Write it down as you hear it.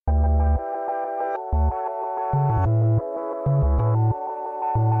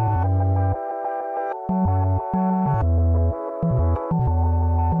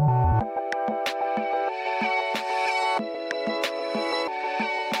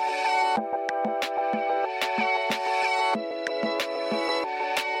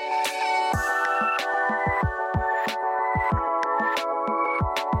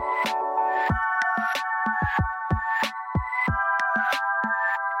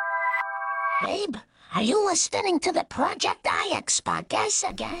Babe, are you listening to the Project IX podcast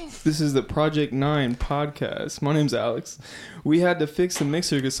again? This is the Project 9 podcast. My name's Alex. We had to fix the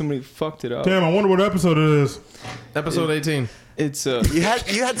mixer because somebody fucked it up. Damn, I wonder what episode it is. Episode 18. It's You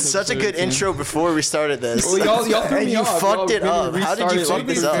had such a good intro before we started this. well, y'all threw and me you off. fucked it Y'all up. How did you fuck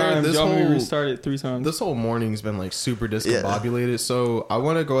this up? Y'all made me restart it 3 times. This whole morning's been like super discombobulated, so I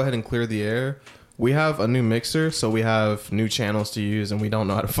want to go ahead and clear the air. We have a new mixer, so we have new channels to use, and we don't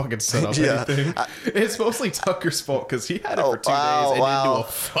know how to fucking set up anything. It's mostly Tucker's fault because he had it for 2 days and didn't do a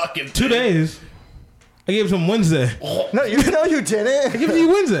fucking thing. 2 days. I gave it to him Wednesday. No, you didn't. I gave it to you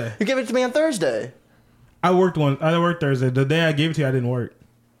Wednesday. You gave it to me on Thursday. I worked Thursday. The day I gave it to you, I didn't work.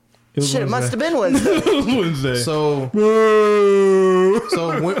 Shit, it must have been Wednesday. It was Wednesday. So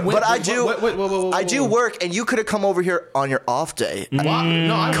But I do work, and you could have come over here on your off day. No,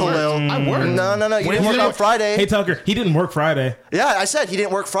 I Khalil. work. I work. No. You didn't work on Friday. Hey, Tucker, he didn't work Friday. Yeah, I said he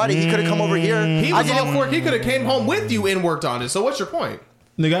didn't work Friday. He could have come over here. He was off work. He could have came home with you and worked on it. So what's your point?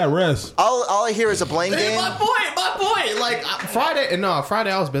 Nigga, I rest. All I hear is a blame game. My point. Like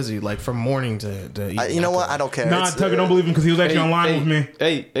Friday I was busy like from morning to evening. You know what? I don't care. Nah, Tucker don't believe him because he was actually online with me.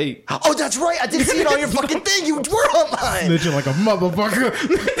 Hey. Oh, that's right. I did see it on your fucking thing. You were online. Snitching like a motherfucker.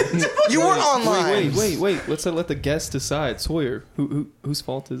 You were online. Wait. Let's let the guests decide. Sawyer, whose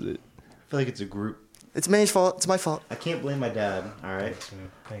fault is it? I feel like it's a group. It's May's fault. It's my fault. I can't blame my dad, all right?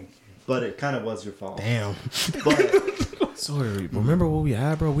 Thank you. But it kind of was your fault. Damn. But Sorry, remember what we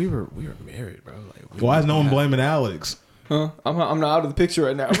had, bro? We were married, bro. Like, Why is no one blaming Alex? Huh? I'm not out of the picture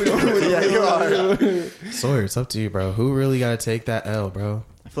right now. Yeah, you are. Sawyer, it's up to you, bro. Who really got to take that L, bro?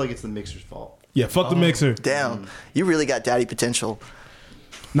 I feel like it's the mixer's fault. Yeah, fuck the mixer. Damn. You really got daddy potential.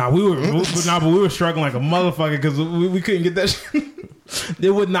 But we were struggling like a motherfucker because we couldn't get that shit. It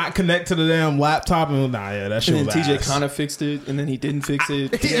would not connect to the damn laptop, and that shit And was then TJ ass. kind of fixed it, and then he didn't fix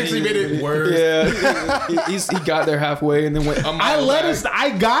it. He actually made it worse. Yeah, he got there halfway, and then went. I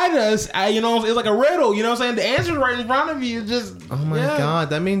guide us. It's like a riddle. You know what I'm saying? The answer's right in front of you. Just Oh my god,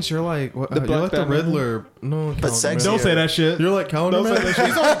 that means you're like you're Black like the Batman. Riddler. No, But sexy. don't say that shit. You're like Calendar Don't say Man.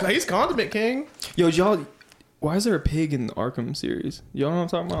 that shit. He's Condiment King. Yo, y'all. Why is there a pig in the Arkham series? Y'all know what I'm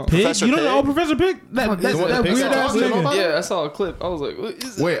talking about? Pig? Professor You don't know Pig? Professor Pig? That the pig weird ass talking nigga. about? Yeah, I saw a clip. I was like, what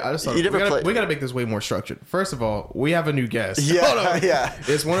is it? Wait, I just thought You never played- we gotta make this way more structured. First of all, we have a new guest. Yeah, Hold on. yeah.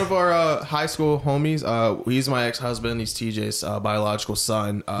 It's one of our high school homies. He's my ex-husband. He's TJ's biological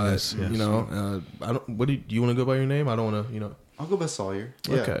son. Yes. You know, I don't. What do you want to go by your name? I don't want to. You know. I'll go by Sawyer.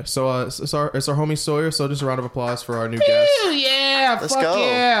 Yeah. Okay, so it's our homie Sawyer. So just a round of applause for our new guest. Yeah, Let's fuck go.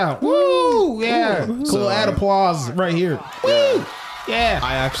 yeah. Woo, yeah. Cool, So, add applause right here. Woo, yeah.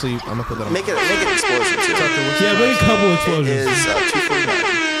 I'm gonna put that on. Make an explosion, too. Yeah, make a couple It explosions. is 249.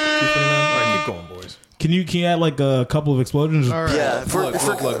 All right, keep going, boys. Can you add like a couple of explosions? All right. Yeah, for Look,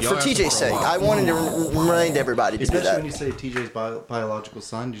 y'all have TJ's some sake. I wanted to remind everybody to do Especially when that. you say TJ's biological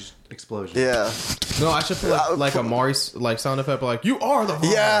son, you just explosion. Yeah. No, I should put like a Mari like sound effect, like you are the.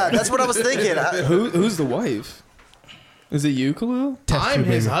 Yeah, that's what I was thinking. Who's the wife? Is it you, Khalil? I'm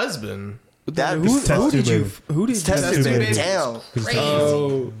his baby. husband. Test tube baby. Who did Test you? tube, baby. damn.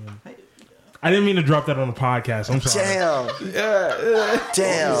 Oh, I didn't mean to drop that on the podcast. I'm sorry.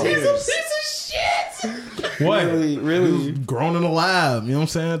 Damn. What? really? Grown in the lab. You know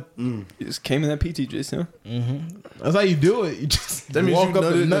what I'm saying? You just came in that PTJ, huh? That's how you do it. You just That means walk you up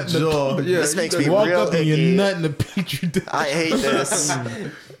nutted and in the nut in the jaw. This makes me walk real up and you icky. nut in the petri dish. I hate this.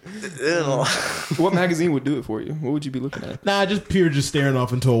 Ew. What magazine would do it for you? What would you be looking at? Nah, just staring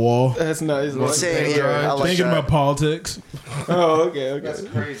off into a wall, That's nice. Same here. I like thinking that. about politics. Oh, okay. That's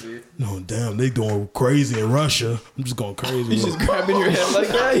crazy. No, damn, they going crazy in Russia. I'm just going crazy. You just grabbing your head like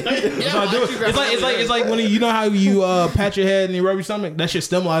that. That's how I do it. It's like when you know how you pat your head and you rub your stomach. That shit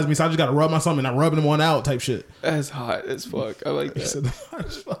stimulates me, so I just gotta rub my stomach and I'm rubbing one out type shit. That's hot as fuck. I like that.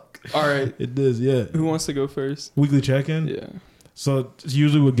 Fuck. All right. It does, yeah. Who wants to go first? Weekly check-in. Yeah. So it's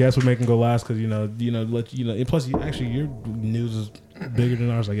usually what guests would make them go last because and plus actually your news is bigger than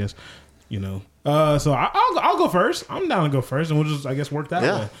ours, I guess. So I'll go first. I'm down to go first, and we'll just I guess work that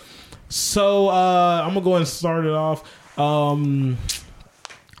Yeah. way. So I'm gonna go and start it off.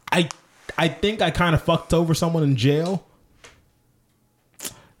 I think I kind of fucked over someone in jail.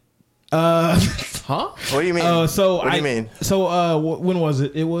 Huh? What do you mean? What do you mean? So when was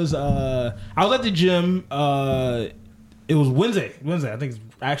it? It was I was at the gym. It was Wednesday. I think it's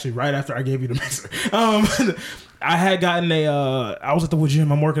actually right after I gave you the mixer. I had gotten I was at the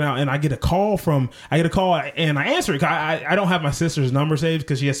gym. I'm working out, and I get a call, and I answer it. I don't have my sister's number saved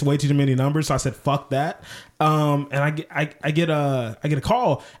because she has way too many numbers. So I said, "Fuck that." And I get a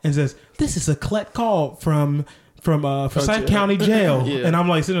call and it says, "This is a collect call from Forsyth County Jail." Yeah. And I'm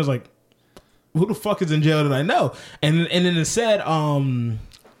like sitting there like, who the fuck is in jail that I know? And then it said, I don't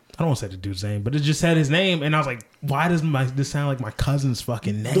want to say the dude's name, but it just said his name, and I was like, why does this sound like my cousin's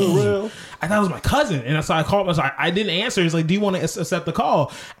fucking name? I thought it was my cousin, and so I called. I didn't answer. He's like, do you want to accept the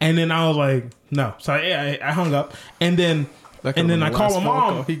call? And then I was like, no. So I hung up, and then I called my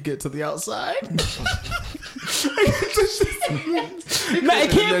mom. He get to the outside. No,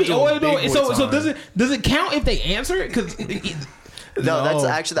 it can't be. Oh, no. So does it count if they answer it? Because No, that's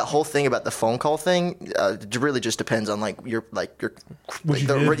actually that whole thing about the phone call thing. Really just depends on your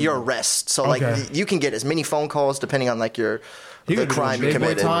arrest. So Okay. you can get as many phone calls depending on the crime you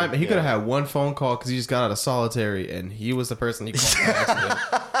committed. Time, he could have had one phone call because he just got out of solitary, and he was the person he called by accident.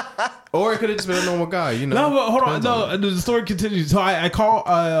 Or it could have just been a normal guy, you know. No, but hold on. Depends No, the story continues. So I call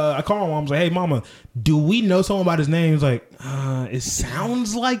my mom. I was like, "Hey, mama, do we know someone by his name?" He's like, "It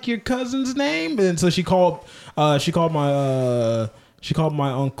sounds like your cousin's name." And so she called my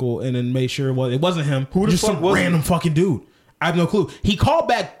uncle and then made sure it wasn't him. Who the just fuck some was it? random fucking dude. I have no clue. He called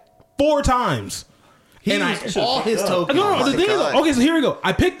back 4 times. He And used all his tokens. No, the thing is, God. okay, so here we go.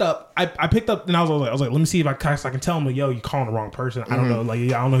 I picked up, and I was like, let me see if I can tell him, yo, you calling the wrong person. I don't know, I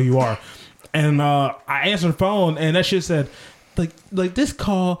don't know who you are. And I answered the phone, and that shit said, like this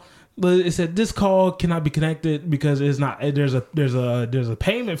call. It said this call cannot be connected because it's not. There's a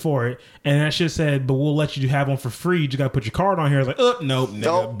payment for it, and that shit said, but we'll let you have one for free. You just gotta put your card on here. I was like, nope, nigga,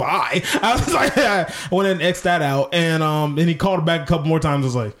 Nope. bye. I was like, I went in and X'd that out, and he called back a couple more times. I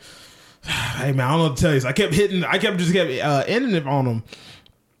was like, hey man, I don't know what to tell you. So I kept ending it on him,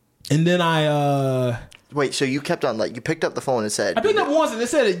 and then Wait, so you kept on you picked up the phone and said, I picked up once and it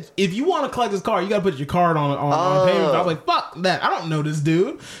said, if you want to collect this car, you got to put your card on payment. I was like, fuck that. I don't know this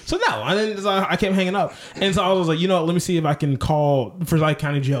dude. So no, I kept hanging up. And so I was like, you know what, let me see if I can call Forsyth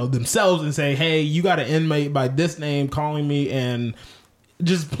County Jail themselves and say, hey, you got an inmate by this name calling me, and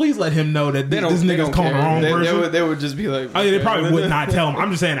just please let him know that this nigga's calling the wrong person. They would just be like, Oh yeah, they probably would not tell him. I'm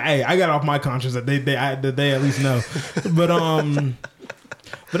just saying, hey, I got off my conscience that they at least know.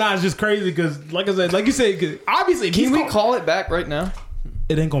 But nah, it's just crazy because, like I said, like you said, 'cause obviously, if can we call it back right now?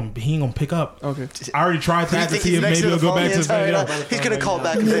 he ain't gonna pick up. Okay. I already tried "Do you that to think see he's if next maybe to he'll the go phone back the to his entire video. night? He's gonna call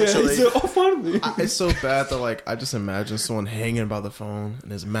back eventually." finally. It's so bad that I just imagine someone hanging by the phone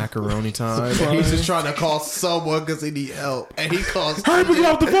and it's macaroni time. And he's just trying to call someone because he need help, and he calls. Hurry, pick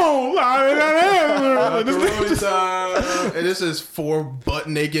up the phone. Macaroni time, and this is 4 butt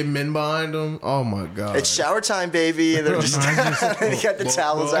naked men behind him. Oh my god! It's shower time, baby, and they're just they got the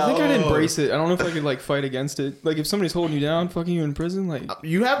towels I out. think I'd embrace it. I don't know if I could fight against it. Like if somebody's holding you down, fucking you in prison,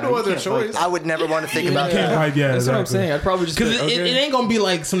 You have no other choice. I would never want to think about Can't that. fight, yeah, that's what I'm exactly. saying. I'd probably just Because be like, it ain't gonna be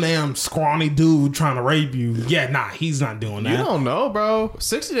like some damn scrawny dude trying to rape you. Yeah, nah, he's not doing that. You don't know, bro.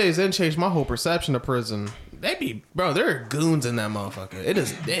 60 days in changed my whole perception of prison. There are goons in that motherfucker. It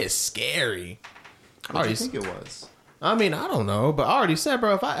is scary. What do you think it was? I mean, I don't know, but I already said,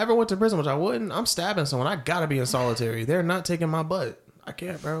 bro, if I ever went to prison, which I wouldn't, I'm stabbing someone. I gotta be in solitary. They're not taking my butt. I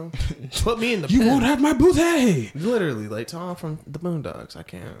can't, bro. Put me in the You pen. won't have my booty. Literally, like Tom from the Boondocks. I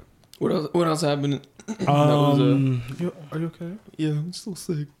can't. What else happened? Are you okay? Yeah, I'm still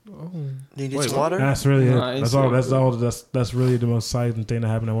sick. Do you need Wait, some water? That's really it. Nah, That's all. That's really the most exciting thing that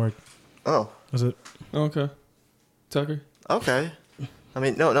happened at work. Oh, That's it. Okay, Tucker. okay. I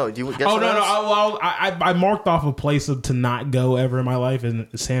mean, no. Do you get Oh something no. else? I marked off a place to not go ever in my life in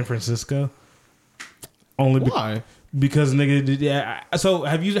San Francisco. Only Why? because nigga, yeah. So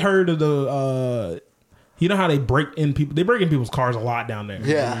have you heard of the? You know how they break in people? They break in people's cars a lot down there.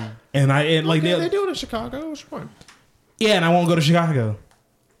 Yeah. And Like they they do it in Chicago. What's your point? yeah, and I won't go to Chicago.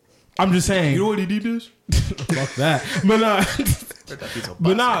 I'm just saying. You know what he did this? Fuck that.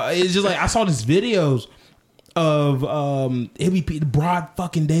 But no, it's just like I saw these videos of it be broad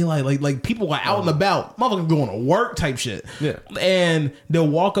fucking daylight, like people are out and about, motherfuckers going to work type shit. Yeah. And they'll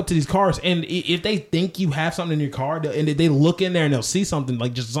walk up to these cars, and if they think you have something in your car, and they look in there and they'll see something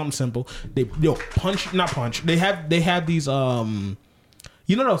like just something simple, they'll not punch. They have these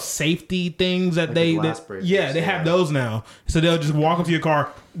you know those safety things that the glass breakers, they have those now. So they'll just walk up to your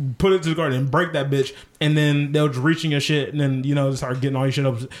car, put it to the car, and break that bitch, and then they'll just reach in your shit, and then start getting all your shit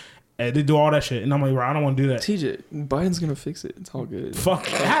up. And they do all that shit, and I'm like, bro, I don't want to do that. TJ, Biden's gonna fix it. It's all good. Fuck,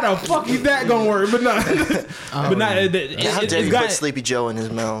 how the fuck is that gonna work? But no, How dare you put Sleepy Joe in his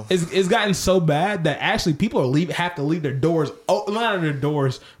mouth? It's gotten so bad that actually people have to leave their doors, not their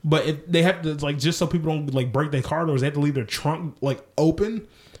doors, but if they have to just so people don't break their car doors, they have to leave their trunk open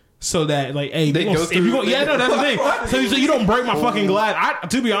So that like, hey, They we gonna- go if you through- go, yeah, no, that's the thing. So you don't break my fucking glass. I,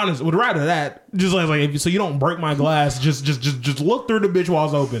 to be honest, would rather that. Just like if you, so you don't break my glass. Just look through the bitch while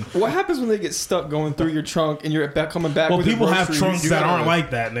it's open. What happens when they get stuck going through your trunk and you're back coming back? Well, with your people have groceries? trunks You that gotta- aren't like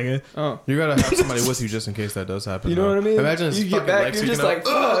that, nigga. Oh, You gotta have somebody with you just in case that does happen. you know what I mean? Imagine you get back, you're just like,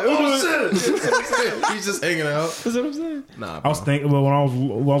 oh shit! He's just hanging out. That's what I'm saying. Nah, I was thinking, well, when I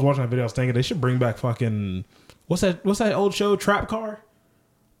was watching that video, I was thinking they should bring back fucking what's that old show, Trap Car?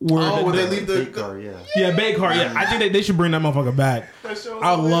 Where they leave the Big car, yeah. Yeah, Bait Car. Yeah, I think they should bring that motherfucker back.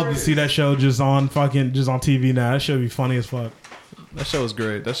 I'd love to see that show just on TV now. That should be funny as fuck. That show was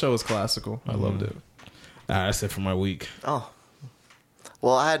great. That show was classical. I loved it. That's it for my week. Oh.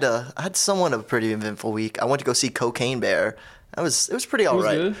 Well, I had somewhat of a pretty eventful week. I went to go see Cocaine Bear. It was pretty all was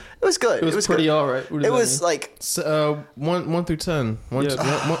right. good? It was good. It was pretty good. all right. What does It that was mean? like 1 through 10.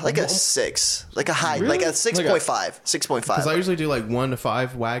 like a 6, like a high, Really? like a Like 6.5, Because I 6.5. usually do like 1 to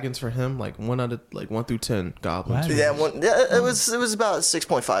 5 wagons for him, like 1 through 10 goblins. Wagons? Yeah, it was about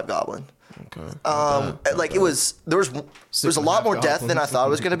 6.5 Goblin. Okay. Like there was a lot more death than I thought it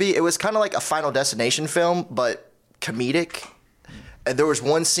was going to be. It was kind of like a Final Destination film, but comedic. And there was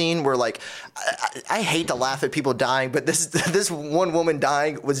one scene where, like, I hate to laugh at people dying, but this one woman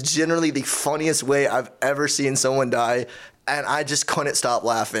dying was generally the funniest way I've ever seen someone die, and I just couldn't stop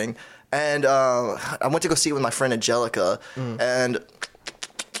laughing. And I went to go see it with my friend Angelica, and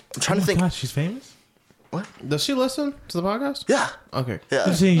I'm trying to think. God, she's famous. Does she listen to the podcast? Yeah, Okay. yeah.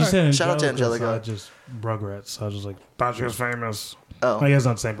 You said Shout out to Angelica. Angelica. So I just Rugrats. So I was just like, thought she was famous. Oh. I guess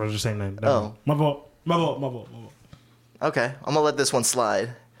not the same person, just same name. Never Oh. mind. My fault. Okay, I'm gonna let this one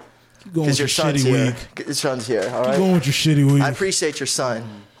slide Keep going because with your your son's shitty here. week. Your son's here. All Keep right. going with your shitty week. I appreciate your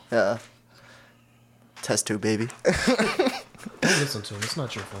son. Yeah. Test tube, baby. Don't listen to him. It's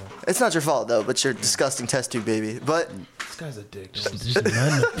not your fault. It's not your fault though, but you're disgusting test tube, baby. But This guy's a dick. Just nothing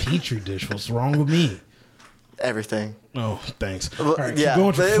in the petri dish. What's wrong with me? everything. Oh, thanks. Well, All right, keep yeah, going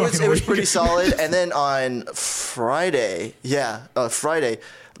with but your it was fucking week. pretty solid. And then on Friday, Friday,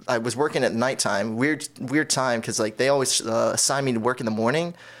 I was working at nighttime. Weird time because like they always assign me to work in the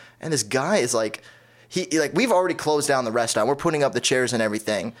morning, and this guy is like, we've already closed down the restaurant. We're putting up the chairs and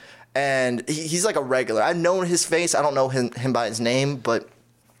everything, and he's like a regular. I've known his face. I don't know him by his name, but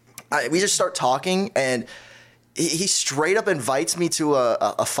we just start talking, and he straight up invites me to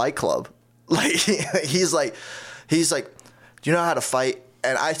a fight club. Like he's like, do you know how to fight?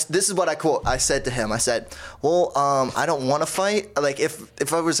 And this is what I quote. I said to him, I said, well, I don't want to fight. Like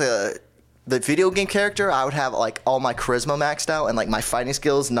if I was the video game character, I would have like all my charisma maxed out and like my fighting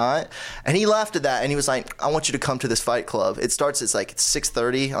skills not. And he laughed at that and he was like, I want you to come to this fight club. It starts at like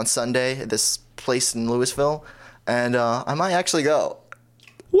 6:30 on Sunday at this place in Louisville, and I might actually go.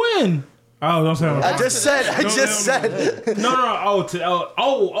 When? Oh, don't say that. I just said. No.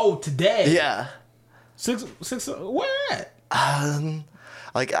 Oh, today. Yeah. Six. Where at?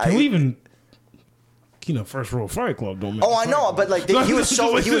 Like Can we even? First rule of Fight Club don't make. Oh, I know, but like he was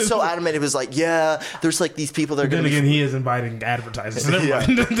so adamant. It was like, yeah, there's like these people that are Then gonna again, be. he is inviting advertisers. So never Yeah.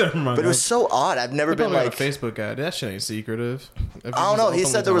 mind. Never mind. But it was so odd. I've never been Probably like. got a Facebook ad. That shit ain't secretive. I don't know. He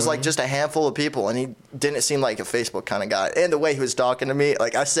said there was like just a handful of people, and he didn't seem like a Facebook kind of guy. And the way he was talking to me,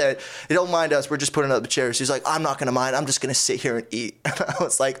 like I said, "Hey, don't mind us. We're just putting up the chairs." He's like, "I'm not gonna mind. I'm just gonna sit here and eat." And I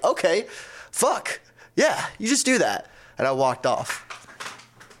was like, "Okay, fuck, yeah, you just do that." And I walked off.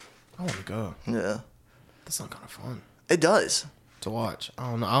 I want to go. Yeah, That sounds kind of fun it does. to watch.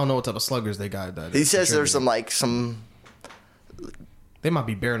 I don't know what type of sluggers they got. That He says there's some They might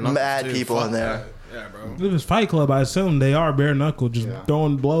be bare knuckles. mad too. people Fuck in there. that. Yeah, bro. If it's Fight Club, I assume they are bare knuckle, just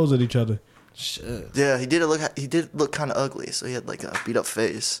throwing blows at each other. Shit. Yeah, he did look kind of ugly, so he had like a beat up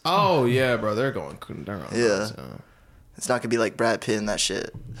face. Oh yeah, bro. They're going. Yeah. It's not gonna be like Brad Pitt and that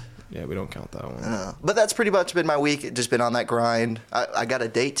shit. Yeah, we don't count that one. But that's pretty much been my week. Just been on that grind. I got a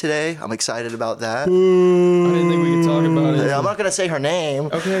date today. I'm excited about that. I didn't think we could talk about it. Yeah, I'm not gonna say her name.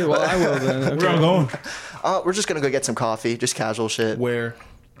 Okay, well I will then. Okay. Where I'm going? We're just gonna go get some coffee, just casual shit. Where?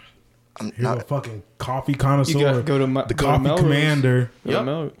 I'm You're a not. fucking coffee connoisseur. You got go to the go to coffee Melrose. commander. Go to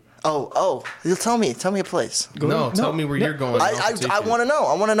Melrose. Oh, you'll tell me a place. Tell me where you're going. I want to know.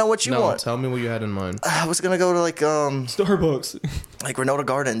 I want to know what you No, want. tell me what you had in mind. I was gonna go to like Starbucks. like Renota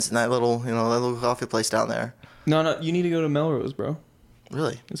Gardens and that little that little coffee place down there. No, you need to go to Melrose, bro.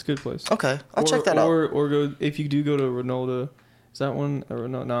 Really? It's a good place. Okay, I'll check that out. Or go if you do go to Renolda. Is that one? Or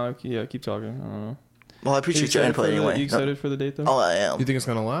no, yeah. Keep talking. I don't know. Well, I appreciate your input anyway. You excited for the date though? Oh, I am. You think it's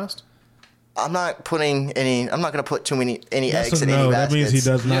gonna last? I'm not putting any. I'm not gonna put too many Yes eggs or in any no? baskets. That means he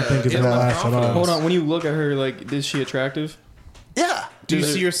does not think it's Yeah, gonna it's last at all. confidence. Hold on. When you look at her, like, is she attractive? Yeah. Do you Is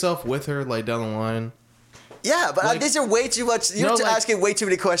it- see yourself with her like down the line? Yeah, but these are way too much. You're like, asking way too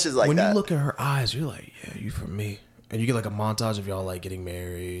many questions like when that. you look at her eyes, you're like, yeah, you for me. And you get like a montage of y'all like getting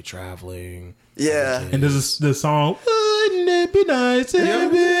married, traveling. Yeah. And there's the song, wouldn't it be nice?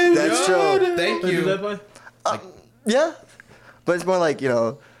 That's true. Thank Does you. that play? Yeah, but it's more like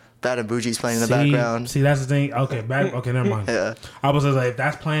Bad and Bougie's playing in the background. See, that's the thing. Okay, never mind. Yeah. I was just like, if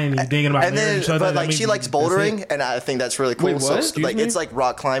that's playing, you're thinking about And marrying then, each other. but that like means she likes that's bouldering, it. and I think that's really cool. Wait, what? So Excuse like me? it's like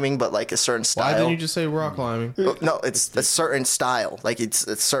rock climbing, but like a certain style. Why didn't you just say rock climbing? No, it's a certain style. Like it's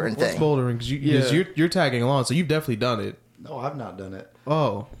a certain What's thing. bouldering? Because you're tagging along, so you've definitely done it. No, I've not done it.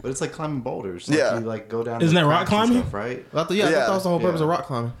 Oh. But it's like climbing boulders. Like Yeah. You like go down. Isn't the that rock cracks and climbing? Stuff, right? I thought that was the whole purpose of rock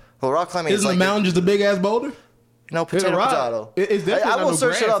climbing. Well, rock climbing Isn't is like the mountain just a big ass boulder? no potato rock. potato. It's definitely I not will no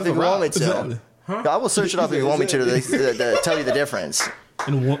search it grass, up it's if a you want me rock. to. Exactly. Huh? I will search it up if you want me to tell you the difference.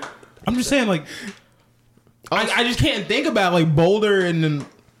 And what? I'm just saying, like, I just can't think about like boulder and then.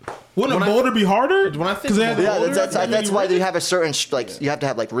 Wouldn't When a I- boulder be harder? when I think 'Cause they of have the Yeah, boulder, that's why they have a certain like you have to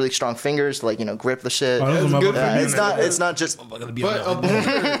have like really strong fingers to like grip the shit. Oh, those are my good for boulder. you. It's not just But a boulder, I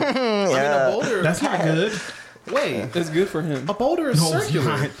mean, a boulder. That's not good. Wait, That's good for him. a boulder is No, it's circular.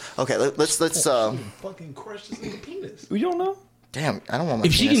 not. okay. Let's Fucking crush this nigga penis. You don't know? damn. I don't want my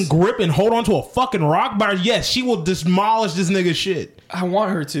If she penis. can grip and hold on to a fucking rock bar, yes, she will demolish this nigga's shit. I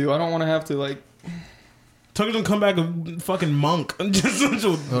want her to. I don't want to have to like. Tucker's gonna come back a fucking monk. Just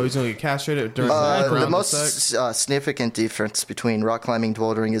Oh, he's gonna get castrated during The round of most sex. significant difference between rock climbing and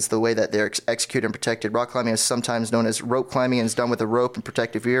bouldering is the way that they're executed and protected. Rock climbing is sometimes known as rope climbing and is done with a rope and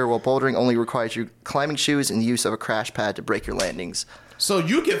protective gear, while bouldering only requires you climbing shoes and the use of a crash pad to break your landings. So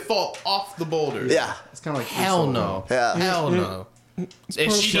you can fall off the boulder. Yeah. It's kind of like Hell free solo. no. Yeah. Hell no.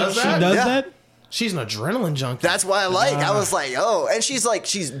 If she does she that, does Yeah. that. she's an adrenaline junkie. That's why I was like, oh, and she's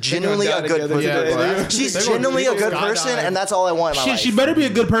genuinely die a good together person. today. She's They're gonna genuinely a good skydive. person, and that's all I want in my life. She better be a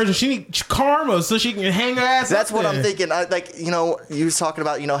good person. She needs karma so she can hang her ass. That's up what I'm there. thinking. You was talking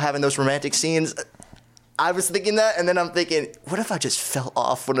about, having those romantic scenes. I was thinking that, and then I'm thinking, what if I just fell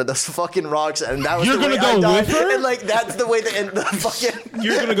off one of those fucking rocks, and that was You're the way gonna I go died, with her? and like that's the way the end the fucking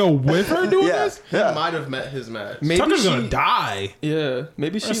You're gonna go with her doing yeah. this? He might have met his match. Maybe Tucker's she, gonna die. Yeah,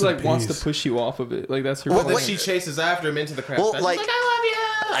 maybe she Rest in like wants to peace. push you off of it. Like that's her. Well, thing. wait, She chases after him into the crash Well, pad. like, She's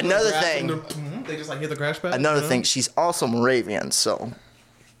I love you. another Grabs thing. him, they just like hit the crash pad. Another thing, she's also Moravian, so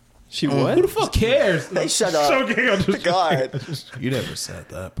She Who what? the fuck cares? Hey, shut up. Okay, I'm just- God, You never said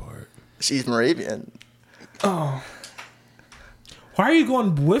that part. she's Moravian. Why are you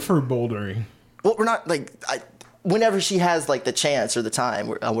going with her bouldering? Well, we're not like whenever she has like the chance or the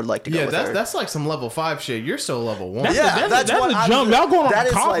time, I would like to go Yeah, with her. that's like some level 5 shit. You're still level 1. That's Yeah, a, that's what a I'm- jump. Y'all going on that a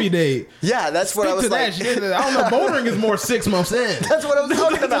is coffee like- date. yeah, that's what I was Speak to like. that shit. I don't know. Bouldering is more 6 months in. That's what I was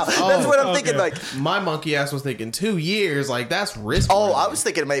talking about. That's what I'm thinking. okay. Like, My monkey ass was thinking 2 years. Like that's risk. oh, I was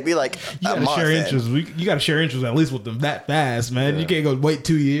thinking maybe like You a gotta month. share in. interest. You gotta share interest at least with them that fast, man. You can't go wait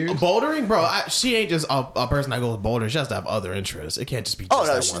 2 years. bouldering, bro. She ain't just a person that goes bouldering. She has to have other interests. It can't just be just Oh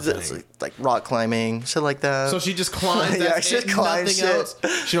no, that she's one it's thing. like rock climbing, shit like that. So she just climbs. Yeah, That's she it, climbs nothing shit. else.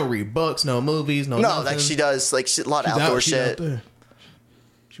 She don't read books, no movies, no. no, nothing. like she does like a lot of outdoor She's out shit. there.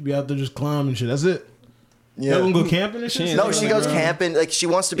 She be out there just climbing shit. That's it. Yeah. Y'all gonna go camping and shit? She No, ain't she running goes around. camping. Like she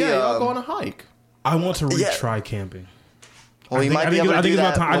wants to be. Yeah, y'all go on a hike. I want to Yeah. retry camping. well, you might be able to do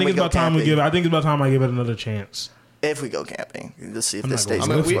that. I think it's about time we camping. give. I think it's about time I give it another chance. If we go camping, let's see if I'm this not going. stays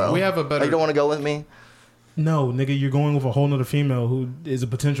I mean, goes well. we have a Oh, better. you don't want to go with me? No, nigga, you're going with a whole nother female who is a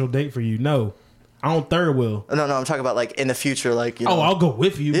potential date for you. No, I don't third wheel. No, I'm talking about like in the future, like you know. Oh, I'll go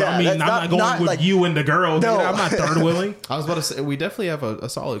with you. But Yeah, I mean, I'm that's not going not with like- you and the girl. No. Nigga, I'm not third wheeling. I was about to say we definitely have a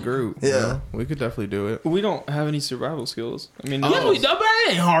solid group. Yeah. you know? We could definitely do it. We don't have any survival skills. I mean, Yeah, but it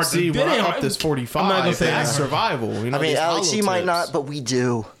ain't hard. See, to, when it I ain't up hard. this 45, I'm not gonna say that's it's survival. You know, I mean, these Alex, hollow she might tips. not, but we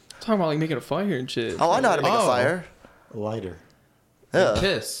do. talking about like making a fire and shit. Oh, I know how to make a Oh. fire. A lighter. Yeah.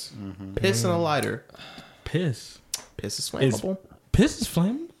 Piss, piss and a lighter. Piss. Piss is Is flammable, piss is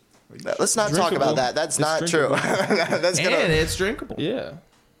flammable? Let's not talk Drinkable. about that. That's It's not true. drinkable. That's and gonna. it's drinkable. Yeah.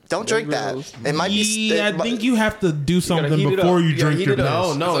 Don't drink that. Grills. It might be. Yeah, it I might- think you have to do something heat it before up. you You gotta drink heat your it piss. up. No,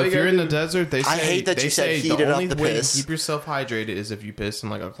 That's no. all If you you're gotta in the do. desert, they say I hate that they you said say heat it the up only the way piss. to keep yourself hydrated is if you piss in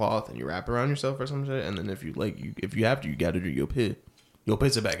like a cloth and you wrap around yourself or some shit. And then if you if you have to, you got to do your piss. You'll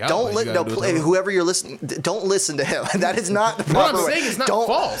piss it back out. Don't but you no, gotta do it play, somewhere. whoever you're listening. Don't listen to him. That is not the What proper I'm way. saying is not Don't-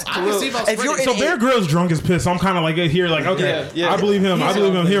 false. I can see if I was If you're spreading- in So Bear Grylls drunk as piss. I'm kind of like here, like okay, Yeah. I believe him. I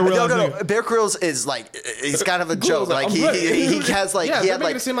believe him. Here, real No. Bear Grylls is like he's kind of a joke. like, Like I'm he has like yeah, he they're had making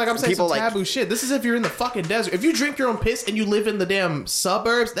like it seem like I'm saying people some like taboo shit. This is if you're in the fucking desert. If you drink your own piss and you live in the damn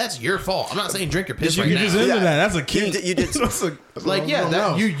suburbs, that's your fault. I'm not saying drink your piss you right get now. just into Yeah. that. That's a kink. you did. Like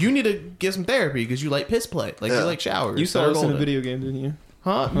you need to get some therapy because you like piss play. Like Yeah. you like showers. You saw that are us in a golden. video game, didn't you?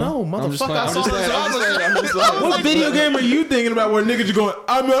 Huh? No, I'm just motherfucker. I playing. saw I'm just playing. What video game are you thinking about where niggas are going?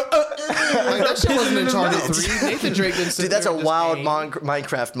 I'm a. that shit wasn't Uncharted 3. Nathan Drake didn't sit Dude, that's there a and just wild aim.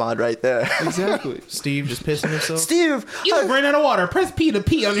 Minecraft mod right there. Exactly. Steve just pissing himself. Steve, You ran out of water. Press P to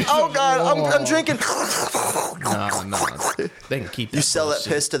pee on your. oh god, I'm drinking. Nah. They can keep that. You sell that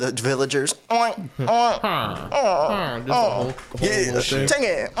bullshit. piss to the villagers. Oink, oink. Just a whole Yeah, little thing. dang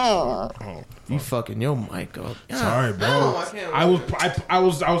it. You fucking your mic up. Sorry, bro. I can't I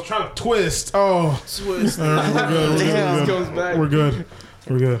was trying to twist. Oh, twist. we're good. Damn. Goes back. We're good.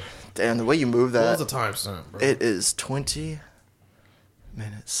 We're good. Damn, the way you move What was that. the time stamp, bro? It is 20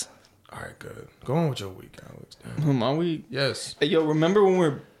 minutes. All right, good. Go on with your week, Alex. Damn. My week. Yes. Hey, yo, remember when we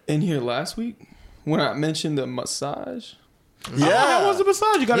were in here last week when I mentioned the massage? That was a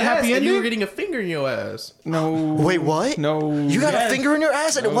massage. You got a happy and ending. you were getting a finger in your ass. No. Wait, what? No. You got Yes. a finger in your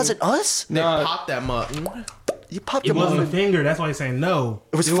ass and it wasn't us? They Nah. popped that mug. You popped It your wasn't a mouth. finger. That's why he's saying no.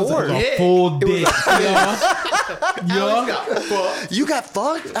 It was It was four. a full dick. You got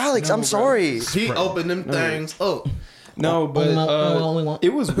fucked? Alex, I'm sorry. He opened them things. Oh, No, but it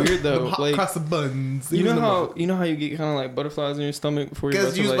was weird though. hot Like, cross the buns. you know how you get kind of like butterflies in your stomach before you're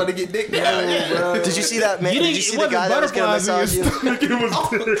Because you was about about to to like. get dick down, bro. Did you see that man? You Did didn't- you see it the guy that was wasn't going to butterflies in massage your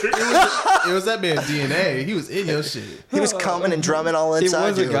you? It was that man DNA. He was in your shit. He was coming and drumming all It inside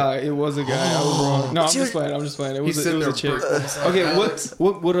was a you. guy. It was a guy. I was wrong. No, I'm Dude. just playing. I'm just playing. It was He's a, it sitting was a there chick. breaking Okay,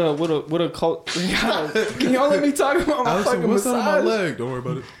 what a cult? Can y'all let me talk about my fucking what's on my massage? leg? Don't worry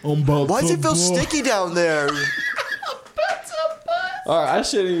about it. Why does it feel sticky down there? All right, I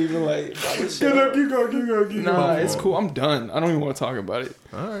shouldn't even like. Keep going. Nah, it's cool. I'm done. I don't even want to talk about it.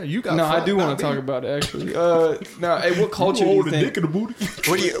 All right, you got. No, I fucked, do not want to me. talk about it actually. No, hey, what culture do you think? in the booty.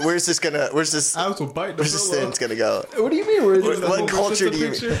 Where's this Alex will bite the where's this pillow. thing's gonna go? What do you mean? Where What culture do you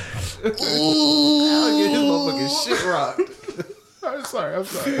Alex get his motherfucking shit rocked. I'm sorry.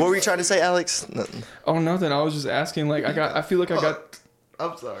 What were you trying to say, Alex? Nothing. Oh, nothing. I was just asking. Like, I feel like I got.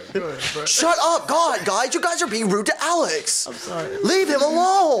 I'm sorry. Go ahead, bro. Shut up, God, guys! You guys are being rude to Alex. I'm sorry. Leave him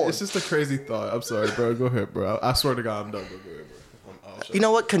alone. It's just a crazy thought. I'm sorry, bro. Go ahead, bro. I swear to God, I'm done. Go ahead, bro. You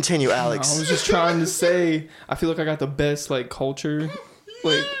know what? Continue, I Alex. was just trying to say. I feel like I got the best like culture.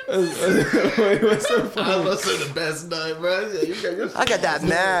 Like, wait, what's so funny? I was the best night, bro. Yeah, you got your I got that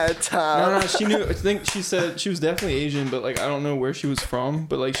mad time. No, she knew. I think she said she was definitely Asian, but like I don't know where she was from.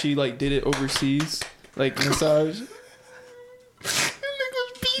 But like she like did it overseas, like massage.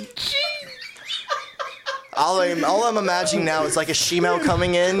 All I'm imagining now is like a shemale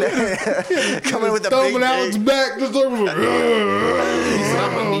coming in, coming with a big Alex dick. back. Just over. He said,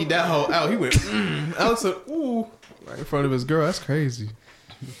 I'm gonna need that hoe out. He went, Alex said, ooh, right in front of his girl. That's crazy.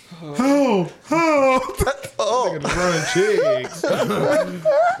 Oh. Running chicks.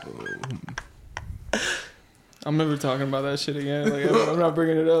 I'm never talking about that shit again. Like I'm not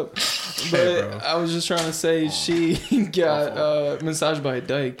bringing it up. But Hey, bro. I was just trying to say she got massaged by a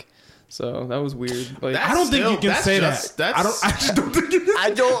dyke. So that was weird. Like I don't think you can That's say just- that. that's- I just don't think you can.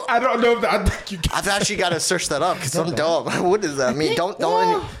 I don't. I don't know if that. I think you can. I've actually got to search that up because I'm dumb. What does that mean? Don't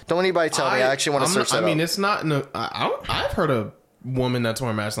anybody tell me. I actually want to search that I mean, up. it's not. I've heard a woman that's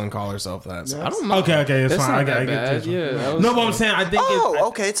wearing masculine call herself that. So I don't know. Okay, it's that's fine. not I that get bad. this. Yeah. That was, No, but I'm saying I think. Oh,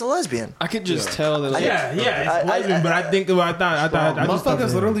 okay, it's a lesbian. I could just tell that. Like, Yeah, it's lesbian, but I think I just thought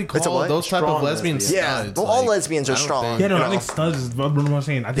Motherfuckers literally It's a call what? those type of Strong lesbians. lesbian. Yeah, studs. well, all Like, lesbians are I don't strong. think- Yeah, no, you I know. think studs is what I'm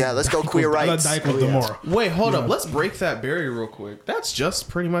saying. I think Yeah, let's go queer rights. Dyke was the more. Wait, hold up. Let's break that barrier real quick. That's just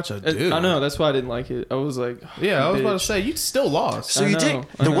pretty much a dude. I know. That's why I didn't like it. I was like, Yeah, I was about to bitch. say you still lost. So I you know, did.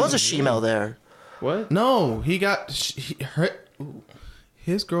 I There know. was a shemale there. What? No, he got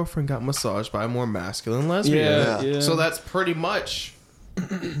his girlfriend got massaged by a more masculine lesbian. Yeah. So that's pretty much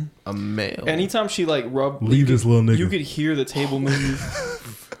a male. Anytime she like rubbed, Leave this little nigga. you could hear the table move.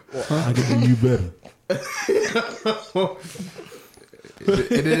 I can do you better. It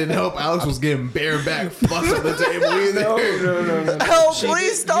didn't help. Alex was getting bareback fucked at the table either. No. Oh, She please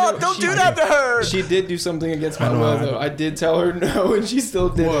did- stop! you know, Don't she do did- that to her. She did do something against my I know, will, I though. know. I did tell her no, and she still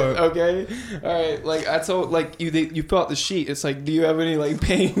did What? it. Okay, all right. Like I told, like you felt the sheet. It's like, do you have any like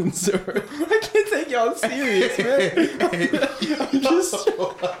pains? Or I can't take y'all serious, man. I'm just.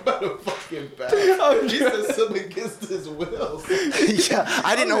 I'm He just- said something against his will. Yeah,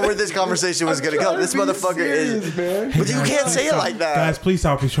 I didn't know where this conversation was gonna go. trying to This be motherfucker serious, is. man. But you can't say it like that. Guys, please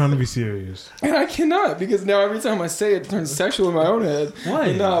stop. He's trying to be serious. And I cannot because now every time I say it, it turns sexual in my own head.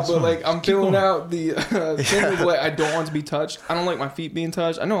 Why? Nah, That's but fine. like I'm Keep filling going. out the thing of like I don't want to be touched. I don't like my feet being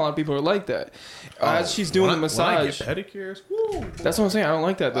touched. I know a lot of people are like that. As she's doing the massage. When I get pedicures, woo. That's what I'm saying. I don't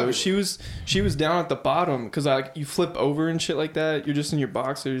like that though. She was down at the bottom because like you flip over and shit like that. You're just in your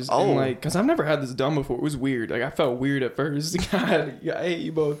boxers. Oh. And like, because I've never had this done before. It was weird. Like I felt weird at first. I hate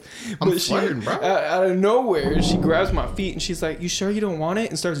you both. I'm flirting, bro. Out of nowhere, she grabs my feet and she's like, "You sure you don't want it?"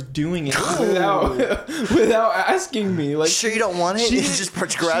 And starts doing it without asking me. Like, Sure you don't want it? She just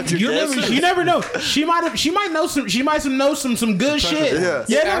grabs your dick. You never know. She might know some. She might know some good shit. Yeah.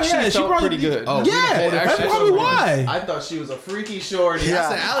 it actually She felt probably pretty good. Oh, Yeah, it that's actually probably felt why. I thought she was a freaky shorty. Yeah. I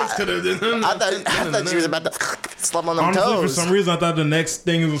said Alex could have done. I thought she was about to slap on them Honestly, for toes. some reason, I thought the next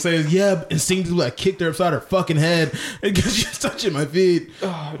thing it was gonna say is, yeah, instinctively I kicked her upside her fucking head because she was touching my feet.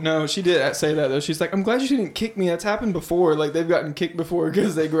 Oh, no, she did say that though. She's like, "I'm glad you didn't kick me. That's happened before. Like they've gotten kicked before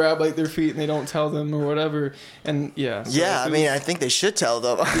because they grab like their feet and they don't tell them or whatever." And yeah, so Yeah, I it mean, was- I think they should tell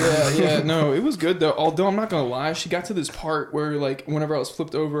them. yeah, no, it was good though. Although I'm not gonna lie, she got to this part where like whenever I was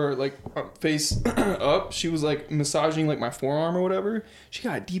flipped over, like face up, she was like massaging like my forearm or whatever. She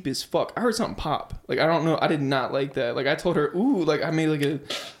got deep as fuck. I heard something pop. Like I don't know. I did not like that. Like I told her, "Ooh," like I made like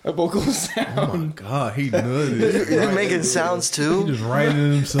a vocal sound. God, he nutted. You're making sounds He too. just writing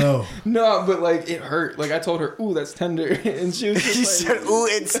it himself. No, but like it hurt. Like I told her, "Ooh, that's tender," and she was You just said, like, "Ooh,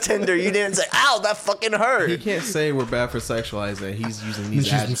 it's tender." You didn't say, "Ow, that fucking He hurt." can't say we're bad for sexualizing. He's using And these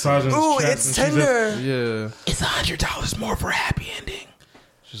she's adjectives. massaging his Ooh, chest it's and she said, tender. Yeah. It's $100 more for a happy ending.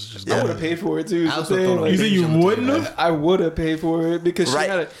 Just I would have paid for it too. is I the also thing. thought Like, You think you wouldn't have? I would have paid for it because she Right.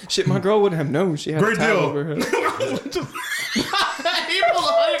 had a shit. My girl wouldn't have known she had Great a towel deal. over her. He pulled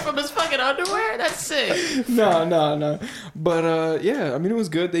a honey from his fucking underwear. That's sick. No. But yeah, I mean it was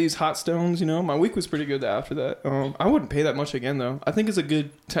good. They used hot stones. You know, my week was pretty good after that. I wouldn't pay that much again though. I think it's a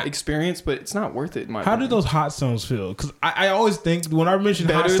good experience, but it's not worth it. In my How opinion. did those hot stones feel? Because I always think when I mention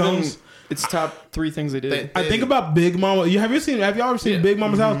hot better than stones, it's top 3 things they did. I think about Big Mama. Have you ever seen Big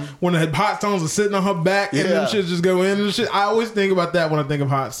Mama's house when the hot stones are sitting on her back and Yeah. them shit just go in and shit? I always think about that when I think of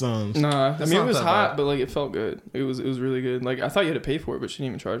hot stones. Nah, I mean it not was that hot, bad. but like it felt good. It was really good. Like I thought you had to pay for it, but she didn't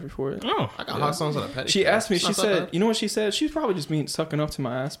even charge me for it. Oh, I got hot stones on a petty. She asked me. It's She not that said, bad. "You know what she said? She's probably just being sucking up to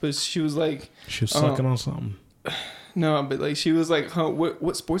my ass." But she was like, she was sucking on something. "No," but like she was like, "Huh,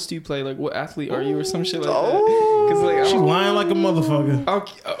 what sports do you play? Like what athlete are you or some shit like Oh. that?" Because like She I'm, lying like a motherfucker.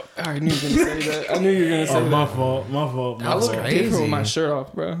 I knew you were gonna say that. I knew you were gonna say Oh, that. my fault. My fault. I was look crazy. different with my shirt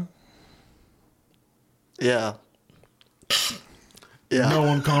off, bro. Yeah. Yeah. No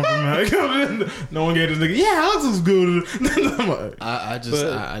one complimented. No one gave this nigga. Yeah, Alex was good. I'm like, I just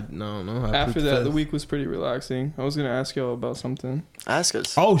But I don't know. I After plead that, fifth. the week was pretty relaxing. I was gonna ask y'all about something. Ask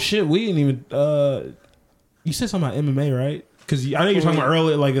us. oh shit, we didn't even. You said something about MMA, right? Because I know you're talking about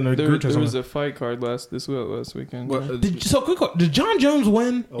earlier, like in the There, group chat. there was something. a fight card last weekend. What, yeah. So quick, did John Jones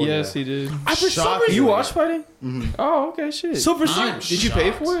win? Oh, Yes, yeah. he did. I for some Shocked. reason. You watched fighting? Mm-hmm. Oh, okay, shit. So for some, I'm Did you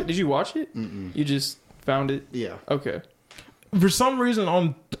pay shocked. for it? Did you watch it? You just found it. Yeah. Okay. for some reason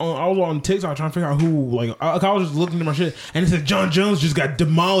on I was on TikTok trying to figure out who like I was just looking at my shit and it said John Jones just got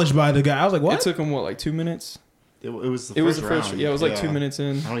demolished by the guy. I was like, what? It took him what, like 2 minutes? It was the It was first the first. round. Yeah, it was like 2 minutes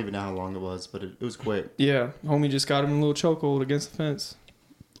in. I don't even know how long it was, but it was quick. Yeah, homie just got him in a little chokehold against the fence.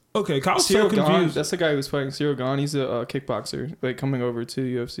 Okay, I was so Cyril Gahn, confused. that's the guy who was fighting Cyril Gahn. He's a kickboxer, like coming over to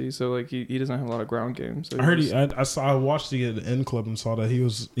UFC. So like he doesn't have a lot of ground game. So I heard just- I watched the end clip and saw that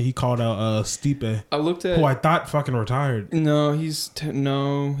he called out Stipe, I looked at. who I thought fucking retired. No, he's you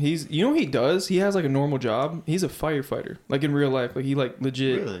know what he does? He has like a normal job. He's a firefighter, like in real life. Like he like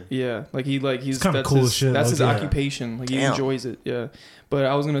legit. Really? Yeah, like he's kinda that's cool his, as shit, That's his low-key. occupation. Like he Damn. enjoys it. Yeah, but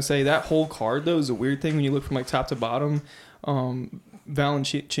I was gonna say that whole card though is a weird thing when you look from like top to bottom.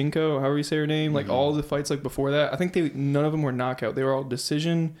 Valenchenko, however you say her name, like all the fights like before that, I think none of them were knockout. They were all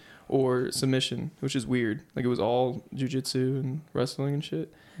decision or submission, which is weird. Like it was all jiu-jitsu and wrestling and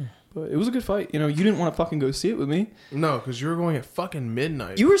shit. But it was a good fight. You know, you didn't want to fucking go see it with me. No, because you were going at fucking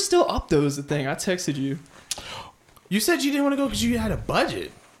midnight. You were still up though is the thing. I texted you. You said you didn't want to go because you had a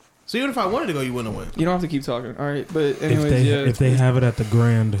budget. So even if I wanted to go, you wouldn't have went. You don't have to keep talking. All right, but anyways, If they have it at the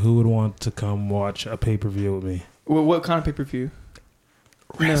Grand, who would want to come watch a pay per view with me? what kind of pay-per-view?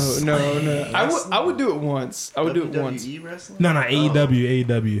 No. I would do it once. I would do it once. WWE wrestling? No,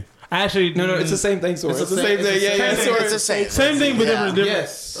 AEW. Actually, No, it's the same thing, Sora. It's the same thing. Yeah, Same thing. Sora. It's the same. Same thing, but Yeah. different.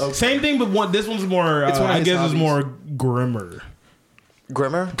 Yes. Okay. Same thing, but this one's more. It's one of I his guess it's hobbies. more grimmer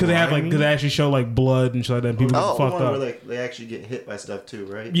Grimmer? because they have like because they actually show like blood and shit like that. And people Oh. get The fucked one up. where they actually get hit by stuff too,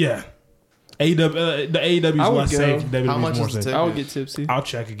 right? Yeah, AEW. The AEW I is would less go. safe. WWE How much is more is the safe. ticket? I would get tipsy. I'll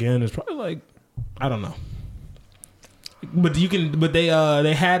check again. It's probably like I don't know. But you can. But they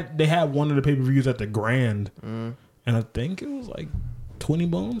had one of the pay per views at the Grand, and I think it was like 20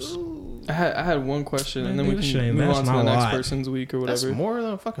 bones. I had one question, and then Man, we this can shit ain't- move that's on to not the a next lot. person's week or That's whatever. more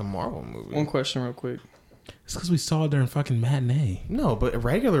than a fucking Marvel movie. One question, real quick. It's because we saw it during fucking matinee. No, but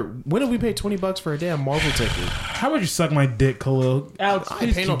regular. When did we pay $20 for a damn Marvel ticket? How about you suck my dick, Khalil? Alex, I please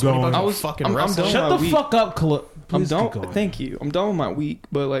ain't paying no keep going. $20 I for was- fucking I'm wrestling. done. Shut my the week. fuck up, Khalil. I'm Please done. keep going. Thank you. I'm done with my week,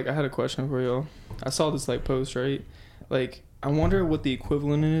 but like I had a question for y'all. I saw this like post, right? Like I wonder what the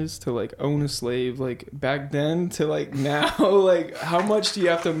equivalent is to like own a slave like back then to like now. Like how much do you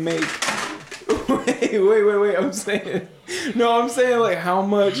have to make? Wait. I'm saying like how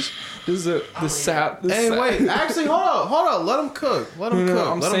much does the sap? Hey, wait. Actually, hold up. Let him cook. Let him No, cook.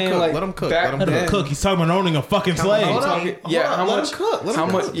 I'm Let him saying, cook. like, Let him cook. back Let him Let him then- cook. He's talking about owning a fucking slave. Hold on. talking- yeah, Hold on. how Let much? him cook. Let How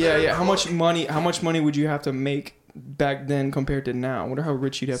him much? cook. Yeah. How much money? How much money would you have to make back then compared to now? I wonder how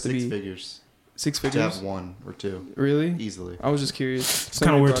rich you'd have to 6 be. figures. 6 To figures. have 1 or 2 Really? easily. I was just curious. It's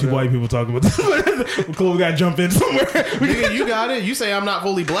kind of weird. Two white people talking about this. Cool, we gotta jump in somewhere. Nigga, you got it. You say I'm not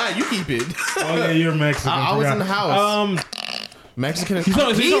fully black. You keep it. Oh yeah, you're Mexican. I was in the house. Mexican. He's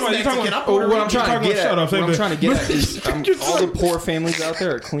talking Mexican. about- I'm Puerto What I'm Rican. trying to get at, shut up, what I'm Fave. trying to get at is all the poor families out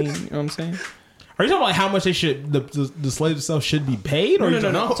there are clean. You know what I'm saying? Are you talking about how much they should the slave itself should be paid? Or No, you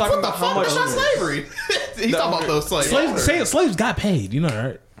no, talking- no. I'm talking What the about how fuck? much. That's not slavery. He's talking about those slaves. Slaves got paid. You know,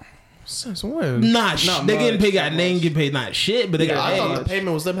 right? Since when? Not Not they getting much, paid. not They ain't much. get paid not shit, but they Yeah, got I paid. thought the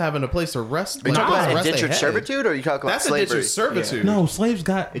payment was them having a place to rest. Are you like, talking about rest their indentured head. servitude, or are you talking about That's slavery? indentured servitude. No, slaves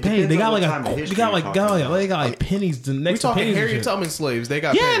got It paid. They depends got on like what time of they history got you're like talking they got like pennies. The We next to talking pennies. and Harriet shit. Tubman slaves. They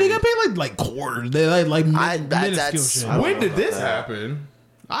got Yeah, paid. they got paid like quarters. They like minuscule that's- shit. I don't When know did about this that. happen?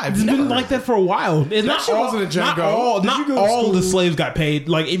 I've It's never been like that for a while. It's not shit all, wasn't a not Django. all, Did not you go to all the school? slaves got paid.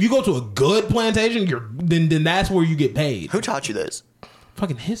 Like if you go to a good plantation, then that's where you get paid. Who taught you this?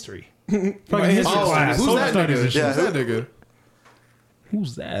 Fucking history. My Fucking history Oh, class. who's Social that studies nigga? and shit. Yeah, Who's that nigga?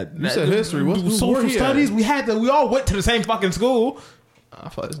 Who's that? You said history. What's social where he at? studies? We had to. We all went to the same fucking school. I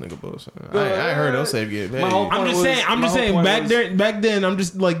thought this nigga bullshit. I heard those slaves get paid. My whole- I'm point just was- saying. I'm my just whole saying. point Back was- there, back then, I'm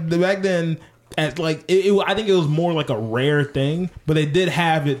just like the back then. At like, I think it was more like a rare thing, but they did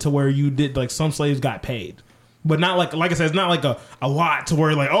have it to where you did like some slaves got paid, but not like I said, it's not like a lot to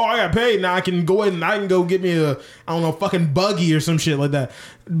where like, oh, I got paid now I can go in and I can go get me a I don't know fucking buggy or some shit like that.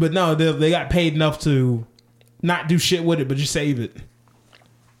 But no, they got paid enough to not do shit with it, but just save it.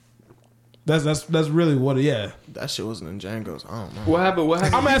 That's really what it. Yeah. That shit wasn't in Django's. I don't know. What happened? What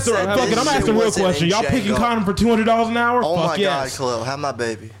happened? I'm asking. said Fuck it. this I'm shit asking a real wasn't question. in Y'all picking Django. cotton for $200 an hour? Oh Fuck my yes. God, Khalil, have my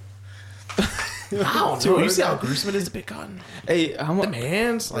baby. I don't know. You see how gruesome it is to pick cotton? Hey, how much? Them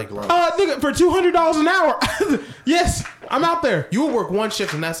hands, like, bro. Nigga, for $200 an hour. Yes, I'm out there. You would work one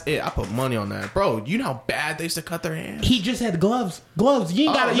shift and that's it. I put money on that, bro. You know how bad they used to cut their hands. He just had gloves. Gloves. You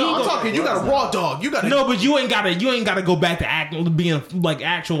ain't got to. No, I'm talking. You got a raw dog. You got No, but you ain't got to. You ain't got to go back to being like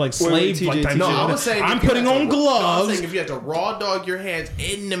actual like slave TJ, like type No, shit. I was saying I'm if you putting had to- on No, I'm gloves. saying if you had to raw dog your hands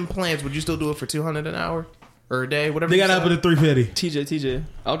in them plants, would you still do it for $200 an hour or a day, whatever? They you got said? up at a $350. TJ,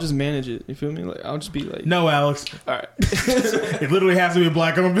 I'll just manage it. You feel me? Like I'll just be like, No, Alex. all right, It literally has to be a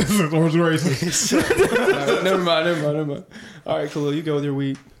black-owned business or it's racist. all right, never mind. All right, Khalil, you go with your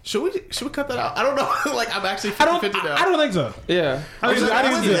week. Should we cut that out? I don't know. Like I'm actually 50-50 now. I don't think so. Yeah, I think it's good.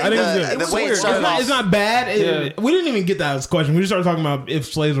 I think it's good. The way it It's started not, off, it's not bad. Yeah. We didn't even get that as a question. We just started talking about if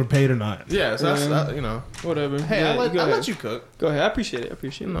slaves were paid or not. Yeah, so that's you know. whatever. Hey, Yeah, I go let ahead. you cook. Go ahead. I appreciate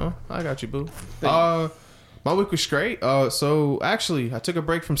it. You know, I got you, boo. My week was great. So actually, I took a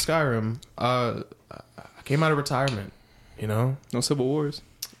break from Skyrim. I came out of retirement. You know, No civil wars.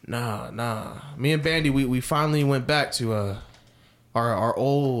 nah. Me and Bandy, we finally went back to our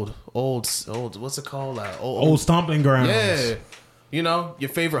old what's it called? Old stomping grounds. Yeah. You know, your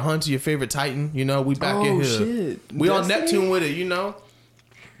favorite hunter, your favorite titan. You know, we back in Oh, here. shit. We on Destiny? Neptune with it. You know.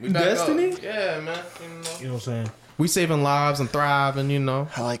 We back up. Destiny? Yeah, man. You know. You know what I'm saying? We saving lives and thriving. You know.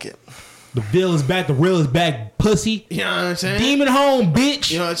 I like it. The bill is back. The real is back. Pussy. You know what I'm saying? Demon home,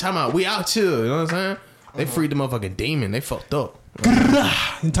 bitch. You know what I'm talking about? We out here. You know what I'm saying? They freed the motherfucking demon. They fucked up.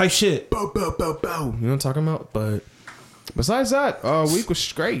 And type shit. Bow, bow, bow, bow. You know what I'm talking about? But besides that, week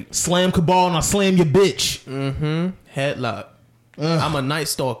was great. Slam Cabal and I slam your bitch. Headlock. I'm a night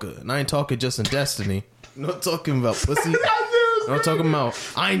stalker. And I ain't talking just in Destiny. Not talking about pussy. I'm talking about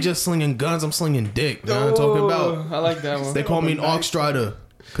I ain't just slinging guns. I'm slinging dick. You know what I'm talking about? I like that one. They call me an Arc Strider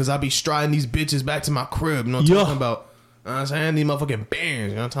because I be striding these bitches back to my crib. You know what I'm Yeah. talking about? I'm saying these motherfucking bands.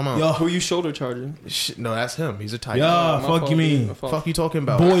 You know what I'm talking about? Who you shoulder charging? Shit, no, that's him. He's a titan. Yeah, My fuck fault, you dude. mean. My fault. Fuck you talking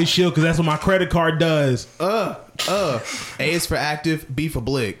about? Boy shield, because that's what my credit card does. A is for active, B for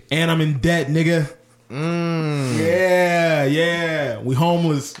blick. And I'm in debt, nigga. Yeah. We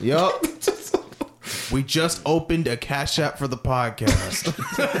homeless. Yup. We just opened a Cash App for the podcast.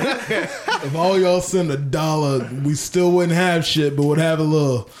 If all y'all send $1, we still wouldn't have shit, but would have a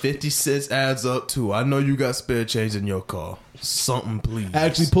little. 50 cents adds up too. I know you got spare change in your car. Something, please.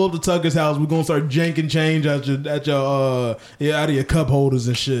 Actually, pull up to Tucker's house. We're gonna start janking change out out of your cup holders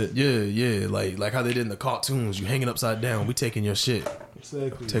and shit. Yeah, like how they did in the cartoons. You hanging upside down. We taking your shit,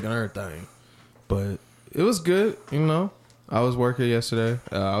 Exactly. taking everything. But it was good, you know. I was working yesterday.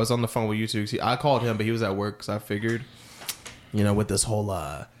 I was on the phone with YouTube. I called him, but he was at work because I figured, you know, with this whole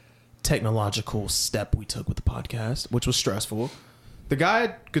technological step we took with the podcast, which was stressful. The guy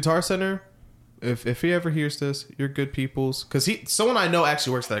at Guitar Center, if he ever hears this, you're good peoples. Because someone I know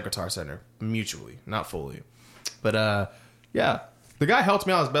actually works at a Guitar Center, mutually, not fully. But yeah, the guy helped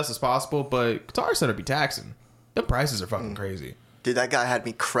me out as best as possible, but Guitar Center be taxing. The prices are fucking crazy. Dude, that guy had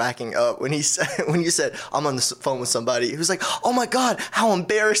me cracking up when you said I'm on the phone with somebody. He was like, "Oh my god, how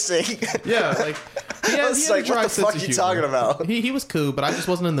embarrassing!" Yeah, like I was like, "What the fuck are you talking about?" He was cool, but I just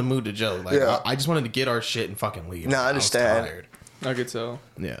wasn't in the mood to joke. Like Yeah. I just wanted to get our shit and fucking leave. No, I understand. was tired. I could tell.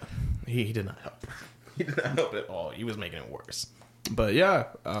 Yeah, he did not help. He did not help at all. He was making it worse. But yeah,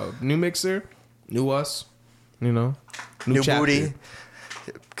 new mixer, new us, you know, New chapter. booty.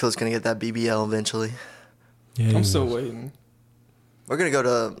 Cole's gonna get that BBL eventually. Yeah, I'm still waiting. We're gonna go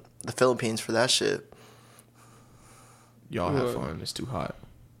to the Philippines for that shit. Y'all have fun. It's too hot.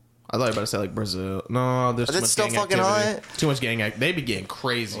 I thought you were about to say like Brazil. No, there's Is too it much still gang fucking activity. hot? Too much gang act. They be getting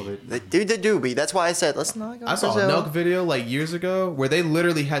crazy. They do be. That's why I said let's not go. I to saw a Brazil. Nelk video like years ago where they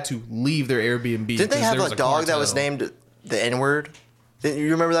literally had to leave their Airbnb. Didn't they because have there was a dog that was cartel. named the N-word? Didn't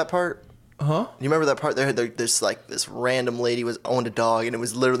you remember that part? Huh? You remember that part? There's like this random lady owned a dog, and it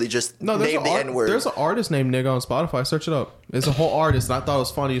was literally just No, named the N-word. there's an artist named nigga on Spotify. Search it up. It's a whole artist, and I thought it was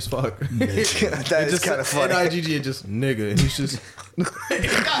funny as fuck. That is kind of funny. N-I-G-G and just nigga. And he's just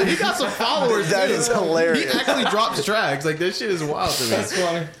he got some followers. That too. is hilarious. He actually drops tracks. Like this shit is wild to me. That's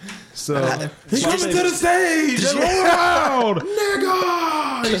funny. So He's coming to the stage. Roll around.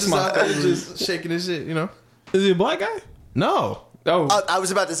 nigga, he's just my out there just shaking his shit. You know? Is he a black guy? No. Oh, I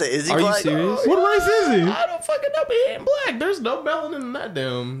was about to say, is he are you black? serious? What race is he? I don't fucking know, but he ain't black. There's no melanin in that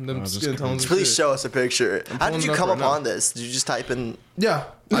damn them skin tones. and Please shit. show us a picture. How pulling did it you up come right now. upon this? Did you just type in? Yeah.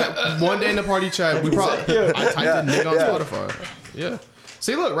 One day in the party chat, we probably I typed in nigga on Spotify. Yeah.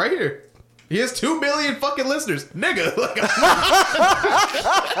 See, look right here. He has 2 million fucking listeners, nigga. Like,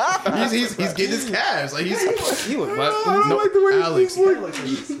 he's getting his calves. Like he look black. no, like the way he Alex. Looks like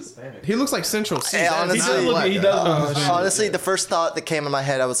he's Hispanic. He looks like Central C. Hey, honestly, He does. honestly, the first thought that came in my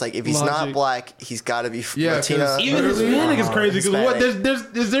head, I was like, if he's not Logic. black, he's got to be Yeah, Latina. 'cause Even Hispanic is crazy because what?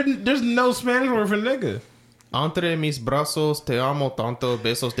 Hispanic. There's no Spanish word for nigga. Entre mis brazos, te amo tanto,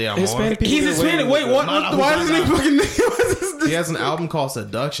 besos de amor. Hispanic people He's get away Hispanic. with Wait, it. what? Why does he fucking nigga? What is this? He has an album called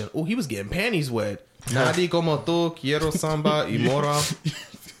Seduction. Oh, he was getting panties wet. Nadie como tú, quiero samba y mora.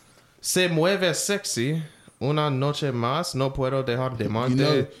 Se mueve sexy. Una noche más, no puedo dejar de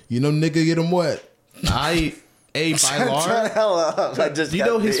amarte. You know, nigga get him wet. I a Turn the bailar. hell up. I just You got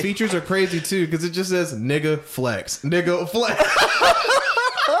know his beat. features are crazy too because it just says nigga flex, nigga flex.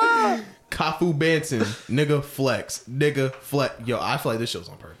 Kafu Benson, nigga flex, nigga flex. Yo, I feel like this show's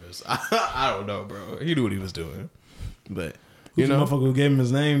on purpose. I don't know, bro. He knew what he was doing, but you know, motherfucker who gave him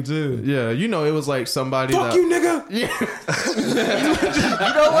his name too. yeah, you know, it was like somebody. Fuck that, you, nigga. You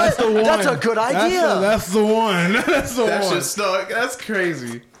know what? That's a good idea. That's the one. That's the That one. shit stuck. That's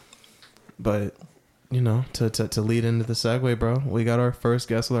crazy. But you know, to lead into the segue, bro, we got our first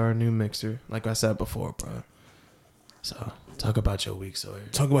guest with our new mixer. Like I said before, bro. So talk about your week, Sawyer.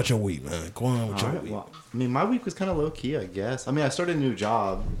 Talk about your week, man. Go on with your Alright, week. well, I mean, my week was kind of low key, I guess. I mean, I started a new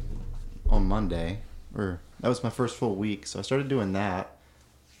job on Monday, or that was my first full week, so I started doing that.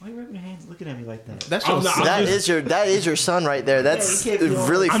 Why are you rubbing your hands looking at me like that? That's I'm your not- son. That is your son right there. That's Yeah, he can't be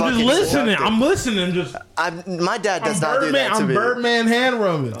really I'm fucking just listening. seductive. I'm listening. Just My dad does not do that to I'm me. Birdman hand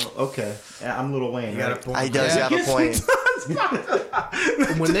rubbing. Okay, yeah, I'm Lil Wayne. got a right? point. He does Yeah. have a point.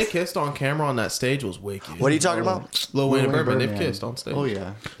 When they kissed on camera on that stage was wicked. What are you talking about? Lil Wayne and Lil Birdman, Birdman. they've kissed on stage. Oh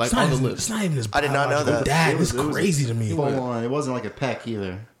yeah, Like It's on not, the even, lips. it's not even his I did not know biological that. Dad, It was- it's it was crazy to me. full on. It wasn't like a peck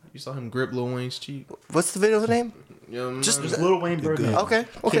either. You saw him grip Lil Wayne's cheek. What's the video name? Just It was Lil Wayne Birdman. Okay.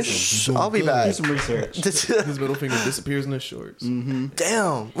 Shh, I'll be Do back. some research. his middle finger disappears in his shorts.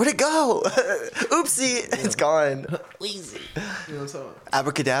 Damn, where'd it go? Oopsie, it's gone. You know, so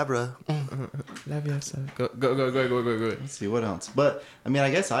Abracadabra. Go. Let's see what else. But I mean,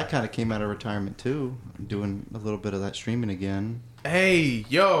 I guess I kind of came out of retirement too, doing a little bit of that streaming again. Hey,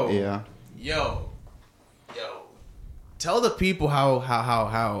 yo. Yeah. Yo. Tell the people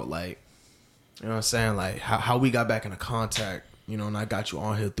how like, you know what I'm saying, like how we got back into contact, you know, and I got you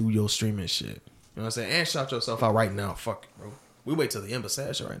on here through your streaming shit. know what I'm saying? And shout yourself out right now. Fuck it, bro. We wait till the end of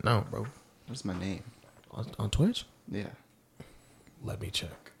session right now, bro. What's my name? On Twitch? Yeah. Let me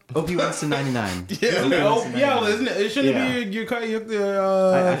check. OP Winston 99. Isn't it? It shouldn't be your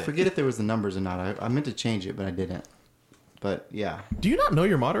I forget if there was the numbers or not. I meant to change it, but I didn't. But yeah. Do you not know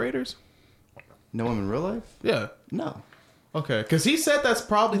your moderators? Know them in real life? Yeah. No. Okay, because he said that's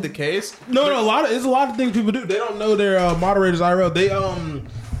probably the case. No, it's a lot of things people do. They don't know their moderators IRL. They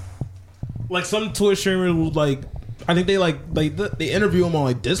like some Twitch streamers will like. I think they interview them on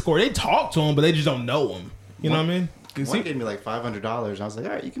like Discord. They talk to them, but they just don't know them. You know what I mean? One gave me like $500. I was like,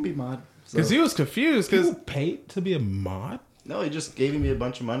 all right, you can be mod. Because he was confused. People Because paid to be a mod. No, he just gave me a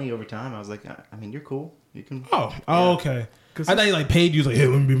bunch of money over time. I was like, I mean, you're cool. You can. Okay. I thought he like paid you. Like, hey,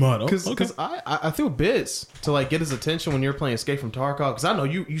 let me be mod. Because I threw bits to like get his attention when you're playing Escape from Tarkov. Because I know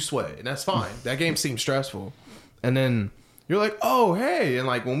you sweat, and that's fine. That game seems stressful. And then you're like, oh, hey. And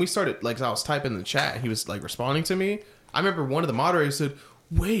like when we started, like I was typing in the chat, he was like responding to me. I remember one of the moderators said,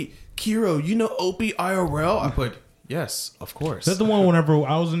 wait, Kiro, you know OP IRL? I put, yes, of course. Is that the one whenever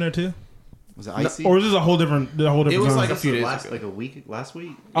I was in there too? Was it Icy? Or is this a whole different It was time? like a few days last, ago. like a week, last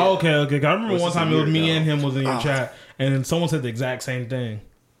week? Oh, okay. I remember Was one this a time it was year me ago? and him was in your chat, and then someone said the exact same thing.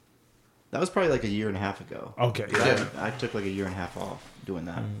 That was probably like a year and a half ago. Okay. I took like a year and a half off doing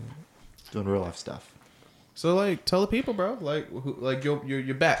that. Doing real life stuff. So like, tell the people, bro. Like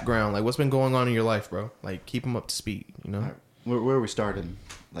your background, like what's been going on in your life, bro. Like keep them up to speed. You know, Where we started?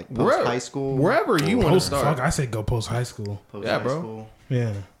 Like post high school? wherever you want to start. Fuck, I said go post high school. Post Yeah, high bro. School.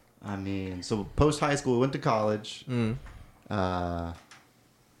 Yeah. I mean, so post high school, went to college. Mm. I'm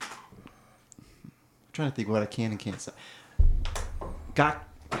trying to think what I can and can't say.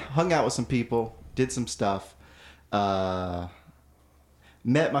 Hung out with some people, did some stuff.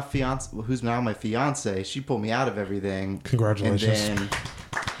 Met my fiance, who's now my fiance. She pulled me out of everything. Congratulations. And then,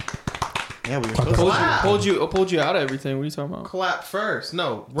 yeah, we were supposed to. Pulled you out of everything. What are you talking about? Clap first.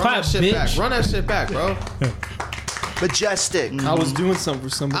 No, run Clap, that shit bitch. back. Run that shit back, bro. Majestic. I was doing something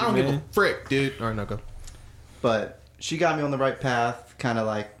for somebody. I don't give man. a frick, dude. All right, no go. But she got me on the right path, kind of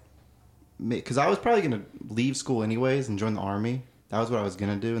like, because I was probably gonna leave school anyways and join the army. That was what I was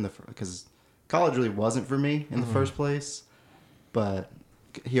gonna do because college really wasn't for me in the first place. But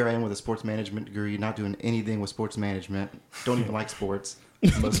here I am with a sports management degree, not doing anything with sports management. Don't even like sports for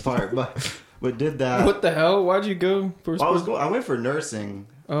the most part, but did that. What the hell? Why'd you go for? I went for nursing.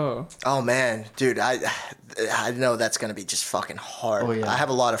 Oh, Oh man, dude, I know that's gonna be just fucking hard. Oh, yeah. I have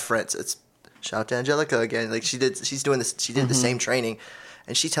a lot of friends. It's shout out to Angelica again. Like she's doing this. She did the same training,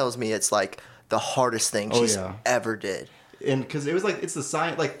 and she tells me it's like the hardest thing she's ever did. And because it was like it's the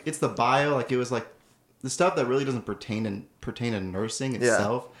science, like it's the bio, like it was like the stuff that really doesn't pertain to nursing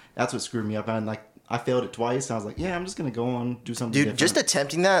itself. That's what screwed me up. And like I failed it twice. And I was like, yeah, I'm just gonna go on do something. Dude, different. just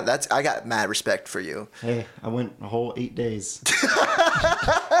attempting that, I got mad respect for you. Hey, I went a whole 8 days.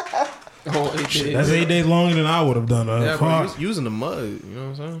 oh, 8 days. That's 8 days longer than I would have done. Yeah, bro. Fuck. You was using the mud. You know what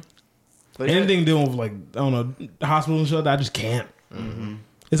I'm saying? But Anything dealing with like I don't know hospital and shit, I just can't.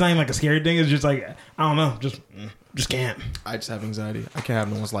 It's not even like a scary thing. It's just like I don't know, just can't. I just have anxiety. I can't have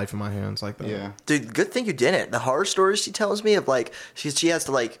no one's life in my hands like that. yeah. Dude, good thing you didn't. The horror stories she tells me of like she has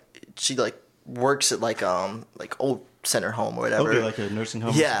to like she like works at like old center home or whatever. Okay, like a nursing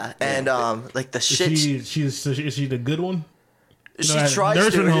home. Yeah, and like the shit. Is she the good one? She No, tries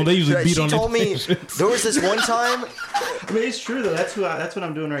nursing to. home, they usually beat she on told their me patients. there was this one time. I mean, it's true though. That's what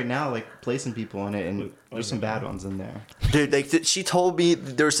I'm doing right now, like placing people in it, and there's some bad ones in there. Dude, like she told me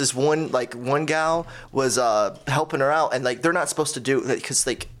there was this one gal was helping her out, and like they're not supposed to do because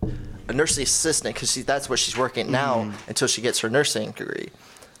like a nursing assistant because that's where she's working now until she gets her nursing degree.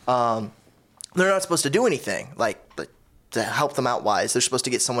 They're not supposed to do anything like to help them out wise. They're supposed to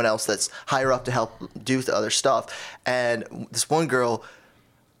get someone else that's higher up to help do the other stuff. And this one girl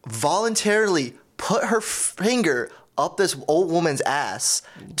voluntarily put her finger up this old woman's ass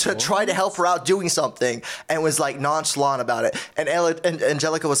to try to help her out doing something and was like nonchalant about it. And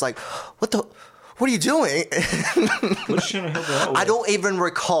Angelica was like, what are you doing? What's she trying to help her out with? I don't even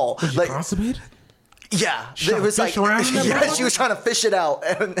recall. Was you constipated? Yeah, trying it to was fish like, around in that yeah, motherfucker? she was trying to fish it out.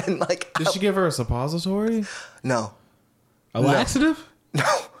 And like, Did she give her a suppository? no. A laxative?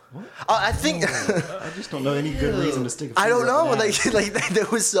 I think, I just don't know any good reason to stick. I don't finger up know. an ass. Like that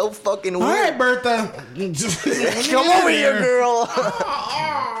was so fucking weird. All right, Bertha. Come over here, girl.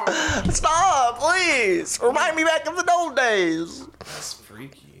 Stop, please. Remind me back of the old days. That's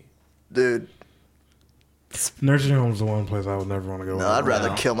freaky. Dude, Nursing home's the one place I would never want to go. no, I'd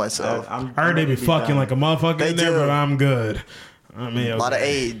rather kill myself. I heard they be fucking like a motherfucker They in there, do. but I'm good. I mean, A lot of okay.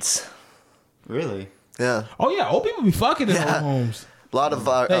 AIDS. Really? Yeah. Oh yeah, old people be fucking in Yeah. old homes. A lot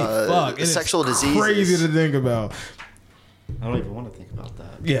of sexual it's diseases. Crazy to think about. I don't even want to think about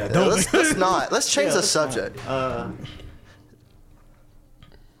that. Yeah, don't. Let's not. Let's change the let's not. subject. I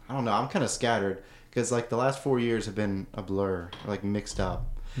don't know. I'm kind of scattered because like the last 4 years have been a blur, like mixed up.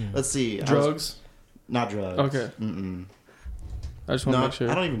 Let's see. Drugs? Not drugs. Okay. Mm-mm. I just want to No, make sure.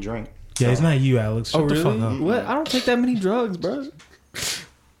 I don't even drink. Yeah, it's not you, Alex. Shut Oh, the really? fuck up. What? I don't take that many drugs, bro.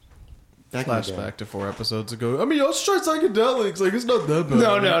 Back in the day. Flashback to 4 episodes ago. I mean, y'all try psychedelics. Like, it's not that bad.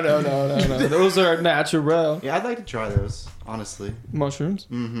 No. Those are natural, bro. Yeah, I'd like to try those. Honestly. Mushrooms?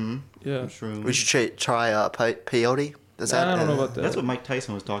 Mm-hmm. Yeah. Mushrooms. We should try peyote. Does that? I don't know about that. That's what Mike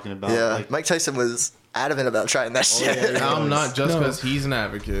Tyson was talking about. Yeah, Like, Mike Tyson was adamant about trying that shit. yeah. I'm not just No. because he's an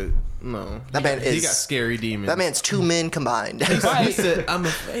advocate. No. That man He is. got scary demons. That man's 2 men combined. He said, I'm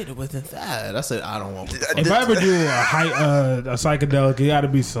afraid of what's inside. I said, I don't want what If I ever do a psychedelic, it got to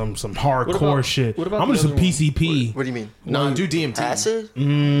be some hardcore about- shit. what about I'm gonna the do some other one? PCP. What do you mean? No, do DMT. Acid?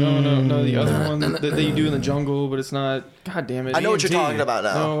 No, the other one that you do in the jungle, but it's not. God damn it! I know what you're DMT. talking about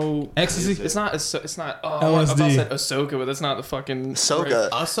now. No, Ecstasy? It's not. It's not. Oh, LSD. I about said Ahsoka, but that's not the fucking Ahsoka.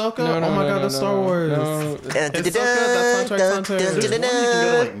 Ahsoka? No, no, oh my no, god, no, that's Star Wars. No. It's so good. That soundtrack's on there's one you can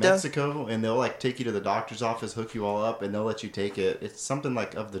go to like Dun. Mexico and they'll like take you to the doctor's office, hook you all up, and they'll let you take it. It's something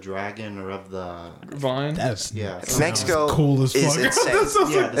like of the dragon or of the Vine. That's Mexico cool as is fuck.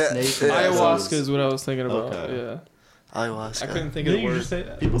 insane. yeah the snake. Yeah. Ayahuasca is what I was thinking about. Okay. Yeah, Ayahuasca. I couldn't think Did of the you word. just say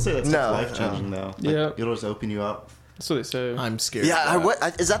that? People say that's No, life changing though. Like, Yeah. it'll just open you up. That's what they say. I'm scared. Yeah, of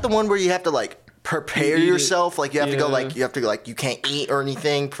that. is that the one where you have to like prepare You eat it. yourself? Like you have to go Yeah. like you can't eat or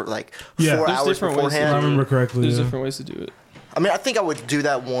anything for like Yeah. 4 There's hours different ways to If I beforehand. remember correctly. There's Yeah. different ways to do it. I mean, I think I would do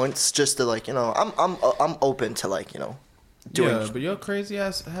that once just to like I'm open to like doing. Yeah, but you're crazy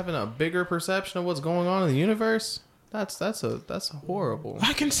ass having a bigger perception of what's going on in the universe. That's horrible.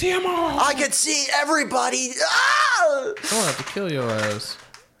 I can see them all. I could see everybody. Ah! I'm gonna have to kill your ass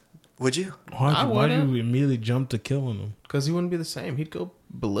Would you? Why'd you immediately jump to killing them? because he wouldn't be the same. He'd go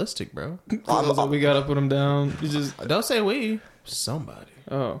ballistic, bro. We gotta put him down. You just. Don't say we. Somebody.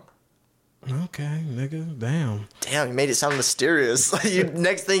 Oh. Okay, nigga. Damn. Damn, you made it sound mysterious.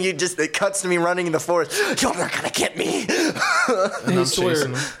 Next thing it cuts to me running in the forest. You're not gonna get me. Hey, I'm Sawyer,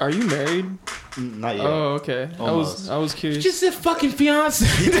 chasing him. are you married? Not yet. Oh, okay. Almost. I was curious. Just said fucking fiance.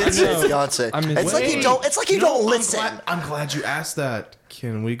 It's know. fiance. I mean, It's like you don't. It's like you don't listen. I'm glad you asked that.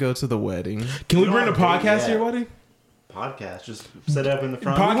 Can we go to the wedding? Can we No, bring the dude, podcast yeah. to your wedding? Podcast. Just set it up in the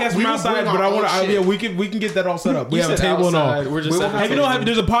front. Podcast from we will outside, bring but I our want own to. shit. Yeah, we can get that all set up. We You have a said table and all. outside. We're just Have setting you know? up.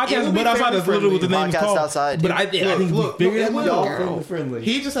 There's a It will podcast, be but outside that's literally what the name is Podcast called. outside. But I think we figured it Y'all out. family friendly.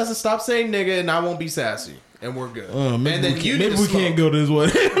 He just has to stop saying nigga, and I won't be sassy, and we're good. Maybe and then we you maybe we can't go this way.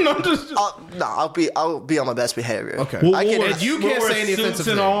 No, just No, I'll be on my best behavior. Okay. I can. And you can't we'll say wear any suits offensive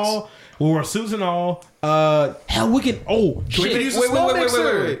and things. all. We'll wear suits and all. Hell, we can. Oh shit! We can use a small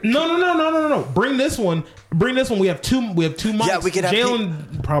mixer. No. Bring this one. We have two mics. Yeah, we could have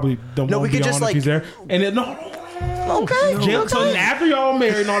Jalen probably don't No, want we to be could on just, if like- he's there. And then, no. Okay. Jalen, so okay. after y'all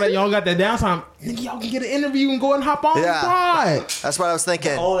married and all that, y'all got that downtime. Nigga, y'all can get an interview and go and hop on the Yeah. pod. That's what I was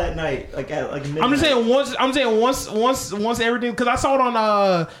thinking. all that night, like at like midnight. I'm just saying once everything, because I saw it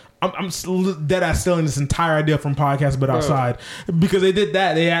on I'm dead ass stealing this entire idea from podcast but outside because they did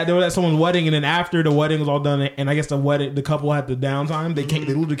that. They were at someone's wedding, and then after the wedding was all done, and I guess the couple had the downtime. They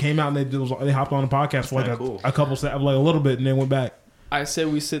literally came out and they hopped on the podcast for like a couple like a little bit, and then went back. I said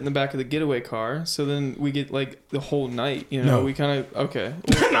we sit in the back of the getaway car, so then we get like the whole night. You know, No. we kind of okay.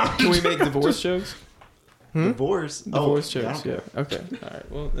 Can we make divorce jokes? Divorce. Divorce I jokes. don't Yeah. care. Okay. All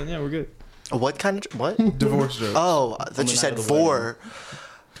right. Well, then yeah, we're good. What kind of what? Divorce joke. Oh, I thought On you the said night of the four.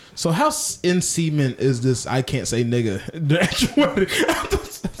 So how in cement is this? I can't say nigga. The actual wedding.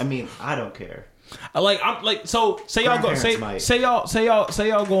 I mean, I don't care. So say y'all go Grandparents might. say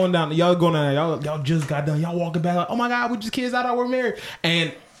y'all going down y'all just got done, y'all walking back like, oh my god, we just kids out, we're married,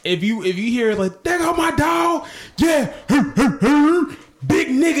 and if you hear like, there go my dog, yeah, big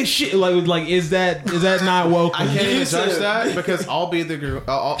nigga shit, like is that not welcome? I can't even judge that because I'll be the girl.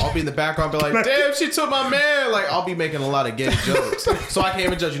 I'll be in the background, be like, "Damn, she took my man." Like I'll be making a lot of gay jokes, so I can't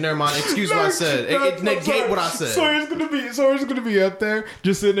even judge you. Never mind. Excuse what I said. It negate what I said. Sawyer's gonna be up there,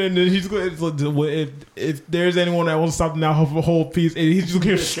 just sitting there, and then he's going. If there's anyone that wants something now, a whole piece, and he's just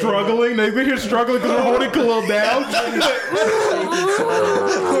here struggling. They're here struggling because we're holding Khalil down.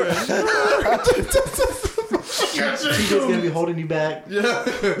 He's just gonna be holding you back.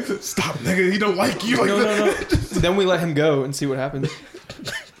 Stop, nigga. He don't like you. No. Then we let him go and see what happens.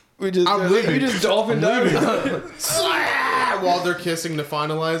 We just leaving. we just dolphin dive. While they're kissing to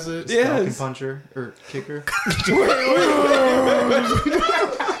finalize it. Falcon Yes. puncher or kicker.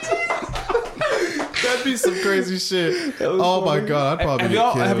 That's That'd be some crazy shit. Oh my god, I'd probably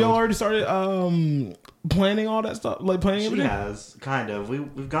have y'all already started planning all that stuff? Like planning She everything? has, kind of.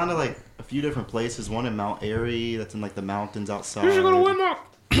 We've gone to like a few different places. One in Mount Airy, that's in like the mountains outside. You should go to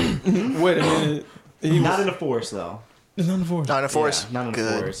Windmark. Wait a minute. Not in the forest though. It's not the forest. Not in a forest. Yeah, not in the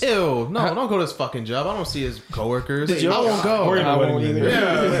Good. forest. Ew, no, don't go to his fucking job. I don't see his coworkers. I won't go. We're I gonna won't wedding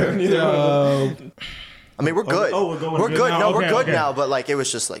either. Yeah. I mean, we're good. oh, we're going We're good good. now? No, we're Okay, good okay. now. But like, it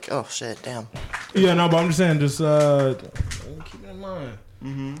was just like, oh shit, damn. Yeah, no, but I'm just saying, just keep it in mind.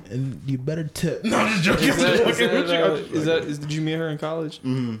 And you better tip. No, I'm just joking. Did you meet her in college?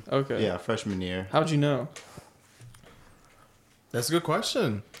 Mm-hmm. Okay. Yeah, freshman year. How'd you know? That's a good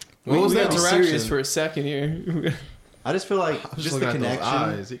question. We What was gotta that be interaction? serious for a second here. I just feel like just the looking at those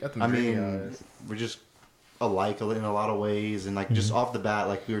connection. eyes. You got them I dreamy mean, eyes. we're just alike in a lot of ways, and like just off the bat,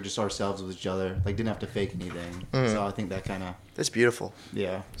 like we were just ourselves with each other. Like didn't have to fake anything. So I think that kind of That's beautiful.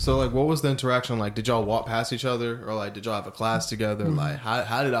 yeah. So like, what was the interaction like? Did y'all walk past each other, or like, did y'all have a class together? Like,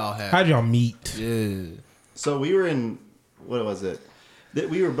 how did all happen? How'd y'all meet? Yeah. So we were in what was it?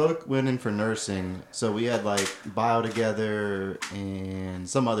 We were both went in for nursing, so we had like bio together and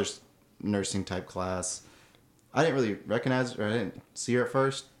some other nursing type class. I didn't really recognize her. I didn't see her at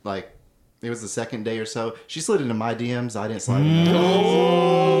first. Like it was the second day or so. She slid into my DMs. I didn't slide into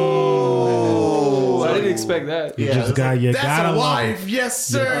hers. Oh, I didn't expect that. You Yeah, just it's got you That's gotta a love wife, it. yes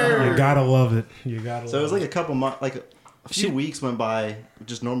sir. You gotta love it. You gotta. So it was love like a couple months, like a few weeks went by,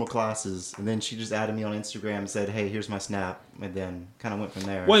 just normal classes, and then she just added me on Instagram and said, "Hey, here's my snap," and then kind of went from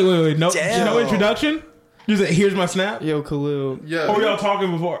there. Wait. No, Damn. no introduction. You said, "Here's my snap." Yo, Khalil. Yeah. Oh, y'all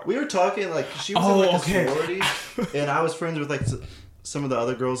talking before? We were talking like she was Oh, in like okay. a sorority, and I was friends with like some of the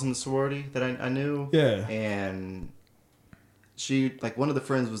other girls in the sorority that I knew. Yeah. And she like one of the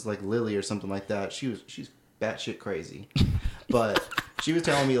friends was like Lily or something like that. She's batshit crazy, but she was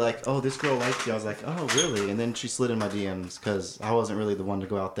telling me like, "Oh, this girl likes you." I was like, "Oh, really?" And then she slid in my DMs because I wasn't really the one to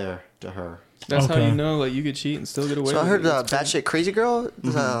go out there to her. That's how Okay. you know, like, you could cheat and still get away So I with heard it. batshit crazy girl.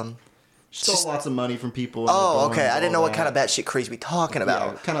 She stole lots of money from people. in Oh, the okay. dorms, I didn't all know what kind that. of batshit crazy we talking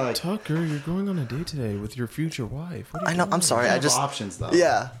about. Kind of like Tucker, you're going on a date today with your future wife. What are I you know. doing? I'm sorry. I kind of just options though.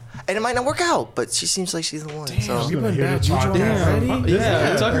 yeah, and it might not work out, but she seems like she's the one. So You gonna been hear bad this juju podcast. already? Fuck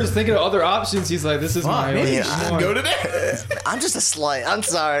Yeah, Tucker's thinking of other options. He's like, this is my Maybe only you should one. go to that. I'm just a slut. I'm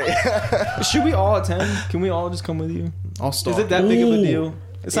sorry. Should we all attend? Can we all just come with you? I'll start. Is it that big of a Ooh. deal?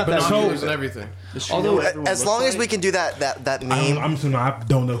 It's not that Binoculars big. and everything. Although, As long as we can do that meme. I'm assuming I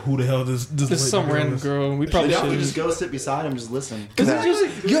don't know who the hell this this is some random girl. We probably Probably should just go sit beside him, just listen. Cause it's just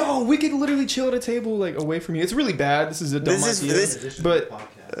like, yo, we could literally chill at a table like away from you. It's really bad. This is a dumb This is- idea. this- but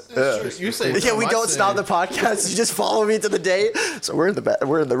You say yeah, we don't stop the podcast. You just follow me to the date. So we're in the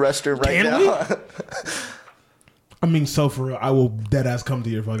restroom right Can now. I mean, so for real, I will dead ass come to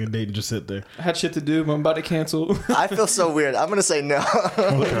your fucking date and just sit there. I had shit to do, but I'm about to cancel. I feel so weird. I'm gonna say no.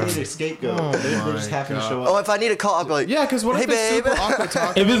 What if we need a scapegoat? They just happen to show up. Oh, if I need a call, I'll be like, Yeah, because what hey, if it's babe. super awkward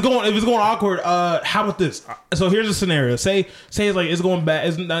talking? If it's going awkward, how about this? So here's a scenario. Say it's like it's going bad.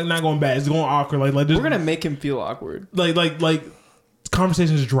 It's not going bad. It's going awkward. Like We're gonna make him feel awkward. like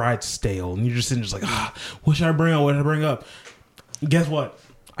conversations dried stale, and you're just sitting just like, what should I bring up? What should I bring up? Guess what?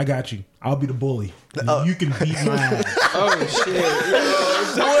 I got you. I'll be the bully. You can beat my ass. Oh shit!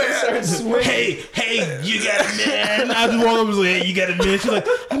 hey, you got a man. I just walk up and say, hey, you got a man. She's like,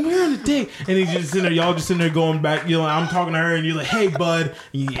 I'm here on a date. And then you just sitting there, y'all just sitting there going back. You know, I'm talking to her, and you're like, hey, bud.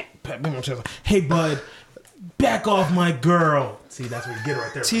 And you pat me on my chest, like, hey, bud, back off my girl. See, that's what you get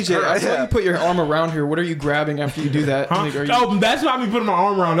right there. TJ, I saw you put your arm around her. What are you grabbing after you do that? Huh? Like, are you, Oh, that's not me putting my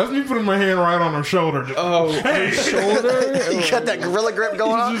arm around. That's me putting my hand right on her shoulder. Just, oh, her shoulder. you got that gorilla grip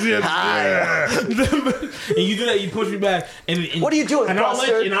going on. Hi. and you do that, you push me back. And What are you doing, And I'll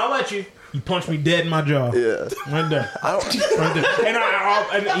bastard? let you. You punch me dead in my jaw. Yeah. Right there. I don't, Right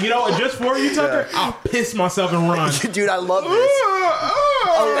there. And you know what? Just for you, Tucker, I'll piss myself and run. dude, I love this.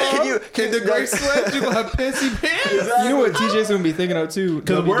 Oh, Can the great sledge? You gonna have pissy pants? You know what TJ's gonna be thinking of too?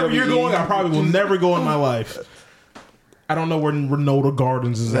 Because wherever you're WWE. going, I probably will never go in my life. I don't know where Renota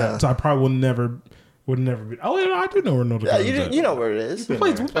Gardens is Yeah. at, so I probably would never be. Oh, yeah, I do know where Renota Yeah, Gardens is at. you know where it is. We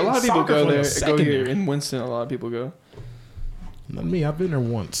played A lot of people soccer go for there. a Go second here there. in Winston. A lot of people go. Not me. I've been there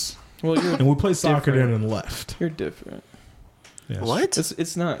once, Well, you're and we played soccer there different. and then left. You're different. Yes. What?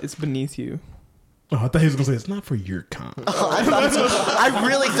 It's not. It's beneath you. Oh, I thought he was gonna say it's not for your con. I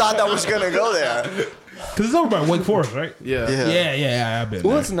really thought that was gonna go there. Because it's over by Wake Forest, right? Yeah. Yeah, I've been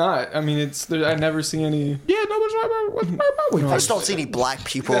Well, there. it's not. I mean, it's. I never see any. Yeah, no, it's right by Wake I Forest. just don't see any black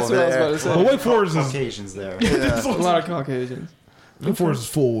people That's over what I was there. about to say. But Wake Forest is Caucasians there. A lot of Caucasians. Wake Forest is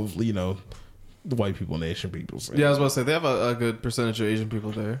full of the white people and Asian people. So. Yeah, I was about to say they have a good percentage of Asian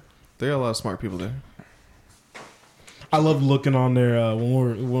people there. They got a lot of smart people there. I love looking on there when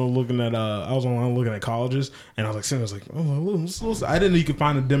we're looking at. I was online looking at colleges, and I was like, oh, I didn't know you could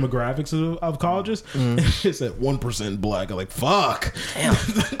find the demographics of colleges. And it just said 1% black. I'm like, fuck. Damn.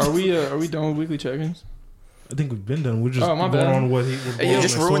 Are we done with weekly check-ins? I think we've been done. We're just my going bad. on what You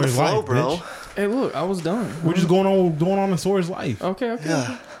just ruined the flow, bro. Hey, look, I was done. We're just going on in Sawyer's life. Okay.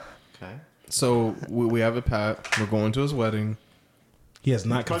 Yeah. Okay. So we have it, Pat. We're going to his wedding. He has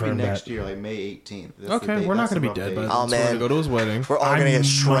not Probably confirmed next that. year, like May 18th. That's the Okay, date. we're not That's going to the be rough dead by date. then. Oh, So we're man. going to go to his wedding. We're all gonna get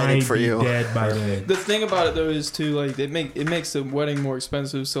shredded for you. Dead by then. The thing about it though is too like it makes the wedding more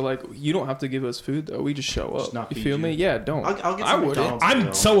expensive. So like you don't have to give us food though. We just show Just up. not You feed feel you. me? Yeah, don't. I'll get I some wouldn't. McDonald's.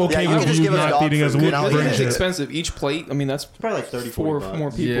 I'm so okay Yeah, you can with just you give us not dog feeding us. food. We'll I'll bring eat It's it. shit. expensive each plate. I mean that's Probably like 30, 40 four bucks.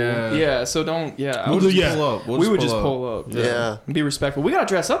 more people. Yeah. Yeah. So don't. Yeah. I We'll would do- just yeah. Pull up. we would just pull up. Yeah. Be respectful. We gotta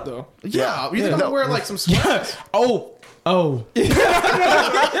dress up though. Yeah, we Yeah. gotta No. wear like some sweats. Oh. He said,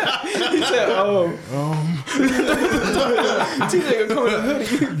 "Oh, TJ gonna come in a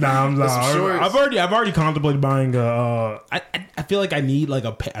hoodie." Nah, I'm some not. shorts. I've already contemplated buying a. I feel like I need like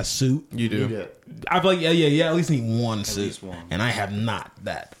a suit. You do. You do. I feel like yeah. I at least need one suit, least one. and I have not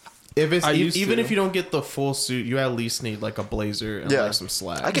that. If it's I used even to. if you don't get the full suit, you at least need like a blazer and Yeah. like some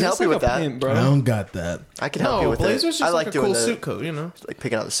slacks. I can help It's you like with a that. pimp, bro. I don't got that. I can help you No, with blazer's it. just I like like a doing cool the suit coat, you know. like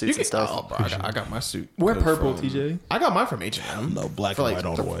picking out the suits and stuff. Oh, bro, I got my suit. Wear good purple, from- TJ. I got mine from H&M. No, black for and like white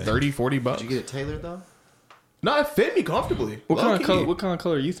all the way. 30, 40 bucks. Did you get it tailored though? No, it fit me comfortably. What kind of Low-key. color? What kind of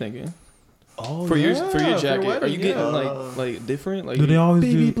color are you thinking Oh, for your yeah, jacket? wedding, Are you getting yeah. like different? Like Do they always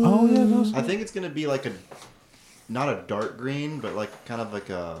Baby do? Oh yeah, those. I think it's gonna be like not a dark green, but like kind of like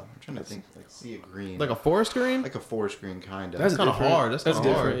a. I'm trying to think, like see a green, Like a forest green? like a forest green kind of. That's kind of different. hard. That's That's kind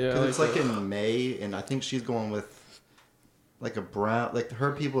of hard. different. Yeah, Because it's like that. in May, and I think she's going with like a brown. Like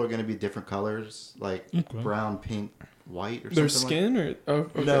her people are going to be different colors, like brown, pink, white, or Their something. skin or oh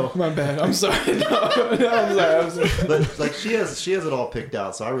okay. No. My bad. I'm sorry. No, I'm sorry. But like she has it all picked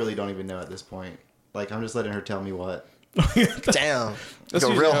out, so I really don't even know at this point. Like I'm just letting her tell me what. Damn. That's Like a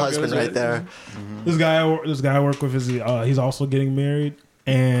usually real how it husband goes, right right? there. This guy I work with is he's also getting married,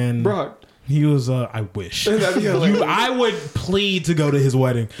 and Brock. he was I wish That'd be hilarious. I would plead to go to his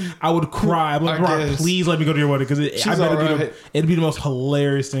wedding. I would cry. I'm like, I Brock, guess. please let me go to your wedding because She's I bet alright. it'd be the most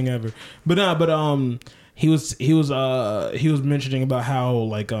hilarious thing ever. But he was mentioning about how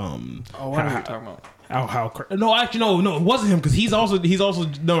like Oh, what are you talking about? no, actually no it wasn't him because he's also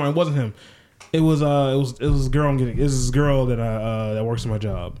no, it wasn't him. It was this girl that works in my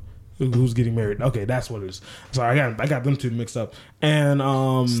job who's getting married. Okay, that's what it is. Sorry, I got them two mixed up. And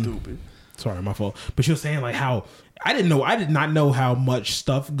Stupid. sorry, my fault. But she was saying like how I did not know how much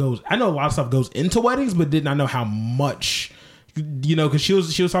stuff goes. I know a lot of stuff goes into weddings, but did not know how much. You know, because she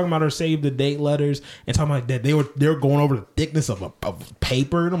was talking about her save the date letters and talking about that they were going over the thickness of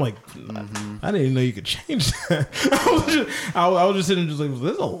paper, and I'm like, I didn't even know you could change that. I was just sitting just like,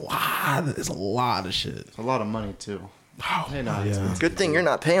 there's a lot of shit. It's a lot of money too. Oh, Hey, no, yeah. Good thing you're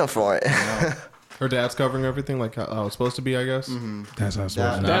not paying for it. Her dad's covering everything like how it's supposed to be, I guess. That's how it's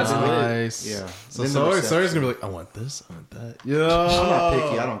supposed to be. That's lit. Nice. Yeah. So Then the Sawyer's gonna be reception. like, I want this, I want that. I'm Yeah. not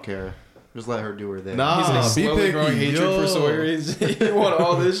picky. I don't care. Just let her do her thing. Nah. He's like be slowly picky, growing hatred yo. for Sawyer. You want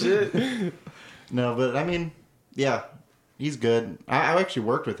all this shit? No, but I mean, yeah, he's good. I actually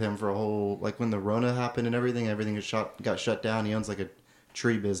worked with him for a whole like when the Rona happened and everything got shut down. He owns like a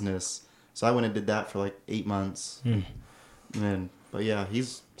tree business, so I went and did that for like 8 months. But yeah,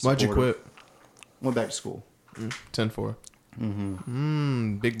 he's. Why'd you supportive. quit? Went back to school. 10-4.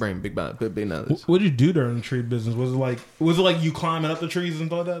 Big brain, big knowledge. What did you do during the tree business? Was it like you climbing up the trees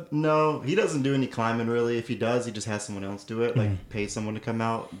and all that? No, he doesn't do any climbing really. If he does, he just has someone else do it, like pay someone to come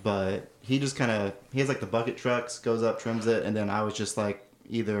out. But he just he has like the bucket trucks, goes up, trims it, and then I was just like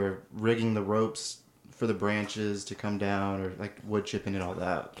either rigging the ropes for the branches to come down or like wood chipping and all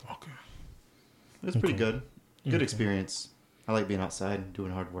that. Okay. It was pretty good. Good experience. I like being outside and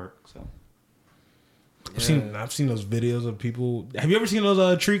doing hard work. So I've seen those videos of people. Have you ever seen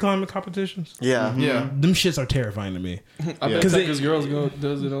those tree climbing competitions? Yeah. Yeah. Them shits are terrifying to me. I bet Because Texas girls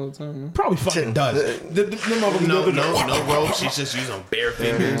does it all the time. Man. Probably fucking does. No rope. She's just using bare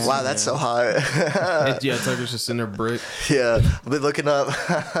fingers. Wow, that's so hot. Yeah, Tucker's just in there brick. Yeah, I've been looking up.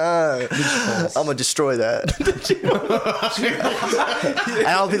 I'm gonna destroy that. And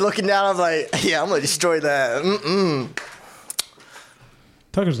I'll be looking down. I'm like, yeah, I'm gonna destroy that.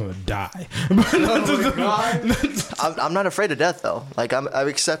 Tucker's gonna die. I'm not afraid of death though. Like I've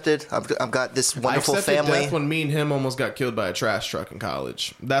accepted. I've got this wonderful I accepted family. death when me and him almost got killed by a trash truck in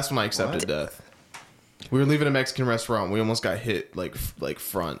college. That's when I accepted death. We were leaving a Mexican restaurant. We almost got hit like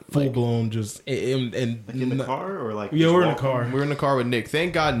front. Full Like, blown, just and like in the car or like Yeah, just we're in the walking? car. we were in the car with Nick.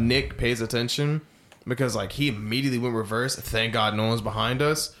 Thank God Nick pays attention. because like he immediately went reverse. Thank God no one's behind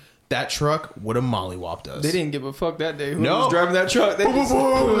us. That truck would have mollywopped us. They didn't give a fuck that day. Who No. was driving that truck? They just,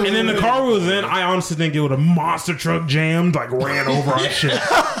 And then the car we was in, I honestly think it would have monster truck jammed, like ran over our shit.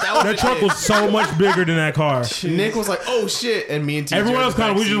 That truck was so much bigger than that car. Nick was like, "Oh shit!" and me and TJ Everyone in else the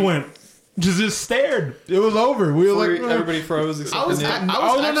kind of, we just backseat. went, just stared. It was over. We were like, everybody froze except I was- for Nick. I-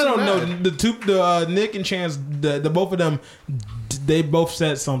 oh no, actually the Nick and Chance, the both of them, they both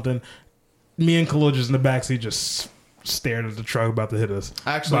said something. Me and Khalil just in the backseat just stared at the truck about to hit us.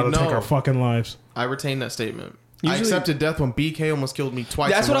 Actually, about to take no. our fucking lives. I retained that statement. I Usually- accepted death when BK almost killed me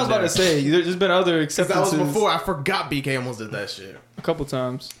twice. That's in what I was one about to day. say. There's been other That acceptances. was before I forgot BK almost did that shit a couple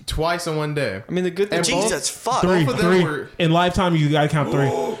times. twice in one day. I mean, the good thing. And both- Jesus fuck. Three, of them three. were- In Lifetime, you gotta count three.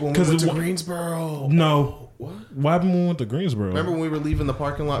 When we went to Greensboro. No. What happened when we went to Greensboro? Remember when we were leaving the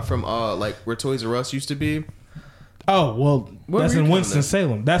parking lot from like where Toys R Us used to be? Oh, well, Where that's were you in coming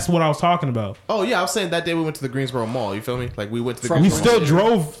Winston-Salem. That's what I was talking about. Oh yeah, I was saying that day we went to the Greensboro Mall. You feel me? Like we went to the From- We Greensboro still Mall.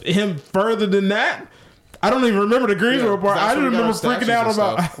 drove him further than that. I don't even remember the Greensboro Yeah, part. that's I where we didn't got remember our freaking statues out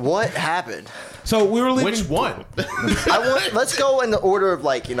and about. stuff. What happened? So we were leaving. Which one? Let's go in the order of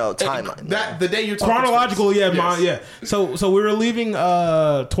like timeline. That the day you're talking Chronological, yeah, Yes. yeah. So we were leaving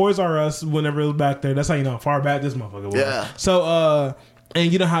Toys R Us whenever it was back there. That's how you know how far back this motherfucker was. Yeah. So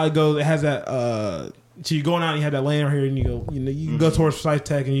and you know how it goes. It has that. So you're going out and you have that lane right here, and you go. You can go towards Site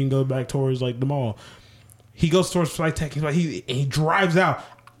Tech, and you can go back towards like the mall. He goes towards Site Tech. He's like he drives out.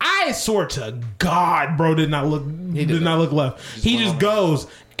 I swear to God, bro, did not look left. He just goes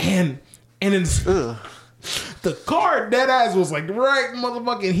and then the car dead ass was like right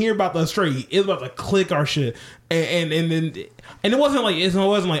motherfucking here about the straight. It was about to click our shit, and then it wasn't like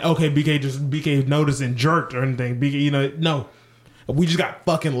okay, BK noticed and jerked or anything. BK, no, we just got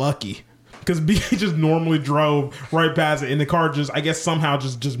fucking lucky because BK just normally drove right past it, and the car just I guess somehow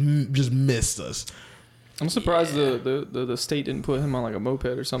just missed us. I'm surprised the state didn't put him on like a moped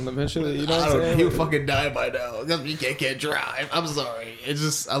or something eventually. You know what I'm saying? He would fucking die by now. BK can't drive. I'm sorry. It's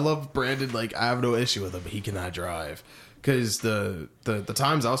just I love Brandon. Like I have no issue with him, but he cannot drive. Because the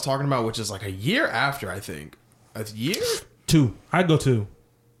times I was talking about, which is like a year after, I think. A year? 2. I'd go 2.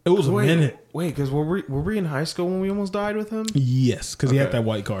 It was a minute. Wait, because were we in high school when we almost died with him? Yes, because he had Okay. that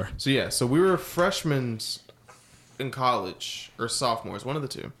white car. So yeah, so we were freshmen in college or sophomores, one of the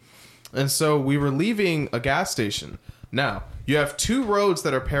two. And so we were leaving a gas station. Now, you have two roads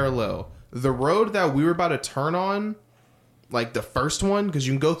that are parallel. The road that we were about to turn on, like the first one, because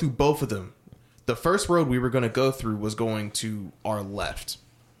you can go through both of them. The first road we were going to go through was going to our left.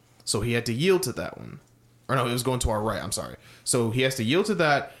 So he had to yield to that one. Or no, it was going to our right. I'm sorry. So he has to yield to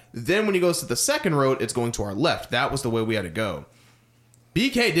that. Then when he goes to the second road, it's going to our left. That was the way we had to go.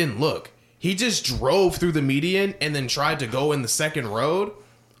 BK didn't look. He just drove through the median and then tried to go in the second road.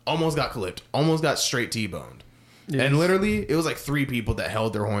 Almost got clipped. Almost got straight T-boned. Yeah. And literally, it was like 3 people that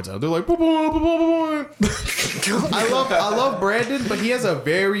held their horns out. They're like, I love Brandon, but he has a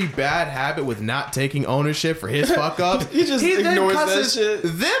very bad habit with not taking ownership for his fuck ups. He just ignores that shit.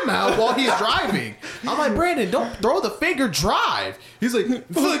 Them out while he's driving. I'm like, Brandon, don't throw the finger, drive. He's like,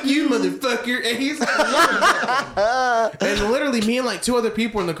 fuck you, motherfucker. And he's like, and literally, me and like 2 other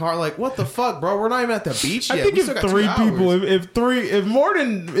people in the car, like, what the fuck, bro? We're not even at the beach yet. I think We if still got 3 2 people, hours.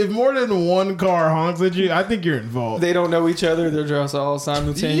 if more than one car honks at you, I think you're involved. They don't know each other. They're just all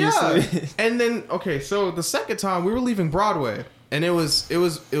simultaneously. Yeah. And then okay, so the second time we were leaving Broadway, and it was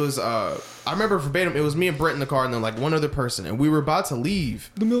I remember verbatim, it was me and Brent in the car and then like one other person, and we were about to leave.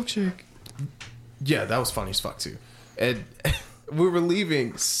 The milkshake. Yeah, that was funny as fuck too. And we were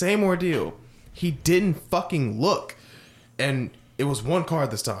leaving, same ordeal. He didn't fucking look. And it was one car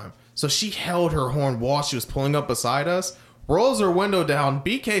this time. So she held her horn while she was pulling up beside us. Rolls her window down.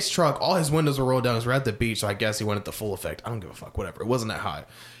 BK's truck, all his windows were rolled down. We're at the beach, so I guess he went at the full effect. I don't give a fuck, whatever. It wasn't that high.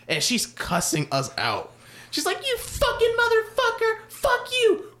 And she's cussing us out. She's like, you fucking motherfucker. Fuck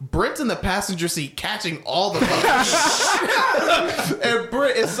you. Brent's in the passenger seat catching all the fucking And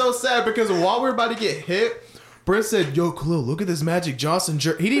Brent is so sad because while we were about to get hit, Brent said, yo, Khalil, look at this Magic Johnson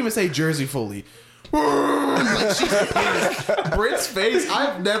jersey. He didn't even say jersey fully. Like she's pissed. Brent's face,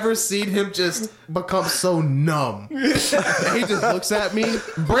 I've never seen him just become so numb. And he just looks at me.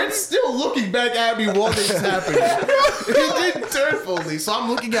 Brent's still looking back at me while this is happening. He didn't turn fully. So I'm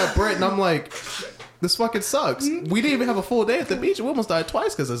looking at Brent and I'm like, this fucking sucks. We didn't even have a full day at the beach. We almost died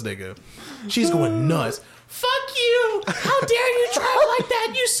twice because of this nigga. She's going nuts. Fuck you! How dare you drive like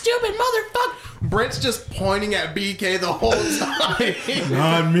that, you stupid motherfucker! Brent's just pointing at BK the whole time.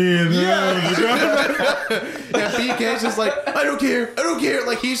 Not me and And BK's just like, I don't care.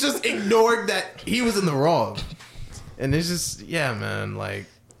 Like, he's just ignoring that he was in the wrong. And it's just, yeah, man, like,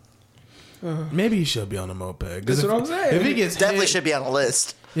 Maybe he should be on a moped. 'Cause That's if, what I'm saying. If he gets Definitely hit, should be on a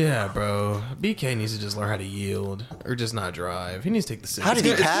list. yeah, bro. BK needs to just learn how to yield or just not drive. He needs to take the city. How did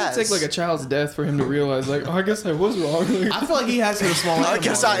he It's gonna pass? take like a child's death for him to realize, like, oh, I guess I was wrong. I feel like he has hit a small animal. I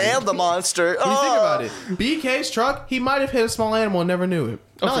guess I am the monster. When you think about it, BK's truck, he might have hit a small animal and never knew it.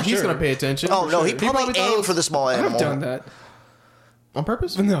 Oh, Not for like he's sure. gonna pay attention. Oh no, he probably thought it aimed was- for the small animal. I've done that. on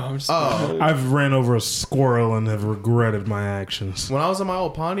purpose. No, I'm just. Oh. I've ran over a squirrel and have regretted my actions. When I was in my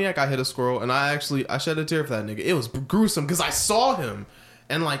old Pontiac, I hit a squirrel, and I shed a tear for that nigga. It was gruesome because I saw him,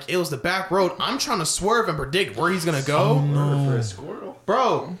 and like it was the back road. I'm trying to swerve and predict where he's gonna go. For a squirrel.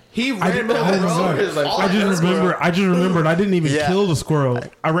 Bro, he ran did- middle of the I road. didn't know. All I just that remember. I just remembered. I didn't even Yeah. kill the squirrel.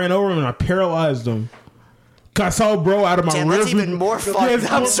 I ran over him and I paralyzed him. 'Cause I saw bro out of my Damn, rear that's view- even more Yeah, fucked.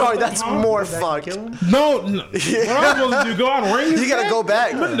 it's I'm more- sorry, that's more Did that fucked. kill him? No, what am I supposed to do? Go out and ring his You gotta neck? go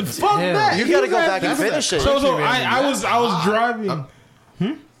back. What the fuck Damn. that? You He gotta was go at- back and finish it. So Crunchy I was driving.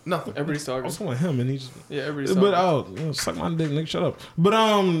 Nothing. Everybody's I talking. was telling him and he just. Yeah, everybody's talking. But suck my dick, nigga. Shut up.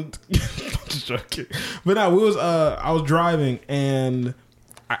 But just joking. But no, we was I was driving and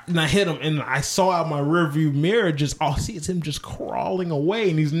I hit him and I saw out my rear view mirror just all I see is him just crawling away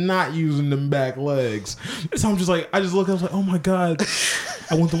and he's not using them back legs. So I'm just like I just looked. I was like, oh my god.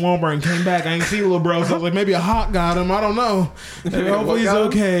 I went to Walmart and came back. I ain't see little bro. So I was like, maybe a hawk got him. I don't know. And hopefully he's got him?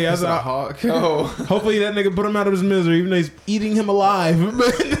 okay. I It's said, a hawk. Oh, hopefully that nigga put him out of his misery, even though he's eating him alive.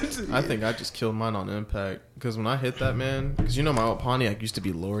 I think I just killed mine on impact because when I hit that man, because you know my old Pontiac used to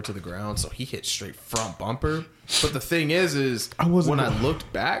be lower to the ground, so he hit straight front bumper. But the thing is I wasn't when I going-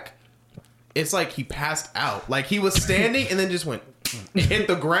 looked back, it's like he passed out, like he was standing and then just went hit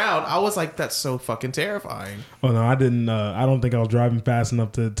the ground. I was like, that's so fucking terrifying. Oh no, I didn't. I don't think I was driving fast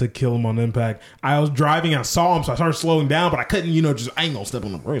enough to kill him on impact. I was driving, I saw him, so I started slowing down, but I couldn't. I ain't gonna step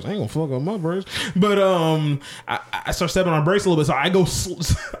on the brakes. I ain't gonna fuck up my brakes. But I started stepping on the brakes a little bit, so I go.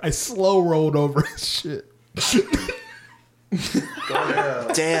 I slow rolled over his shit.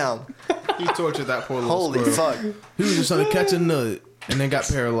 Damn. He tortured that poor little Holy squirrel. fuck. He was just trying to catch a nut and then got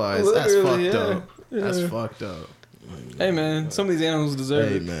paralyzed. That's Literally, fucked yeah. up. That's fucked up. hey man, some of these animals deserve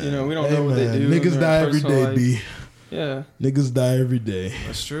Hey, it. man. You know, we don't Hey, know what they man. do. in Niggas their die every personal day, life. B. Yeah. Niggas die every day,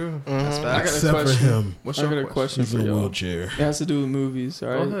 That's true. Mm-hmm. That's I facts. got a except for question. him. What's I your got a question He's for in a y'all. wheelchair. It has to do with movies. All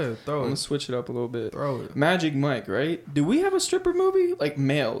Go right. ahead, throw I'm gonna it. switch it up a little bit. Throw it. Magic Mike, right? Do we have a stripper movie like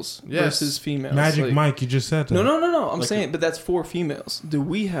males Yes. versus females? Magic Like- Mike, you just said that. No. I'm saying, but that's for females. Do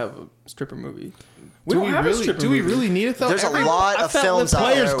we have a stripper movie? We don't have a stripper Do we movie. really need it though? There's a lot I of felt films the out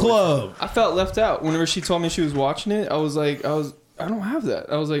Players there. Club. I felt left out whenever she told me she was watching it. I don't have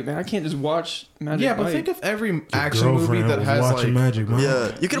that. I was like, man, I can't just watch Magic Yeah, Mike. but think of every Your action movie girlfriend that was has watching like Magic Mike.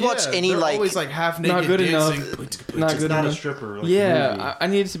 Yeah, you could watch any they're like. always like half naked Not good dancing. enough. It's not good not a enough. stripper. Like, Yeah, movie. I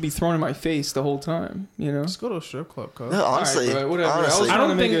need it to be thrown in my face the whole time. You know. Let's go to a strip club, cuz. No, honestly, All right, bro, whatever. I honestly, was I trying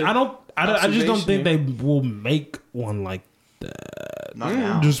don't to make think. a I just don't think they observation will make one like not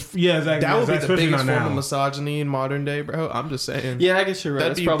now. just exactly. That would be the especially biggest not form of now. misogyny in modern day, bro. I'm just saying. Yeah, I guess you're right.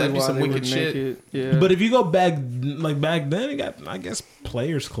 That'd That's be- probably that'd be why some they wicked would shit. make it. Yeah. But if you go back then, you got I guess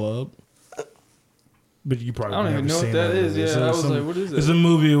Players Club. But you probably I don't never even know what seen that is. movie. Yeah, So I it's was some- like, what is It's it? a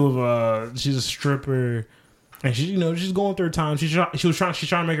movie with she's a stripper, and she's going through her time. She's trying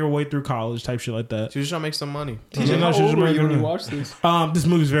to make her way through college type shit like that. She was trying to make some money. TJ, No, how she was old were you making when you it. watched this? This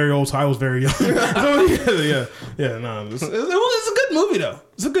movie's very old, so I was very young. So, yeah. No, it's a good movie though.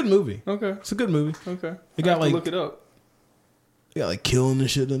 It's a good movie. Okay. It's a good movie. Okay. It got I have to like look it up. it got like killing and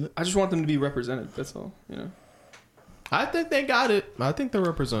shit in it. I just want them to be represented. That's all. You know. I think they got it. I think they're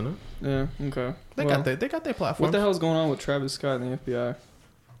represented. Yeah. Okay. They Well, got their platform. What the hell's going on with Travis Scott and the FBI?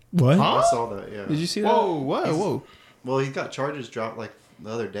 What? Huh? I saw that. Yeah. Did you see that? Whoa, whoa. Well, he got charges dropped like the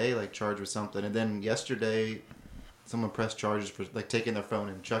other day, like charged with something, and then yesterday, someone pressed charges for like taking their phone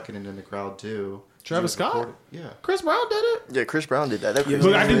and chucking it in the crowd too. Travis He was Scott? recorded- Yeah. Chris Brown did it. yeah, Chris Brown did that.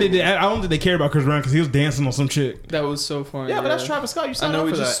 But I think they did. I don't think they cared about Chris Brown because he was dancing on some chick. That was so funny. Yeah, but that's Travis Scott. You signed know up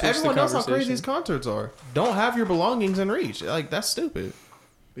we for just that. switched Everyone the knows how crazy conversation. these concerts are. Don't have your belongings in reach. Like that's stupid.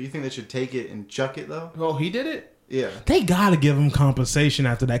 But you think they should take it and chuck it though? Oh, he did it. Yeah. They gotta give him compensation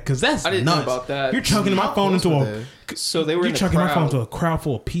after that because that's I didn't know nuts. about that. You're chucking my phone into close a. were So they were You're in the chucking my phone crowd. into a crowd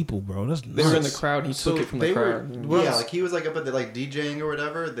full of people, bro. That's They were in the nuts. crowd. He So took it from they the were- crowd. Well, Yeah, like he was like up at the like DJing or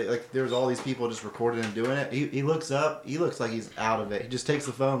whatever. They, like there was all these people just recording him doing it. He looks up. He looks like he's out of it. He just takes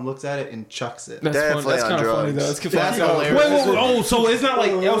the phone, looks at it, and chucks it. That's fun. Definitely That's on kind of funny drugs. though. It's That's funny. hilarious. Wait, oh, so it's not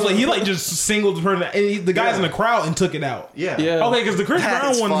like I was like he like just singled the person. And the guy's in the crowd and took it out. Yeah. Yeah. Okay, because the Chris That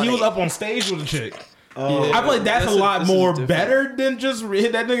Brown is one, funny. he was up on stage with a chick. Oh. Yeah. I feel like that's a lot this is more different. better than just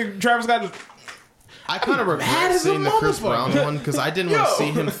hit that nigga Travis Scott. Just, I kind of regret mad as a seeing the Chris motherfucker. Brown one because I didn't want Yo. to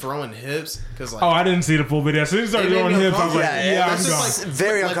see him throwing hips. Because like, Oh, I didn't see the full video. As soon as he started it made doing me hips, I was like, uncomfortable. yeah, I'm That's gone. just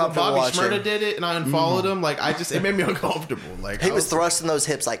Very like when uncomfortable Bobby watching. Shmurda did it, and I unfollowed him. Like it made me uncomfortable. Like He I was thrusting those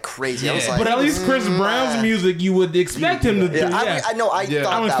hips like crazy. I was Yeah. like, But at least Chris Brown's music, you would expect him to do. yeah, Yeah. I know. I Yeah.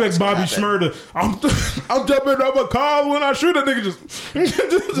 thought I don't that was expect gonna Bobby happen. Shmurda. I'm jumping up a car when I shoot a nigga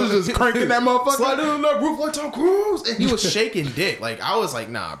just cranking that motherfucker. sliding on that roof like Tom Cruise, and he was shaking dick. Like I was like,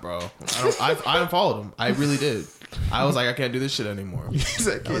 nah, bro. I unfollowed him. I really did. I was like, I can't do this shit anymore.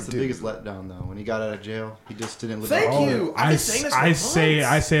 That was the biggest letdown though. When he got out of jail, he just didn't live. Thank up to it. you. I've been saying this for I months.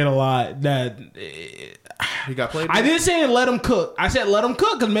 say it a lot that He got played. I didn't say let him cook. I said let him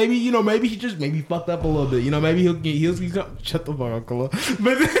cook because maybe he fucked up a little bit. Maybe he'll shut the fuck up, Khalil.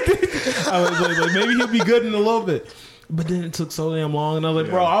 But I was like, maybe he'll be good in a little bit. But then it took so damn long, and I was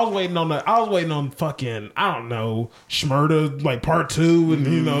like, bro, I was waiting on fucking, I don't know, Shmurda like part 2, and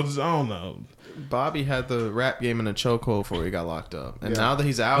just, I don't know. Bobby had the rap game in a chokehold before he got locked up, and now that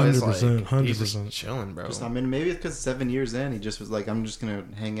he's out, it's like 100%, he's just 100%. chilling, bro. I mean, maybe it's because 7 years in, he just was like, I'm just gonna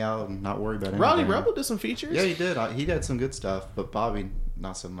hang out and not worry about anything. Rowdy Rebel did some features. Yeah, he did. He did some good stuff, but Bobby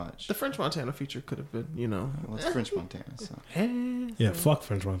not so much. The French Montana feature could have been, Well, it's French Montana, so. Yeah, fuck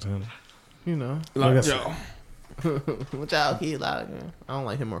French Montana. Like, I said. yo, Which I don't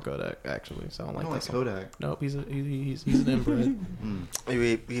like him or Kodak actually, so I don't I like don't like that song. Kodak. Nope, he's an inbred.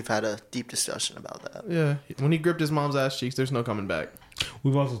 We've had a deep discussion about that. Yeah, when he gripped his mom's ass cheeks, there's no coming back.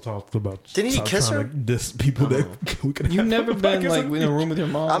 We've also talked about Didn't he stop kiss trying her? to diss people that we could you have never on the been podcast. like in a room with your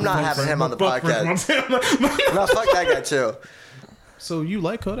mom. I'm not having him on the Fuck French podcast. Montana. No, fuck that guy too. So you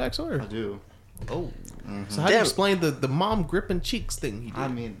like Kodak Sawyer? I do. Oh, so how do you Damn. explain the mom gripping cheeks thing he did? I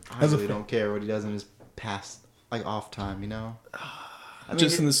mean, I As a really fa- don't care what he does in his past, like off time, I mean,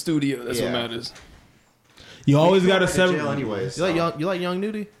 Just in the studio. That's Yeah. what matters. You always got to to jail seven. anyways. you like Young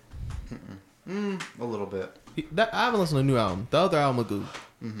Nudie? A little bit. I haven't listened to the new album. The other album was good.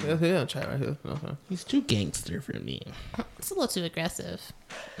 Yeah, chat right here. Okay. He's too gangster for me. It's a little too aggressive.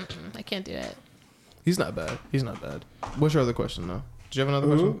 I can't do it. He's not bad. What's your other question though? Did you have another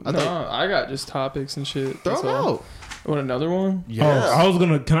question? No, I got just topics and shit. Throw That's them all. out. Want another one? Oh, I was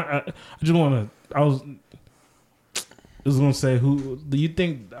gonna. I just want to. I was gonna say, who do you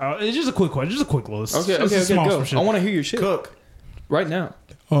think? It's just a quick question, just a quick list. Okay, Just a okay, small go. some shit. I want to hear your shit. Cook. Right now.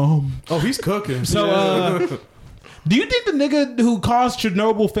 Oh, he's cooking. So, do you think the nigga who caused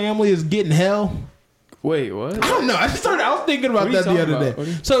Chernobyl family is getting hell? Wait, what? I don't know. I was thinking about What are you that the talking other about? What are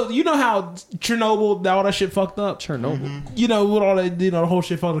day. you- So you know how Chernobyl, all that shit fucked up. Chernobyl. You know, with all that, the whole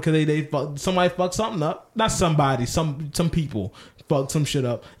shit fucked up because somebody fucked something up. Not somebody, some people fucked some shit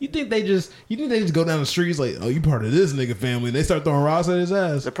up. You think they just go down the streets like, oh, you part of this nigga family? And they start throwing rocks at his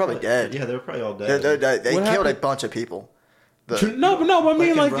ass. They're probably dead. Yeah, they're probably all dead. They What killed a happened? bunch of people. No, but I mean,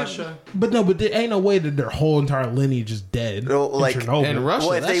 in like, Russia? but there ain't no way that their whole entire lineage is dead. Well, in like- Chernobyl. And Russia,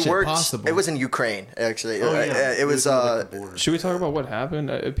 Well, if that they shit were, possible. it was in Ukraine actually. Oh, yeah. It was. at the border. Should we talk about what happened?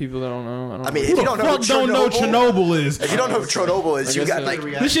 People that don't know. I mean, Who if the you don't know, fuck don't know Chernobyl is? If you don't know who Chernobyl is, you guess got it- like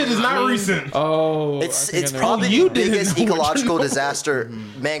This shit is not recent. Oh, it's I probably You the didn't biggest know what ecological Chernobyl- disaster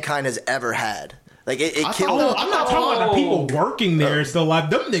mankind has ever had. Like it killed. No, I'm not talking about the people working there still alive.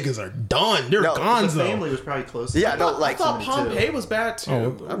 Them niggas are done. They're No, The gonzo. family was probably close. Yeah, no, I like thought somebody, too. Pompeii was bad too. I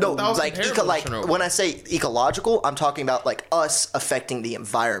no, thought that was like comparable to Chernobyl. when I say ecological, I'm talking about like us affecting the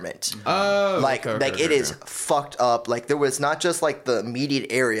environment. Oh, Like okay, like okay, it okay. is fucked up. Like there was not just like the immediate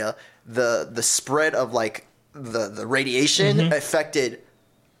area, the spread of like the radiation affected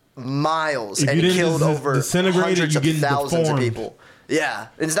miles If and you it didn't killed over disintegrate it, hundreds you of get thousands of deformed. people. Yeah,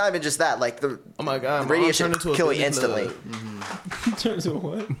 and it's not even just that. Like the Oh my god, my arm radiation turned into a kill you billy instantly. club. Turns to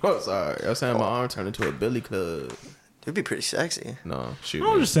what? Oh, sorry. I was saying my arm turned into a billy club. It'd be pretty sexy. No, shoot.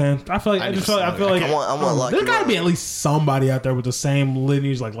 I'm just saying. I feel like I feel like I want lucky there's got to be one. at least somebody out there with the same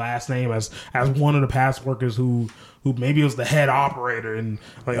lineage, like last name as one of the past workers who maybe was the head operator and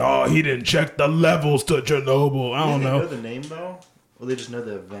like, oh, he didn't check the levels to Chernobyl. I don't Do they know know. the name though, or they just know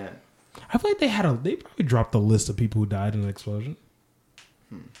the event? I feel like they probably dropped a list of people who died in the explosion.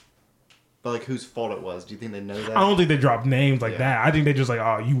 But like whose fault it was? Do you think they know that? I don't think they dropped names like Yeah. that. I think they just like,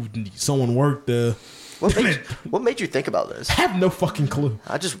 oh, someone worked the. What made you think about this? I have no fucking clue.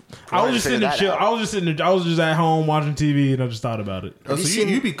 I just I wanted was to just sitting figure there that chill. out. I was just at home watching TV and I just thought about it. Oh, you so seen-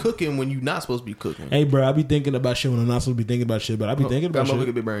 you be cooking when you're not supposed to be cooking. Hey, bro, I be thinking about shit when I'm not supposed to be thinking about shit, but I be thinking Got about a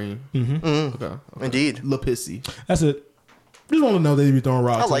shit. big brain. Mm-hmm. Okay. Indeed. La pissy. That's it. Just want to know they be throwing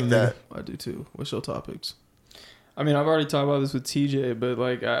rocks. I like at the that. nigga. I do too. What's your topics? I mean, I've already talked about this with TJ, but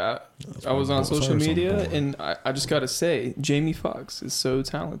like I was on social media, and I just gotta say, Jamie Foxx is so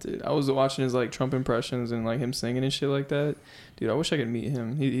talented. I was watching his like Trump impressions and like him singing and shit like that. Dude, I wish I could meet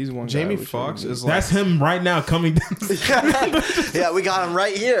him. He's one. Jamie guy I wish I Foxx could meet. is like That's him right now coming down. Yeah, we got him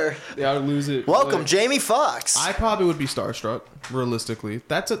right here. Yeah, I'd lose it. Welcome, but- Jamie Foxx. I probably would be starstruck. Realistically,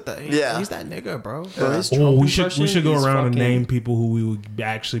 that's a thing. Yeah. He's that nigga, bro. Bro, his Oh, Trump we should impression go is around and fucking name people who we would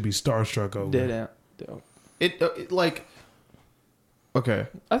actually be starstruck over. dead out. Dope. It like. Okay,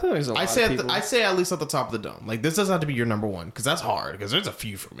 I think there's a lot I say of people. I say at least at the top of the dome. Like this doesn't have to be your number one because that's hard. Because there's a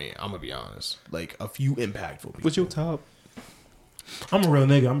few for me. I'm gonna be honest. Like a few impactful people. What's your top? I'm a real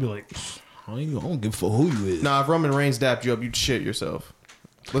nigga. I'm be like, I don't give a fuck who you is. Nah, if Roman Reigns dapped you up, you'd shit yourself.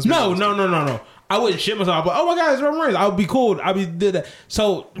 Let's be No. honest. I wouldn't shit myself. But oh my god, it's Roman Reigns. I would be cool. I would did that.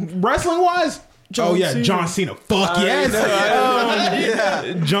 So wrestling wise, Cena. John Cena. Fuck yes.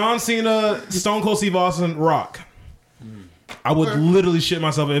 John Cena, Stone Cold Steve Austin, Rock. I would literally shit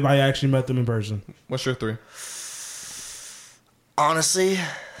myself if I actually met them in person. What's your 3? Honestly,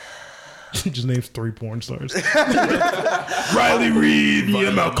 Just names 3 porn stars. Riley Reid,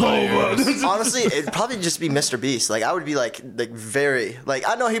 Mia Malkova. honestly, it'd probably just be Mr. Beast. Like I would be like very like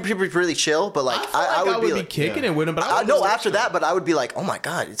I know he'd be really chill, but like I would be like, kicking it with him. But I know after that, but I would be like, oh my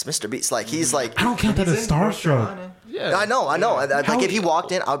god, it's Mr. Beast. Like he's like, I don't count that as starstruck. Yeah, I know. Like How- if he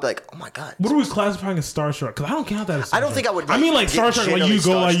walked in, I would be like, oh my god. What are we classifying as starstruck? Because I don't count that as starstruck. I don't think I would, I mean, like like, starstruck, get like you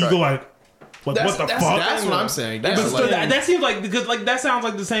generally go like what the fuck? That's what I'm saying. Yeah, But like- still, that seems like because like that sounds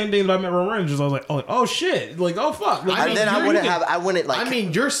like the same thing that I met Roman Reigns. Just I was like, oh shit, like oh fuck. Like, And then I wouldn't like. I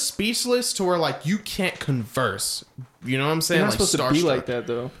mean, you're speechless to where like you can't converse. You know what I'm saying? You're not Like supposed to be like that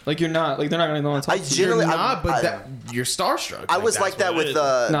though. Like you're not. Like they're not gonna know on top. I generally, You're I- not, but I- you're starstruck. I was like that with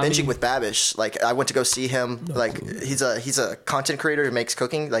Not binging me. with Babish. Like I went to go see him. Like he's a content creator who makes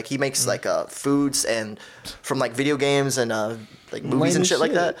cooking. Like he makes like foods and from like video games and like movies Lame and as shit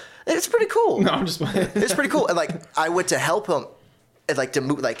like shit. that. And it's pretty cool. No, I'm just playing. It's pretty cool. And like I went to help him, and like to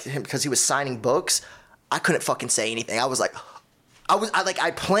move like him because he was signing books. I couldn't fucking say anything. I was like.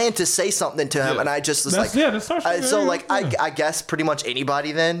 I planned to say something to him, and I just was That's- like, yeah, that's starstruck. so Yeah, like yeah. I guess pretty much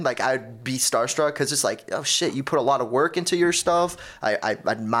anybody then, like I'd be starstruck because it's like, oh shit, you put a lot of work into your stuff. I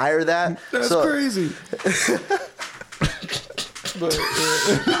admire that. That's So- crazy. But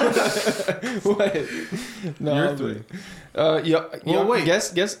what? No, You're but- 3. Yeah. Well, wait.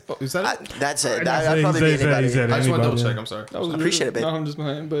 Guess. Is that it? That's it. I I'd probably be anybody. he said I just want to anybody. double check. I'm sorry. That was Appreciate it, babe. No, I'm just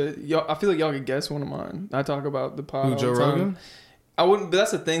playing. But y'all, I feel like y'all could guess one of mine. I talk about the pod. Who, all Joe the time. Rogan? I wouldn't. But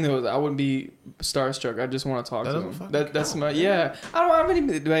that's the thing though. I wouldn't be starstruck. I just want to talk That to doesn't him. fucking That's count. my yeah. I don't have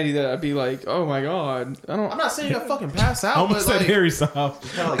any that I'd be like, oh my god. I don't. I'm not saying you're gonna fucking pass out, I almost but said like, Harry Styles.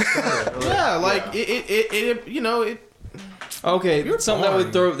 Kind of like yeah, like it you know it. Okay, You're something that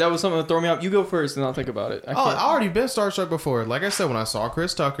would boring. that was something that would throw me out. You go first, and I'll think about it. I Oh, can't. I already been starstruck before. Like I said, when I saw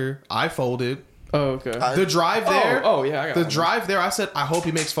Chris Tucker, I folded. Oh, okay. The drive there. Oh, yeah, I got the one. drive there. I said, I hope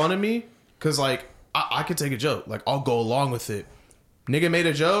he makes fun of me because like I could take a joke. Like I'll go along with it. Nigga made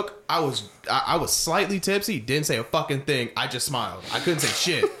a joke. I was slightly tipsy. Didn't say a fucking thing. I just smiled. I couldn't say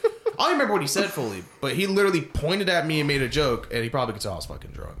shit. I don't remember what he said fully, but he literally pointed at me and made a joke, and he probably could tell I was fucking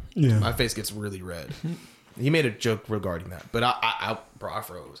drunk. Yeah. My face gets really red. He made a joke regarding that, but I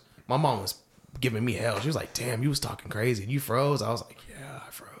froze. My mom was giving me hell. She was like, "Damn, you was talking crazy. You froze." I was like, "Yeah,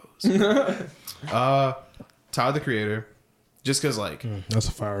 I froze." Tyler the Creator, just because like That's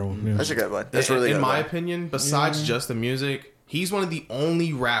a fire one. Yeah. That's a good one. That's really in good. my one. opinion, besides just the music, he's one of the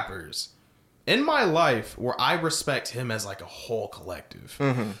only rappers in my life where I respect him as like a whole collective.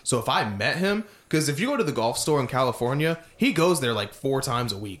 Mm-hmm. So if I met him, because if you go to the golf store in California, he goes there like 4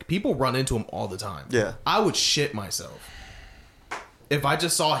 times a week. People run into him all the time. Yeah. I would shit myself if I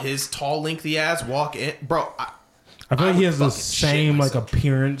just saw his tall, lengthy ass walk in, bro. I feel like he has the fucking shit same like myself.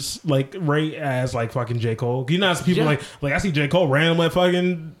 appearance like rate as like fucking J. Cole. You know, people Yeah. like I see J. Cole randomly at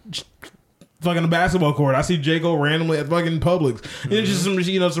fucking the basketball court. I see J. Cole randomly at fucking Publix. And it's just some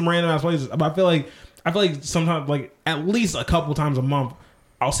some random ass places. But I feel like sometimes like at least a couple times a month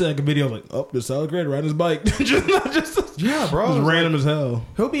I'll see like a video like, oh, this Tyler Creator riding his bike. just Yeah, bro. Just It's random like- as hell.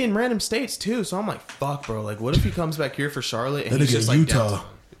 He'll be in random states too, so I'm like, fuck, bro. Like, what if he comes back here for Charlotte and That he's nigga just like Utah. downtown?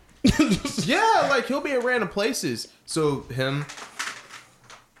 Yeah, like he'll be in random places. So him,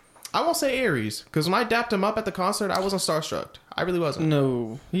 I won't say Aries because when I dapped him up at the concert, I wasn't starstruck. I really wasn't.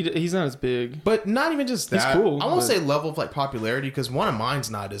 No, he's not as big. But not even just He's that. cool, I won't but- say level of like popularity because one of mine's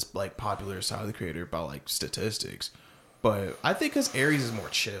not as like popular as Tyler the Creator by like statistics. But I think because Aries is more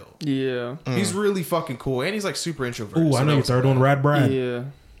chill. Yeah, He's really fucking cool and he's like super introverted. Ooh, so I know that your was third bad. one, Rad Brad. yeah.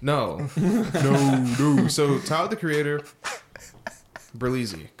 No. No. So Tyler the Creator.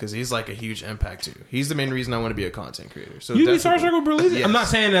 Berleezy, because he's like a huge impact too. He's the main reason I want to be a content creator. So You be definitely- starstruck with Berleezy? Yes. I'm not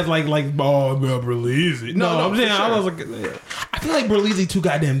saying that like oh Berleezy. No, No, I'm saying for I sure. was like, I feel like Berleezy too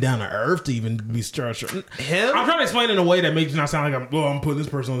goddamn down to earth to even be starstruck. Him? I'm trying to explain it in a way that makes it not sound like I'm putting this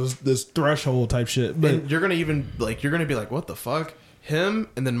person on this threshold type shit. But And you're gonna even like you're gonna be like, what the fuck? Him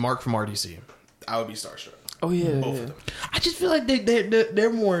and then Mark from RDC. I would be starstruck. Oh yeah, Both yeah. of them. I just feel like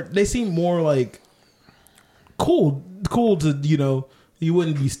they're more. They seem more like cool to You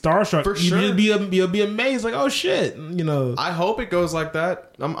wouldn't be starstruck. For You'd sure. just be amazed, like, oh shit, I hope it goes like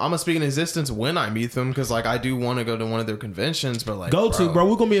that. I'm gonna speak in existence when I meet them because like I do want to go to one of their conventions, but like Go to, bro.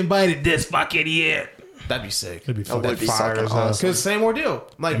 We're gonna be invited this fucking year. that'd be sick. It'd be That would fucking be fire fucking as hell. awesome. Because same ordeal.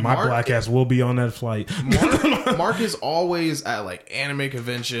 Like And my Mark, black ass will be on that flight. Mark is always at like anime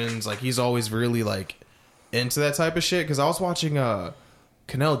conventions. Like he's always really like into that type of shit. Because I was watching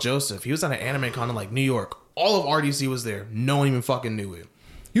Canel Joseph. He was at an anime con in like New York. All of RDC was there. No one even fucking knew him.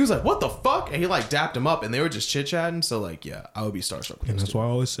 He was like, "What the fuck?" And he like dapped him up, and they were just chit chatting. So like, yeah, I would be starstruck. With And those that's two. why I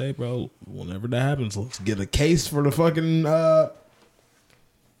always say, bro, whenever that happens, let's get a case for the fucking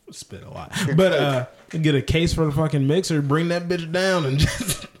spit a lot. But get a case for the fucking mixer, bring that bitch down and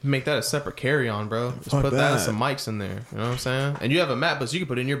just Make that a separate carry-on, bro. Just Fuck put that that. and some mics in there. You know what I'm saying? And you have a map, but you can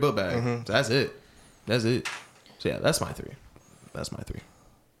put it in your book bag. Mm-hmm. So that's it. That's it. So yeah, that's my three. That's my three.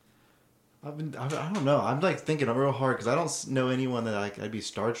 I don't know. I'm like thinking real hard because I don't know anyone that I'd be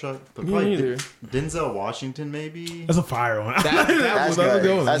starstruck. But Me probably neither. Denzel Washington maybe, that's a fire one. That's good.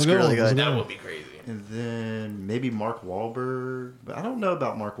 good one. That's a good really one. good. That's a That one. would be crazy. and then maybe Mark Wahlberg. But I don't know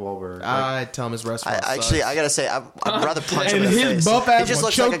about Mark Wahlberg. Like, I'd tell him his restaurant. Actually, I gotta say, I'd rather punch him And in the his face. buff ass He just will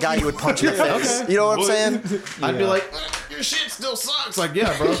looks like a choke guy you would punch in the face. You know what I'm saying? I'd be like, your shit still sucks. Like,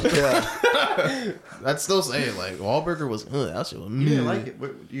 yeah, bro. Yeah. I'd still say it. Like, Wahlburger was, that shit was you didn't like it.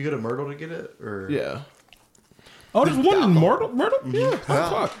 What, you go to Myrtle to get it, or Yeah. Oh, there's one in Myrtle? Yeah. Yeah.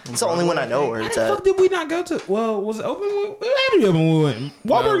 Fuck. It's the only one I know where it's How the at. fuck did we not go to? Well, was it open? It had to be open when we went.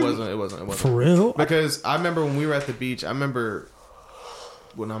 No, Wahlburg. it wasn't. For real? Because I remember when we were at the beach, I remember,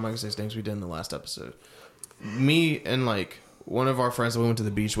 well, now I'm not going to say his names we did in the last episode. Me and like one of our friends that we went to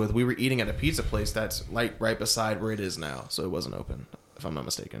the beach with, we were eating at a pizza place that's like right beside where it is now. So it wasn't open, if I'm not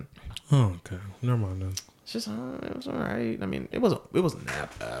mistaken. Oh, okay. Never mind then. It's just, it was all right. I mean, it wasn't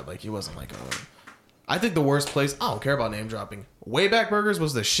that bad. Like, it wasn't like I think the worst place, I don't care about name dropping. Wayback Burgers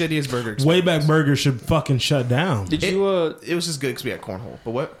was the shittiest burger experience. Wayback Burger should fucking shut down. Did you It was just good because we had cornhole.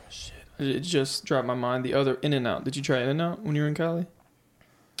 But what? It just dropped my mind. The other In-N-Out. Did you try In-N-Out when you were in Cali?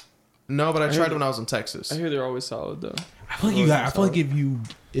 No, but I heard tried it that- when I was in Texas. I hear they're always solid though. I feel like you got. I feel like if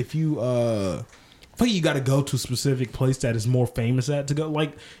you I feel like you got to go to a specific place that is more famous at to go.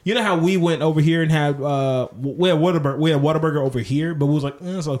 Like, you know how we went over here and had we had Whataburger over here, but we was like,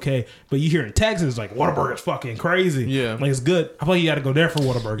 it's okay. But you here in Texas, it's like Whataburger's fucking crazy. Yeah. like it's good. I feel like you got to go there for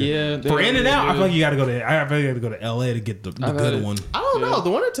Whataburger. Yeah, for they're In-N-Out, I really feel like you got to go to. I feel like you got to go to L.A. to get the I've had good it. one. I don't Yeah. know. The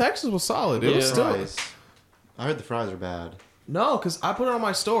one in Texas was solid. It was Yeah. still fries. I heard the fries are bad. no, because I put it on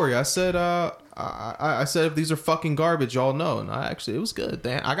my story. I said, I said if these are fucking garbage, y'all know. And it was good.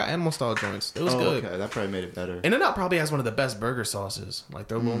 I got animal style joints. It was good. Okay, that probably made it better. In-N-Out probably has one of the best burger sauces, like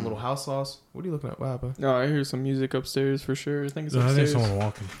their little house sauce. What are you looking at? What happened? No, I hear some music upstairs for sure. I think it's I think upstairs. someone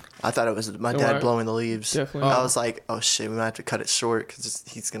walking. I thought it was my No, dad I- blowing the leaves. Definitely. I was like, oh shit, we might have to cut it short because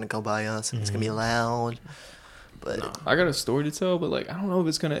he's gonna go by us and it's gonna be loud. But I got a story to tell, but like I don't know if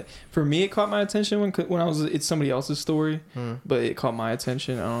it's gonna. For me, it caught my attention when I was. It's somebody else's story, but it caught my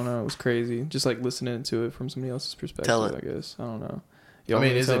attention. I don't know. It was crazy, just like listening to it from somebody else's perspective. Tell it. I guess I don't know. I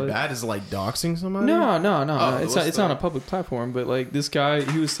mean, is it bad? Is it like doxing somebody? No. Oh, It's what's it's the- on a public platform, but like this guy,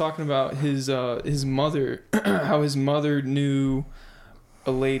 he was talking about his mother, how his mother knew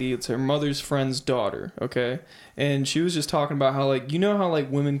a lady. It's her mother's friend's daughter. Okay, and she was just talking about how like how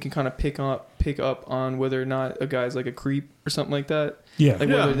like women can kind of pick up on whether or not a guy's like a creep or something like that. Yeah, Like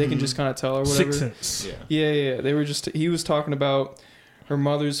whether they can just kind of tell or whatever. Sixth Sense. Yeah. Yeah. They were just. He was talking about her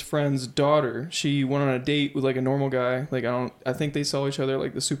mother's friend's daughter. She went on a date with like a normal guy. Like I think they saw each other at,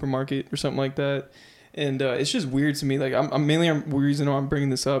 like the supermarket or something like that. And it's just weird to me. Like I'm mainly the reason why I'm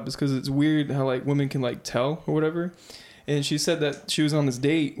bringing this up is because it's weird how like women can like tell or whatever. And she said that she was on this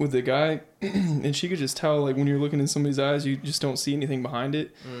date with a guy, and she could just tell like when you're looking in somebody's eyes, you just don't see anything behind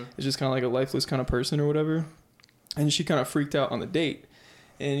it. It's just kind of like a lifeless kind of person or whatever. And she kind of freaked out on the date.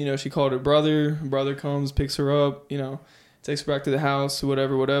 And, she called her brother. Her brother comes, picks her up, takes her back to the house,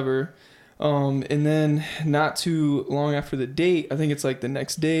 whatever. And then not too long after the date, I think it's like the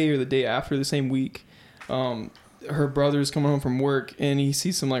next day or the day after the same week, her brother's coming home from work and he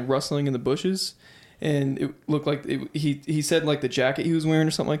sees some like rustling in the bushes. and it looked like he said like the jacket he was wearing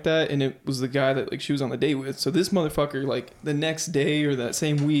or something like that, and it was the guy that like she was on the date with. So this motherfucker like the next day or that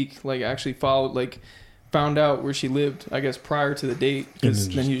same week like actually found out where she lived, I guess, prior to the date, because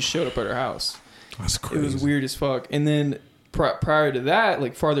then he just showed up at her house. That's crazy. It was weird as fuck. And then prior to that,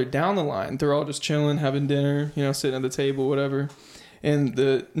 like farther down the line, they're all just chilling, having dinner, you know, sitting at the table, whatever. And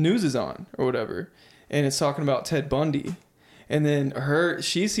the news is on or whatever, and it's talking about Ted Bundy. And then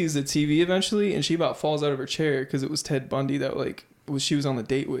she sees the TV eventually, and she about falls out of her chair because it was Ted Bundy that like she was on the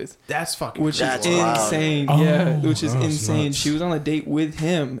date with. That's fucking. Which That's is wild. insane. Oh, Yeah, which is that's insane. nuts. She was on a date with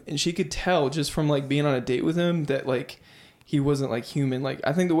him, and she could tell just from like being on a date with him that like he wasn't like human. Like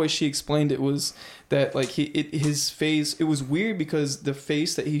I think the way she explained it was that like his face. It was weird because the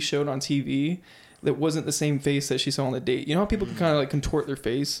face that he showed on TV, that wasn't the same face that she saw on the date. You know how people can kind of like contort their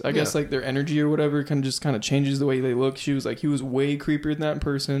face? I guess like their energy or whatever kind of changes the way they look. She was like, he was way creepier than that in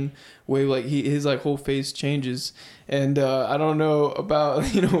person. Way like his like whole face changes. And I don't know about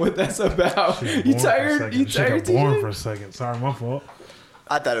what that's about. You tired? You tired? Born for a second. Sorry, my fault.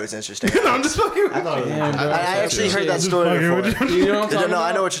 I thought it was interesting. No, I'm just fucking. I thought it was Damn, bro. I actually heard that Just story fucking before. with You know what I'm talking No, about?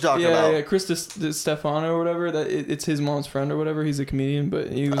 I know what you're talking yeah, about. Yeah, Chris Stefano or whatever. That it's his mom's friend or whatever. He's a comedian,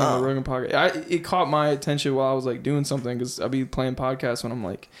 but he was on the Rogan podcast. It caught my attention while I was like doing something, because I'll be playing podcasts when I'm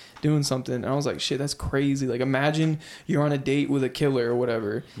like doing something, and I was like, shit, that's crazy. Like imagine you're on a date with a killer or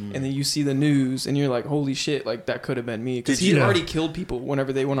whatever, and then you see the news, and you're like, holy shit, like that could have been me, because Did he you- already killed people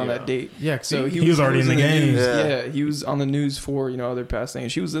whenever they went on that date. Yeah, So he was already in the game. news. Yeah. Yeah, he was on the news for other past things.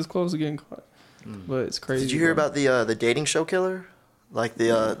 She was this close to getting caught. But it's crazy. Did you hear bro. about the dating show killer? Like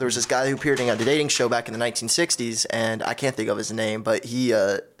there was this guy who appeared in a dating show back in the 1960s, and I can't think of his name, but he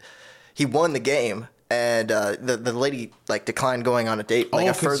won the game, and the lady like declined going on a date, like a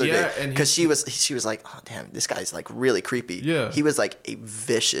 'cause, further yeah, date, and because she was like, oh damn, this guy's like really creepy. Yeah. He was like a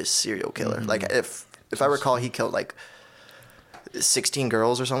vicious serial killer. Like if I recall, he killed like 16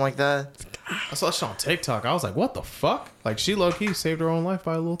 girls or something like that. I saw that shit on TikTok. I was like, what the fuck? Like she low key saved her own life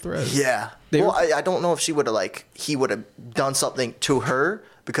by a little thread. Yeah. I don't know if he would have done something to her,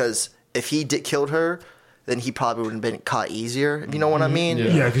 because if he killed her, then he probably would have been caught easier. You know what I mean? Yeah.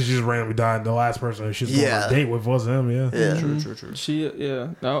 Yeah, because she just randomly died. The last person she was on Yeah. a date with was him. Yeah. Yeah.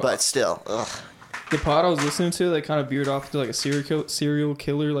 True. No, But still, ugh. the pod I was listening to, they kind of veered off into like a serial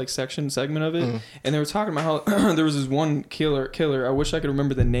killer like segment of it, and they were talking about how there was this one killer. I wish I could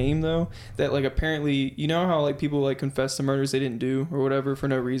remember the name though. That like apparently, you know how like people like confess to murders they didn't do or whatever for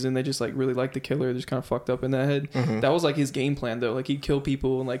no reason. They just like really like the killer. They're just kind of fucked up in that head. That was like his game plan though. Like he'd kill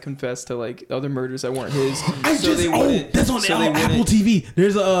people and like confess to like other murders that weren't his. That's on Apple TV.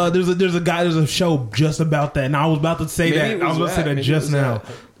 There's a show just about that, and I was about to say Maybe it that. I was was about to say that. that Maybe just it was now.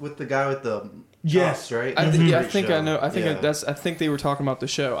 that. with the guy with the Yes. chops, right? I think Great I know. show. I think Yeah. I think they were talking about the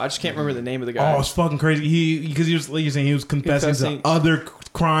show. I just can't remember the name of the guy. Oh, it's fucking crazy. Because he was like you're saying he was confessing Confessing. to other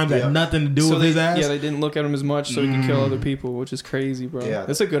crimes that Yeah. had nothing to do So with his they, ass. yeah, they didn't look at him as much, so he could kill other people, which is crazy, bro. Yeah.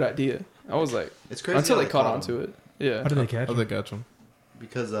 That's a good idea. I was like, It's crazy until how they they caught caught on to it. Yeah. How did they catch Oh, him? they got him.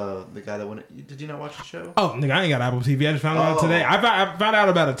 because the guy that won it. Did you not watch the show? Oh, nigga, I ain't got Apple TV. I just found out Oh. today. I found out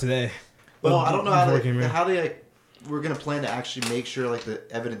about it today. Well, I don't know Before it came in. how they we're gonna plan to actually make sure like the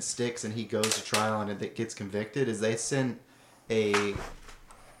evidence sticks and he goes to trial and it gets convicted. Is they sent he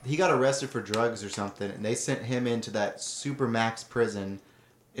got arrested for drugs or something, and they sent him into that super max prison,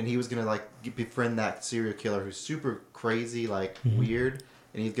 and he was gonna like befriend that serial killer who's super crazy, like weird,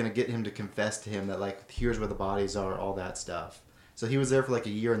 and he's gonna get him to confess to him that like here's where the bodies are, all that stuff. So he was there for like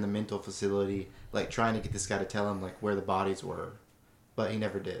a year in the mental facility, like trying to get this guy to tell him like where the bodies were, but he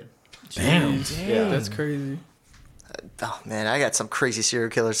never did. Damn. Yeah. That's crazy. Oh man, I got some crazy serial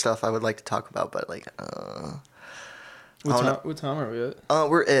killer stuff I would like to talk about, but like, What time are we at?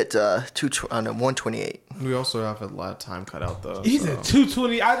 we're at 128. We also have a lot of time cut out though. He's so. at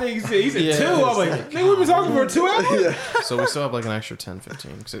 220. I think he said Yeah, 2. I'm it's like, like, nigga, we've been talking for 2 hours? So we still have like an extra 10,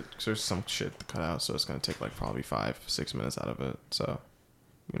 15 because there's some shit to cut out. So it's gonna take like probably 5-6 minutes out of it. So,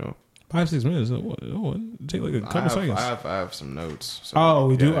 5-6 minutes. What? Take like a couple seconds. I have some notes. So, Oh,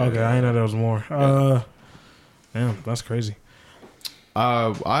 we do? yeah, Okay, yeah. I didn't know there was more. Damn, that's crazy.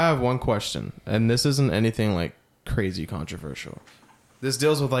 I have one question, and this isn't anything like crazy controversial. This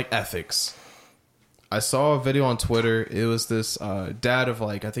deals with like ethics. I saw a video on Twitter. It was this dad of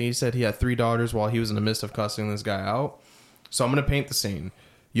like, I think he said he had 3 daughters while he was in the midst of cussing this guy out. So I'm going to paint the scene.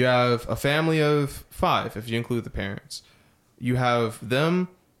 You have a family of 5, if you include the parents. You have them,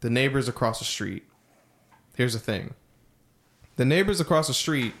 the neighbors across the street. Here's the thing. The neighbors across the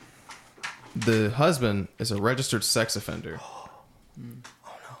street, the husband is a registered sex offender.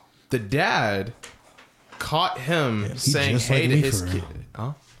 The dad caught him saying just hey like to me his for kid.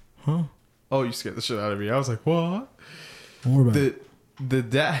 real. Huh? Oh, you scared the shit out of me. I was like, what? Don't worry about it.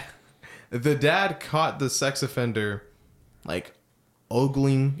 The dad caught the sex offender like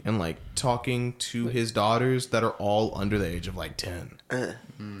ogling and like talking to his daughters that are all under the age of like 10.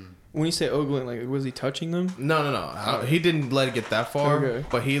 When you say ogling, like, was he touching them? No. He didn't let it get that far. Okay.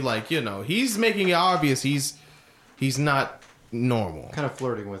 But he like, he's making it obvious he's not normal. Kind of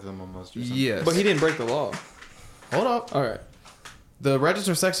flirting with them almost. Or something. Yes. But he didn't break the law. Hold up. All right. The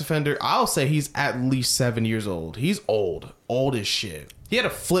registered sex offender, I'll say he's at least 7 years old. He's old. Old as shit. He had a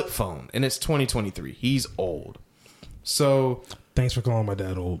flip phone, and it's 2023. He's old. So, Thanks for calling my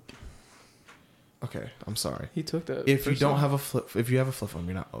dad old. okay, I'm sorry. He took that. If you personally. don't have a if you have a flip phone,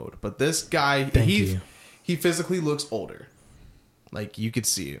 you're not old. But this guy, Thank you. he physically looks older. Like, you could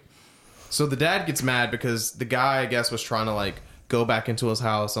see it. So the dad gets mad because the guy, I guess, was trying to, like, go back into his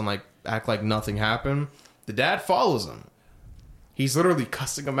house and, like, act like nothing happened. The dad follows him. He's literally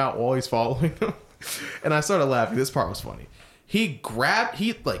cussing him out while he's following him. And I started laughing. This part was funny.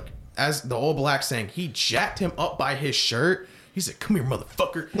 As the old black saying, he jacked him up by his shirt. He said, "Come here,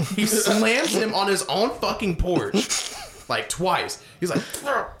 motherfucker." He slams him on his own fucking porch. Like, twice. He's like,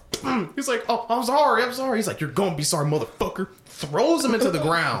 "Oh, I'm sorry. He's like, "You're gonna be sorry, motherfucker." Throws him into the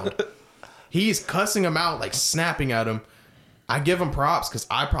ground. He's cussing him out, like snapping at him. I give him props because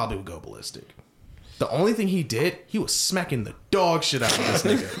I probably would go ballistic. The only thing he did, he was smacking the dog shit out of this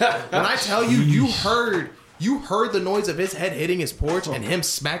nigga. When I tell you, you heard the noise of his head hitting his porch and him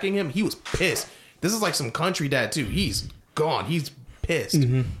smacking him, he was pissed. This is like some country dad too. He's gone. He's pissed.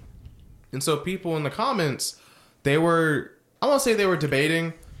 Mm-hmm. And so people in the comments, I won't say they were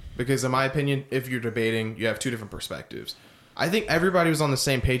debating, because in my opinion, if you're debating, you have two different perspectives. I think everybody was on the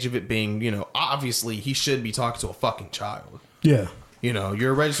same page of it being, obviously he should be talking to a fucking child. Yeah. You're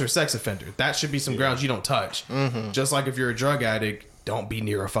a registered sex offender. That should be some grounds you don't touch. Mm-hmm. Just like if you're a drug addict, don't be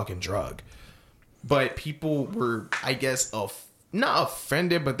near a fucking drug. But people were, I guess, not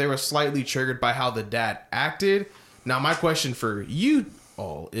offended, but they were slightly triggered by how the dad acted. Now, my question for you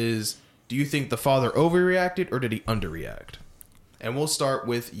all is, do you think the father overreacted or did he underreact? And we'll start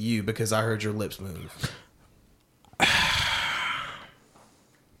with you because I heard your lips move.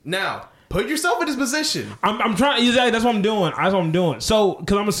 Now, put yourself in his position. I'm trying. Exactly. That's what I'm doing. That's what I'm doing. So,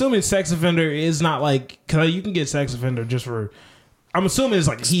 because I'm assuming sex offender is not like, because you can get sex offender just for. I'm assuming it's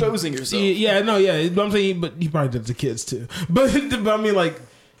like exposing yourself. Yeah, no, yeah. But I'm saying, but he probably did it to kids too. But I mean, like,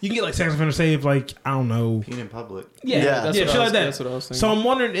 you can get like sex offender say if like, I don't know, Peeing in public. That's shit like that. That's what I was thinking. So I'm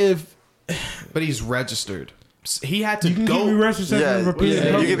wondering if. But he's registered. He had to You can go. be registered for peeing in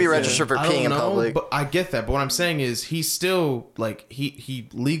you public. can be registered for I peeing don't in know, public. but I get that. But what I'm saying is, he still he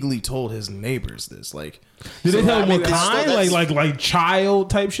legally told his neighbors this. Like, Did they tell him what that's kind? still- Like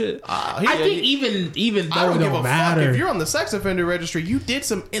child type shit? I think even I though don't it give a don't fuck matter. if you're on the sex offender registry. You did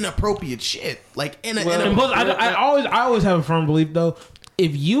some inappropriate shit. Like And plus, I always have a firm belief though.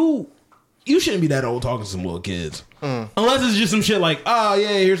 If you shouldn't be that old talking to some little kids, unless it's just some shit like, oh yeah,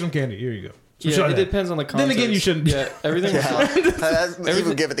 here's some candy, here you go. Some shit Yeah, like it that. depends on the context. Then again, you shouldn't. Yeah, everything.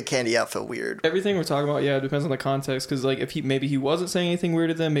 Even give it the candy out felt weird. Everything we're talking about, it depends on the context. Because like, if he wasn't saying anything weird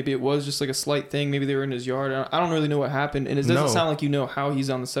to them, maybe it was just like a slight thing. Maybe they were in his yard. I don't really know what happened, and it doesn't sound like you know how he's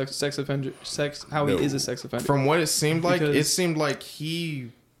on the sex offender. He is a sex offender. From what it seemed like, Because- it seemed like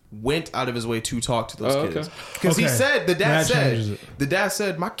he went out of his way to talk to those Oh, kids. okay. Because he Okay. said, That changes it. the dad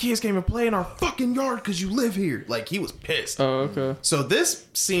said, my kids came and play in our fucking yard because you live here. Like, he was pissed. Oh, okay. So this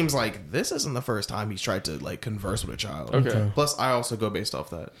seems like this isn't the first time he's tried to like converse with a child. Okay. Plus, I also go based off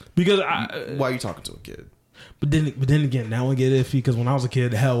that. Because Why are you talking to a kid? but then again, now I get iffy because when I was a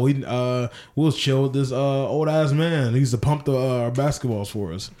kid, hell, we was chill with this old ass man. He used to pump the our basketballs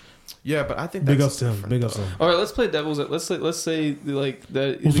for us. Yeah, but I think Big that's ups to him. different, Big ups though. to him. All right, let's play devil's. Let's say like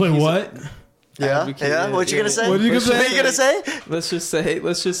that. We'll play what? Yeah, advocate, yeah. What you gonna say? What are you gonna say? What you gonna say? Let's just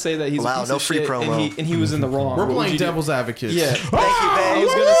say that he's Wow, a piece no of free shit promo. and he was in the wrong. We're What would playing you do? devil's advocate. Yeah, Thank you, I babe.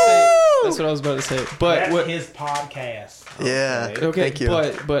 was gonna say that's what I was about to say. But what? his podcast. Yeah. Okay, Thank you.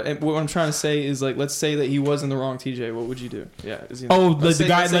 but what I'm trying to say is like, let's say that he was in the wrong. TJ, what would you do? Yeah. Is he The guy let's say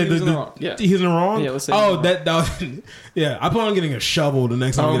like he was in the the wrong. Yeah. he's in the wrong. Yeah, let's say he's in the that yeah. I plan on getting a shovel the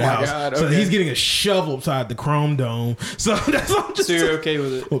next time Oh we get a my house. God, So okay. he's getting a shovel upside the Chrome Dome. So that's what I'm just. So you're okay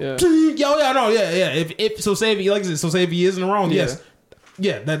with it? Yeah. Yeah. If so, say if he likes it. So say if he is in the wrong, Yeah. yes,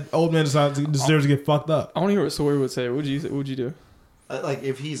 yeah. That old man deserves to get fucked up. I want to hear what Sawyer would say. What would you do? Like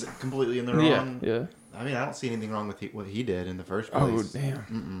if he's completely in the Yeah. wrong. Yeah. I mean, I don't see anything wrong with what he did in the first Oh place.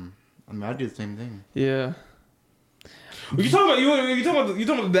 damn. I mean, I'd do the same thing. Yeah. You talking about you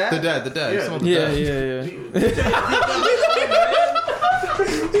talking about that? The dad. Yeah. Some of the Yeah. dad. Yeah.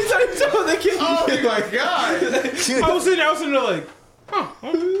 Oh my god! I was sitting there like,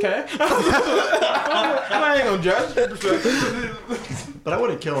 Okay. I ain't gonna judge. But I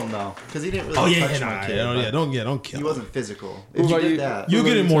wouldn't kill him though, because he didn't really Oh yeah, touch yeah, my kid. but don't He kill. him. wasn't physical. What If you about did you? that, You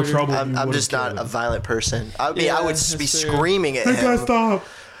get in more trouble. I'm just not a violent person. I mean, Yeah, I would that's be fair. screaming at him. Stop.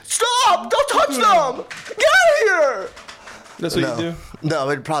 Stop! Don't touch them! Get out of here! That's what you do. No,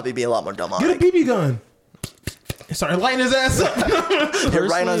 it'd probably be a lot more Get a demonic. BB gun. Start lighting his ass up. Hit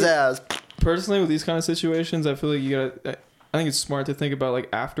right on his ass. Personally, with these kind of situations, I feel like you gotta. I think it's smart to think about like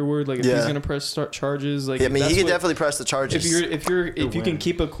afterward, like if he's Yeah. gonna press start charges. Like I mean, that's he could what- definitely press the charges. If you can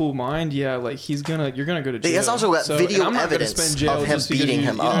keep a cool mind, yeah, like you're gonna go to jail. He has also got and video I'm not gonna evidence spend jail of him just because beating you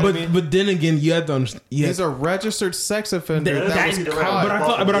him know up. what I mean? But then again, you have to understand. He's a registered sex offender. That- That was that-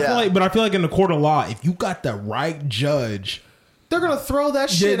 caught. but I feel like in the court of law, if you got the right judge, They're gonna throw that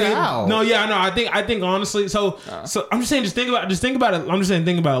shit out. No, yeah, no, I think honestly. So I'm just saying, just think about it. I'm just saying,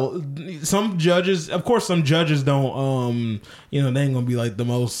 think about it. Some judges, of course, some judges don't, they ain't gonna be like the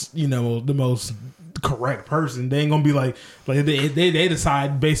most correct person. They ain't gonna be like they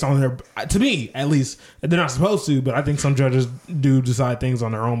decide based on their. To me, at least, they're not supposed to. But I think some judges do decide things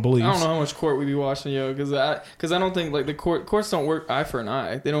on their own beliefs. I don't know how much court we be watching, yo, because I don't think like the courts don't work eye for an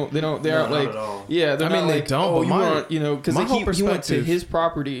eye. They aren't not like at all. yeah. They're I mean, not they like, don't, oh, but you my- want because my whole he went to perspective- his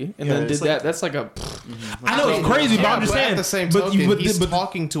property and Yeah, then did it's that. like- That's like a. I know it's crazy, but I'm just but saying. at the same but token, you, he's but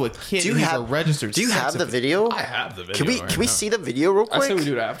talking to a kid. Do you who's have a registered? Do you have sex the offender. video? I have the video. Can we right can we now. see the video real I quick? say we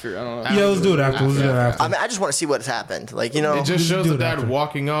do it after. I don't know. yeah, let's do it after. Let's do it after. I mean, I just want to see what's happened. Like you know, It just shows do the it dad after.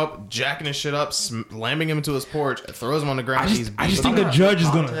 walking up, jacking his shit up, slamming him into his porch, throws him on the ground. I just think beating the him. judge is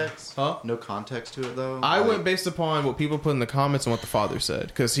gonna. Context? Huh? No context to it though. I Like, went based upon what people put in the comments and what the father said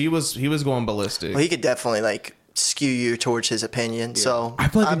because he was going ballistic. well, he could definitely like skew you towards his opinion. So I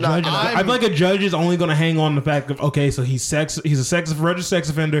feel like I feel like a judge is only going to hang on the fact of okay, so he's a registered sex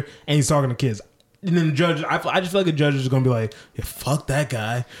offender and he's talking to kids. And then the judge, I just feel like a judge is going to be like, yeah, fuck that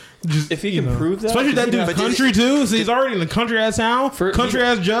guy. Just, If he can prove that, especially that he'd dude's have- country too. So he's already in the country ass town, For- country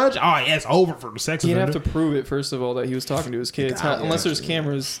ass judge. Oh yeah, it's over for the sex He'd offender. have to prove it first of all that he was talking to his kids. Unless there's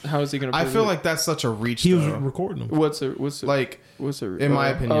cameras, how is he going to? I prove feel it? like that's such a reach. He was though. recording them. what's in my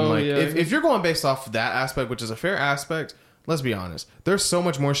opinion, if you're going based off that aspect, which is a fair aspect, let's be honest. There's so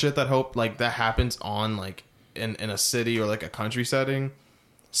much more shit that that happens on like in a city or like a country setting.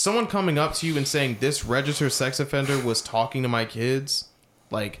 Someone coming up to you and saying this registered sex offender was talking to my kids,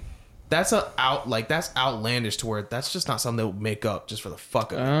 like that's outlandish to where that's just not something they would make up just for the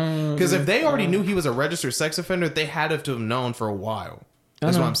fuck of it. Because if they already knew he was a registered sex offender, they had to have known for a while.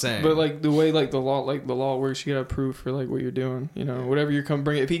 That's what I'm saying. But like the way the law works, you gotta prove for like what you're doing. You know, whatever you come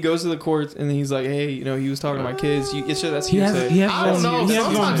bring. If he goes to the courts and he's like, hey, you know, he was talking to my kids. That's He has hearsay. I don't know. He has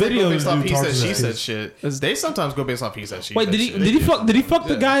on Sometimes they video. go based off dude he talking said, to she his said kids. shit. They sometimes go based off he said, she Wait, said did he shit. did he fuck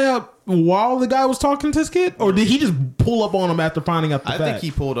the guy up while the guy was talking to his kid, or did he just pull up on him after finding out the I fact? think he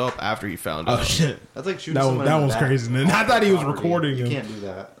pulled up after he found Oh out. shit! That's like shooting That was- someone that in the was back crazy, man. on I thought he was property. recording You him. can't do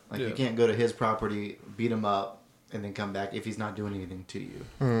that. Like you can't go to his property, beat him up, and then come back if he's not doing anything to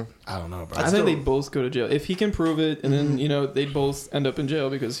you. I don't know, bro. I think they both go to jail if he can prove it, and then you know they'd both end up in jail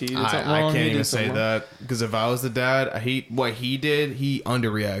because he did something wrong. I he can't did even say something wrong. that because if I was the dad, what he did, he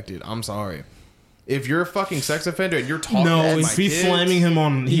underreacted. I'm sorry. If you're a fucking sex offender and you're talking No, to my if he's kids, slamming him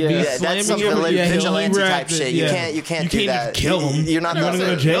on, Yeah. he's yeah, slamming that's some him. Yeah, he'll vigilante type react. shit. Yeah. You can't do that. Just kill him. You're not You're gonna gonna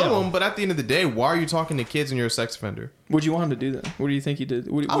go to kill jail. him, but at the end of the day, why are you talking to kids and you're a sex offender? Would you want him to do that? What do you think he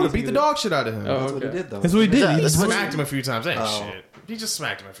did? What I do would you have think beat he the did? dog shit out of him. Oh, That's what he okay. did though. That's what he did. Yeah, He that's just- what- Smacked him a few times. Ain't Oh. shit. He just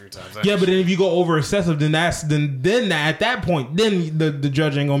smacked him a few times. Ain't Yeah, but shit. then if you go over excessive, then at that point, then the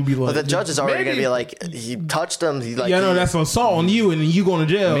judge ain't gonna be like. But the judge is already Maybe- gonna be like, he touched him. He like, Yeah, no, that's an assault on you, and then you going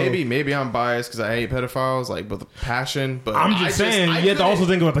to jail. Maybe I'm biased because I hate pedophiles, like with passion. But I'm just saying, you have to also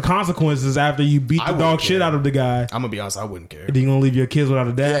think about the consequences after you beat I the wouldn't dog shit care. out of the guy. I'm gonna be honest. I wouldn't care. Then you gonna leave your kids without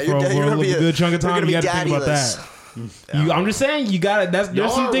a dad Yeah, for you're a gonna be good chunk of you're time. gonna You be got to think about daddyless. that. I'm just saying, you got to. There's Y'all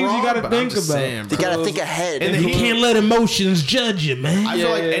some are things you wrong, got to but I'm think just about. saying, You bro. gotta think ahead. And You can't let emotions judge you, man. I feel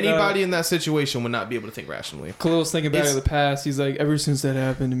Yeah, like yeah, anybody in that situation would not be able to think rationally. Khalil's thinking back It's- to the past. He's like, ever since that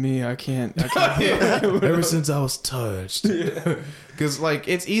happened to me, I can't. Ever since I was touched. Because, like,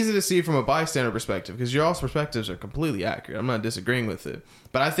 it's easy to see from a bystander perspective because your all's perspectives are completely accurate. I'm not disagreeing with it.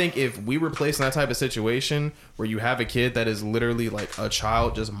 But I think if we were placed in that type of situation where you have a kid that is literally like a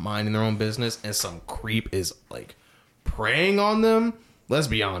child just minding their own business and some creep is like preying on them, let's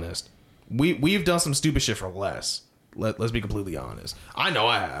be honest. We've done some stupid shit for less. Let's be completely honest. I know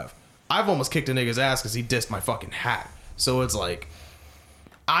I have. I've almost kicked a nigga's ass because he dissed my fucking hat. So it's like,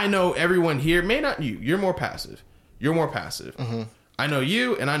 I know everyone here, may not you. You're more passive. Mm-hmm. I know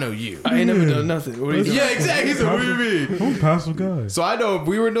you, and I know you. I ain't never done nothing. What are you doing? Yeah, exactly. So what do you mean? I'm a passive guy. So I know if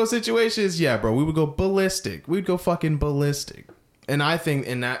we were in those situations, yeah, bro, we would go ballistic. We'd go fucking ballistic. And I think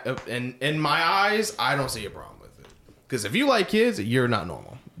in my eyes, I don't see a problem with it. Because if you like kids, you're not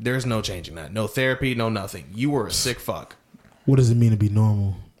normal. There's no changing that. No therapy, no nothing. You were a sick fuck. What does it mean to be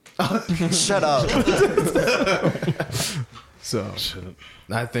normal? Shut up. So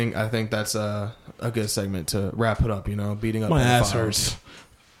I think that's a good segment to wrap it up. Beating up My on ass fire. hurts.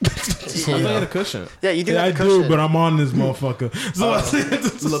 I'm laying a cushion. Yeah, you do. Yeah, I have a cushion. do, but I'm on this motherfucker. So It's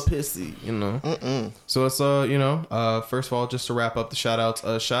a little pissy, So it's first of all, just to wrap up the shout outs.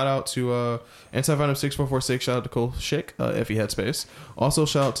 Shout out to Anti-Venom 6446. Shout out to Cole Schick, Effie Headspace. Also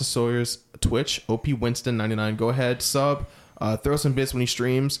shout out to Sawyer's Twitch, OP Winston 99. Go ahead, sub, throw some bits when he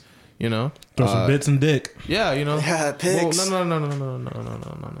streams. throw some bits and dick. Yeah, Yeah, pics. Well, no.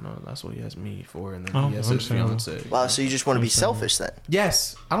 That's what he has me for, and then he has his fiance. Wow, so you just want to be selfish then?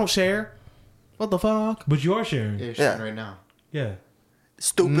 Yes, I don't share. What the fuck? But you are sharing. Yeah, Yeah. sharing right now. Yeah.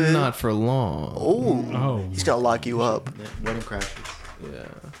 Stupid. Not for long. Oh, he's gonna lock you up. Yeah, wedding crashes. Yeah.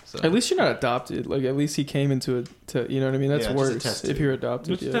 So. At least you're not adopted. Like, at least he came into it to, you know what I mean? That's Yeah, just a worse test if tube. you're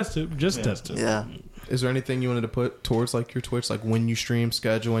adopted. Just Yeah. test it. Just test it. Yeah. Is there anything you wanted to put towards like your Twitch, like when you stream,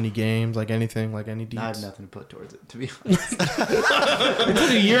 schedule any games, like anything, like any deeds? I have nothing to put towards it, to be honest. It took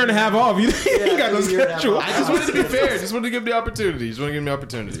a year and a half off. You got no a year and a half schedule. off. I just wanted to be fair. Just wanted to give the opportunity. Just want to give me the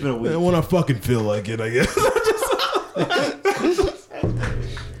opportunity. It's been a week. When I fucking feel like it, I guess.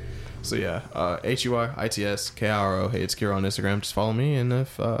 So yeah, HUYITSKRO. Hey, it's Kira on Instagram. Just follow me, and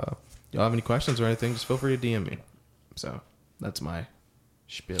if y'all have any questions or anything, just feel free to DM me. So that's my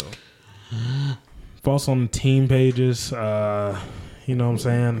spiel. Follow us on the team pages. You know what I'm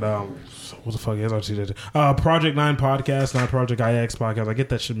saying? What the fuck is our Project 9 podcast, not Project IX podcast. I get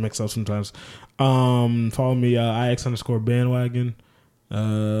that shit mixed up sometimes. Follow me, IX_bandwagon.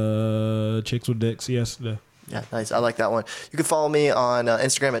 Chicks with dicks, yes. Yeah, nice. I like that one. You can follow me on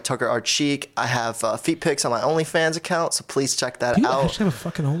Instagram at Tucker R. Cheek. I have feet pics on my OnlyFans account, so please check that Do you out. actually have a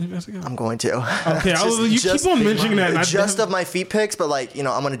fucking OnlyFans account? I'm going to. Okay, you keep on mentioning that. And I Just of my feet pics, but like, I'm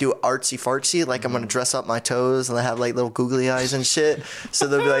going to do artsy fartsy. Like, I'm going to dress up my toes and I have like little googly eyes and shit. So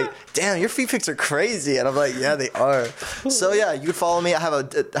they'll be like, damn, your feet pics are crazy. And I'm like, yeah, they are. So yeah, you can follow me. I have a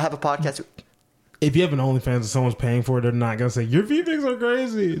podcast. If you have an OnlyFans and someone's paying for it, they're not gonna say your feet pics are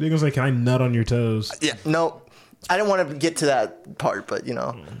crazy. They're gonna say, "Can I nut on your toes?" Yeah, no, I didn't want to get to that part, but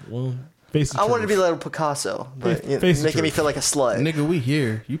Well, face the I wanted to be truth. little Picasso, but Face the making me truth. feel like a slut. Nigga, we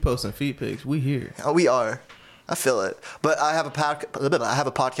here. You posting feet pics. We here. Oh, we are. I feel it. But I have a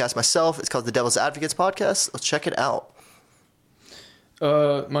podcast myself. It's called the Devil's Advocates Podcast. Let's check it out.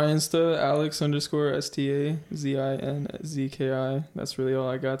 My Insta, Alex_STAZINZKI. That's really all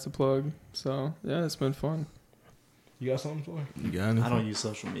I got to plug. So yeah, it's been fun. You got something for? You got anything? I don't use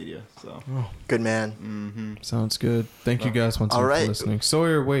social media, so. Good man. Sounds good. Thank you guys once All again right. for listening.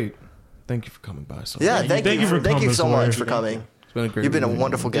 Sawyer, wait. Thank you for coming by. Sawyer. Yeah, thank you so Sawyer. much for coming. It's been a great You've been a meeting.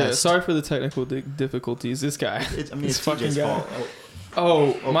 wonderful Yeah, guest. sorry for the technical difficulties. This guy. It's fucking TJ's guy. fault.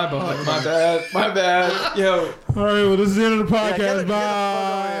 Oh, my bad. My bad. Yo. All right, well, this is the end of the Yeah, podcast. get it-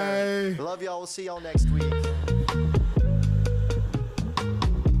 Bye. Love y'all. We'll see y'all next week.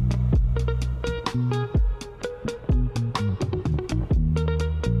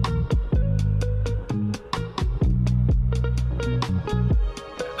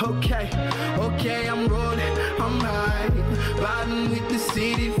 Okay, I'm rolling, I'm high, riding with the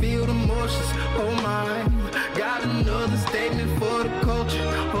city.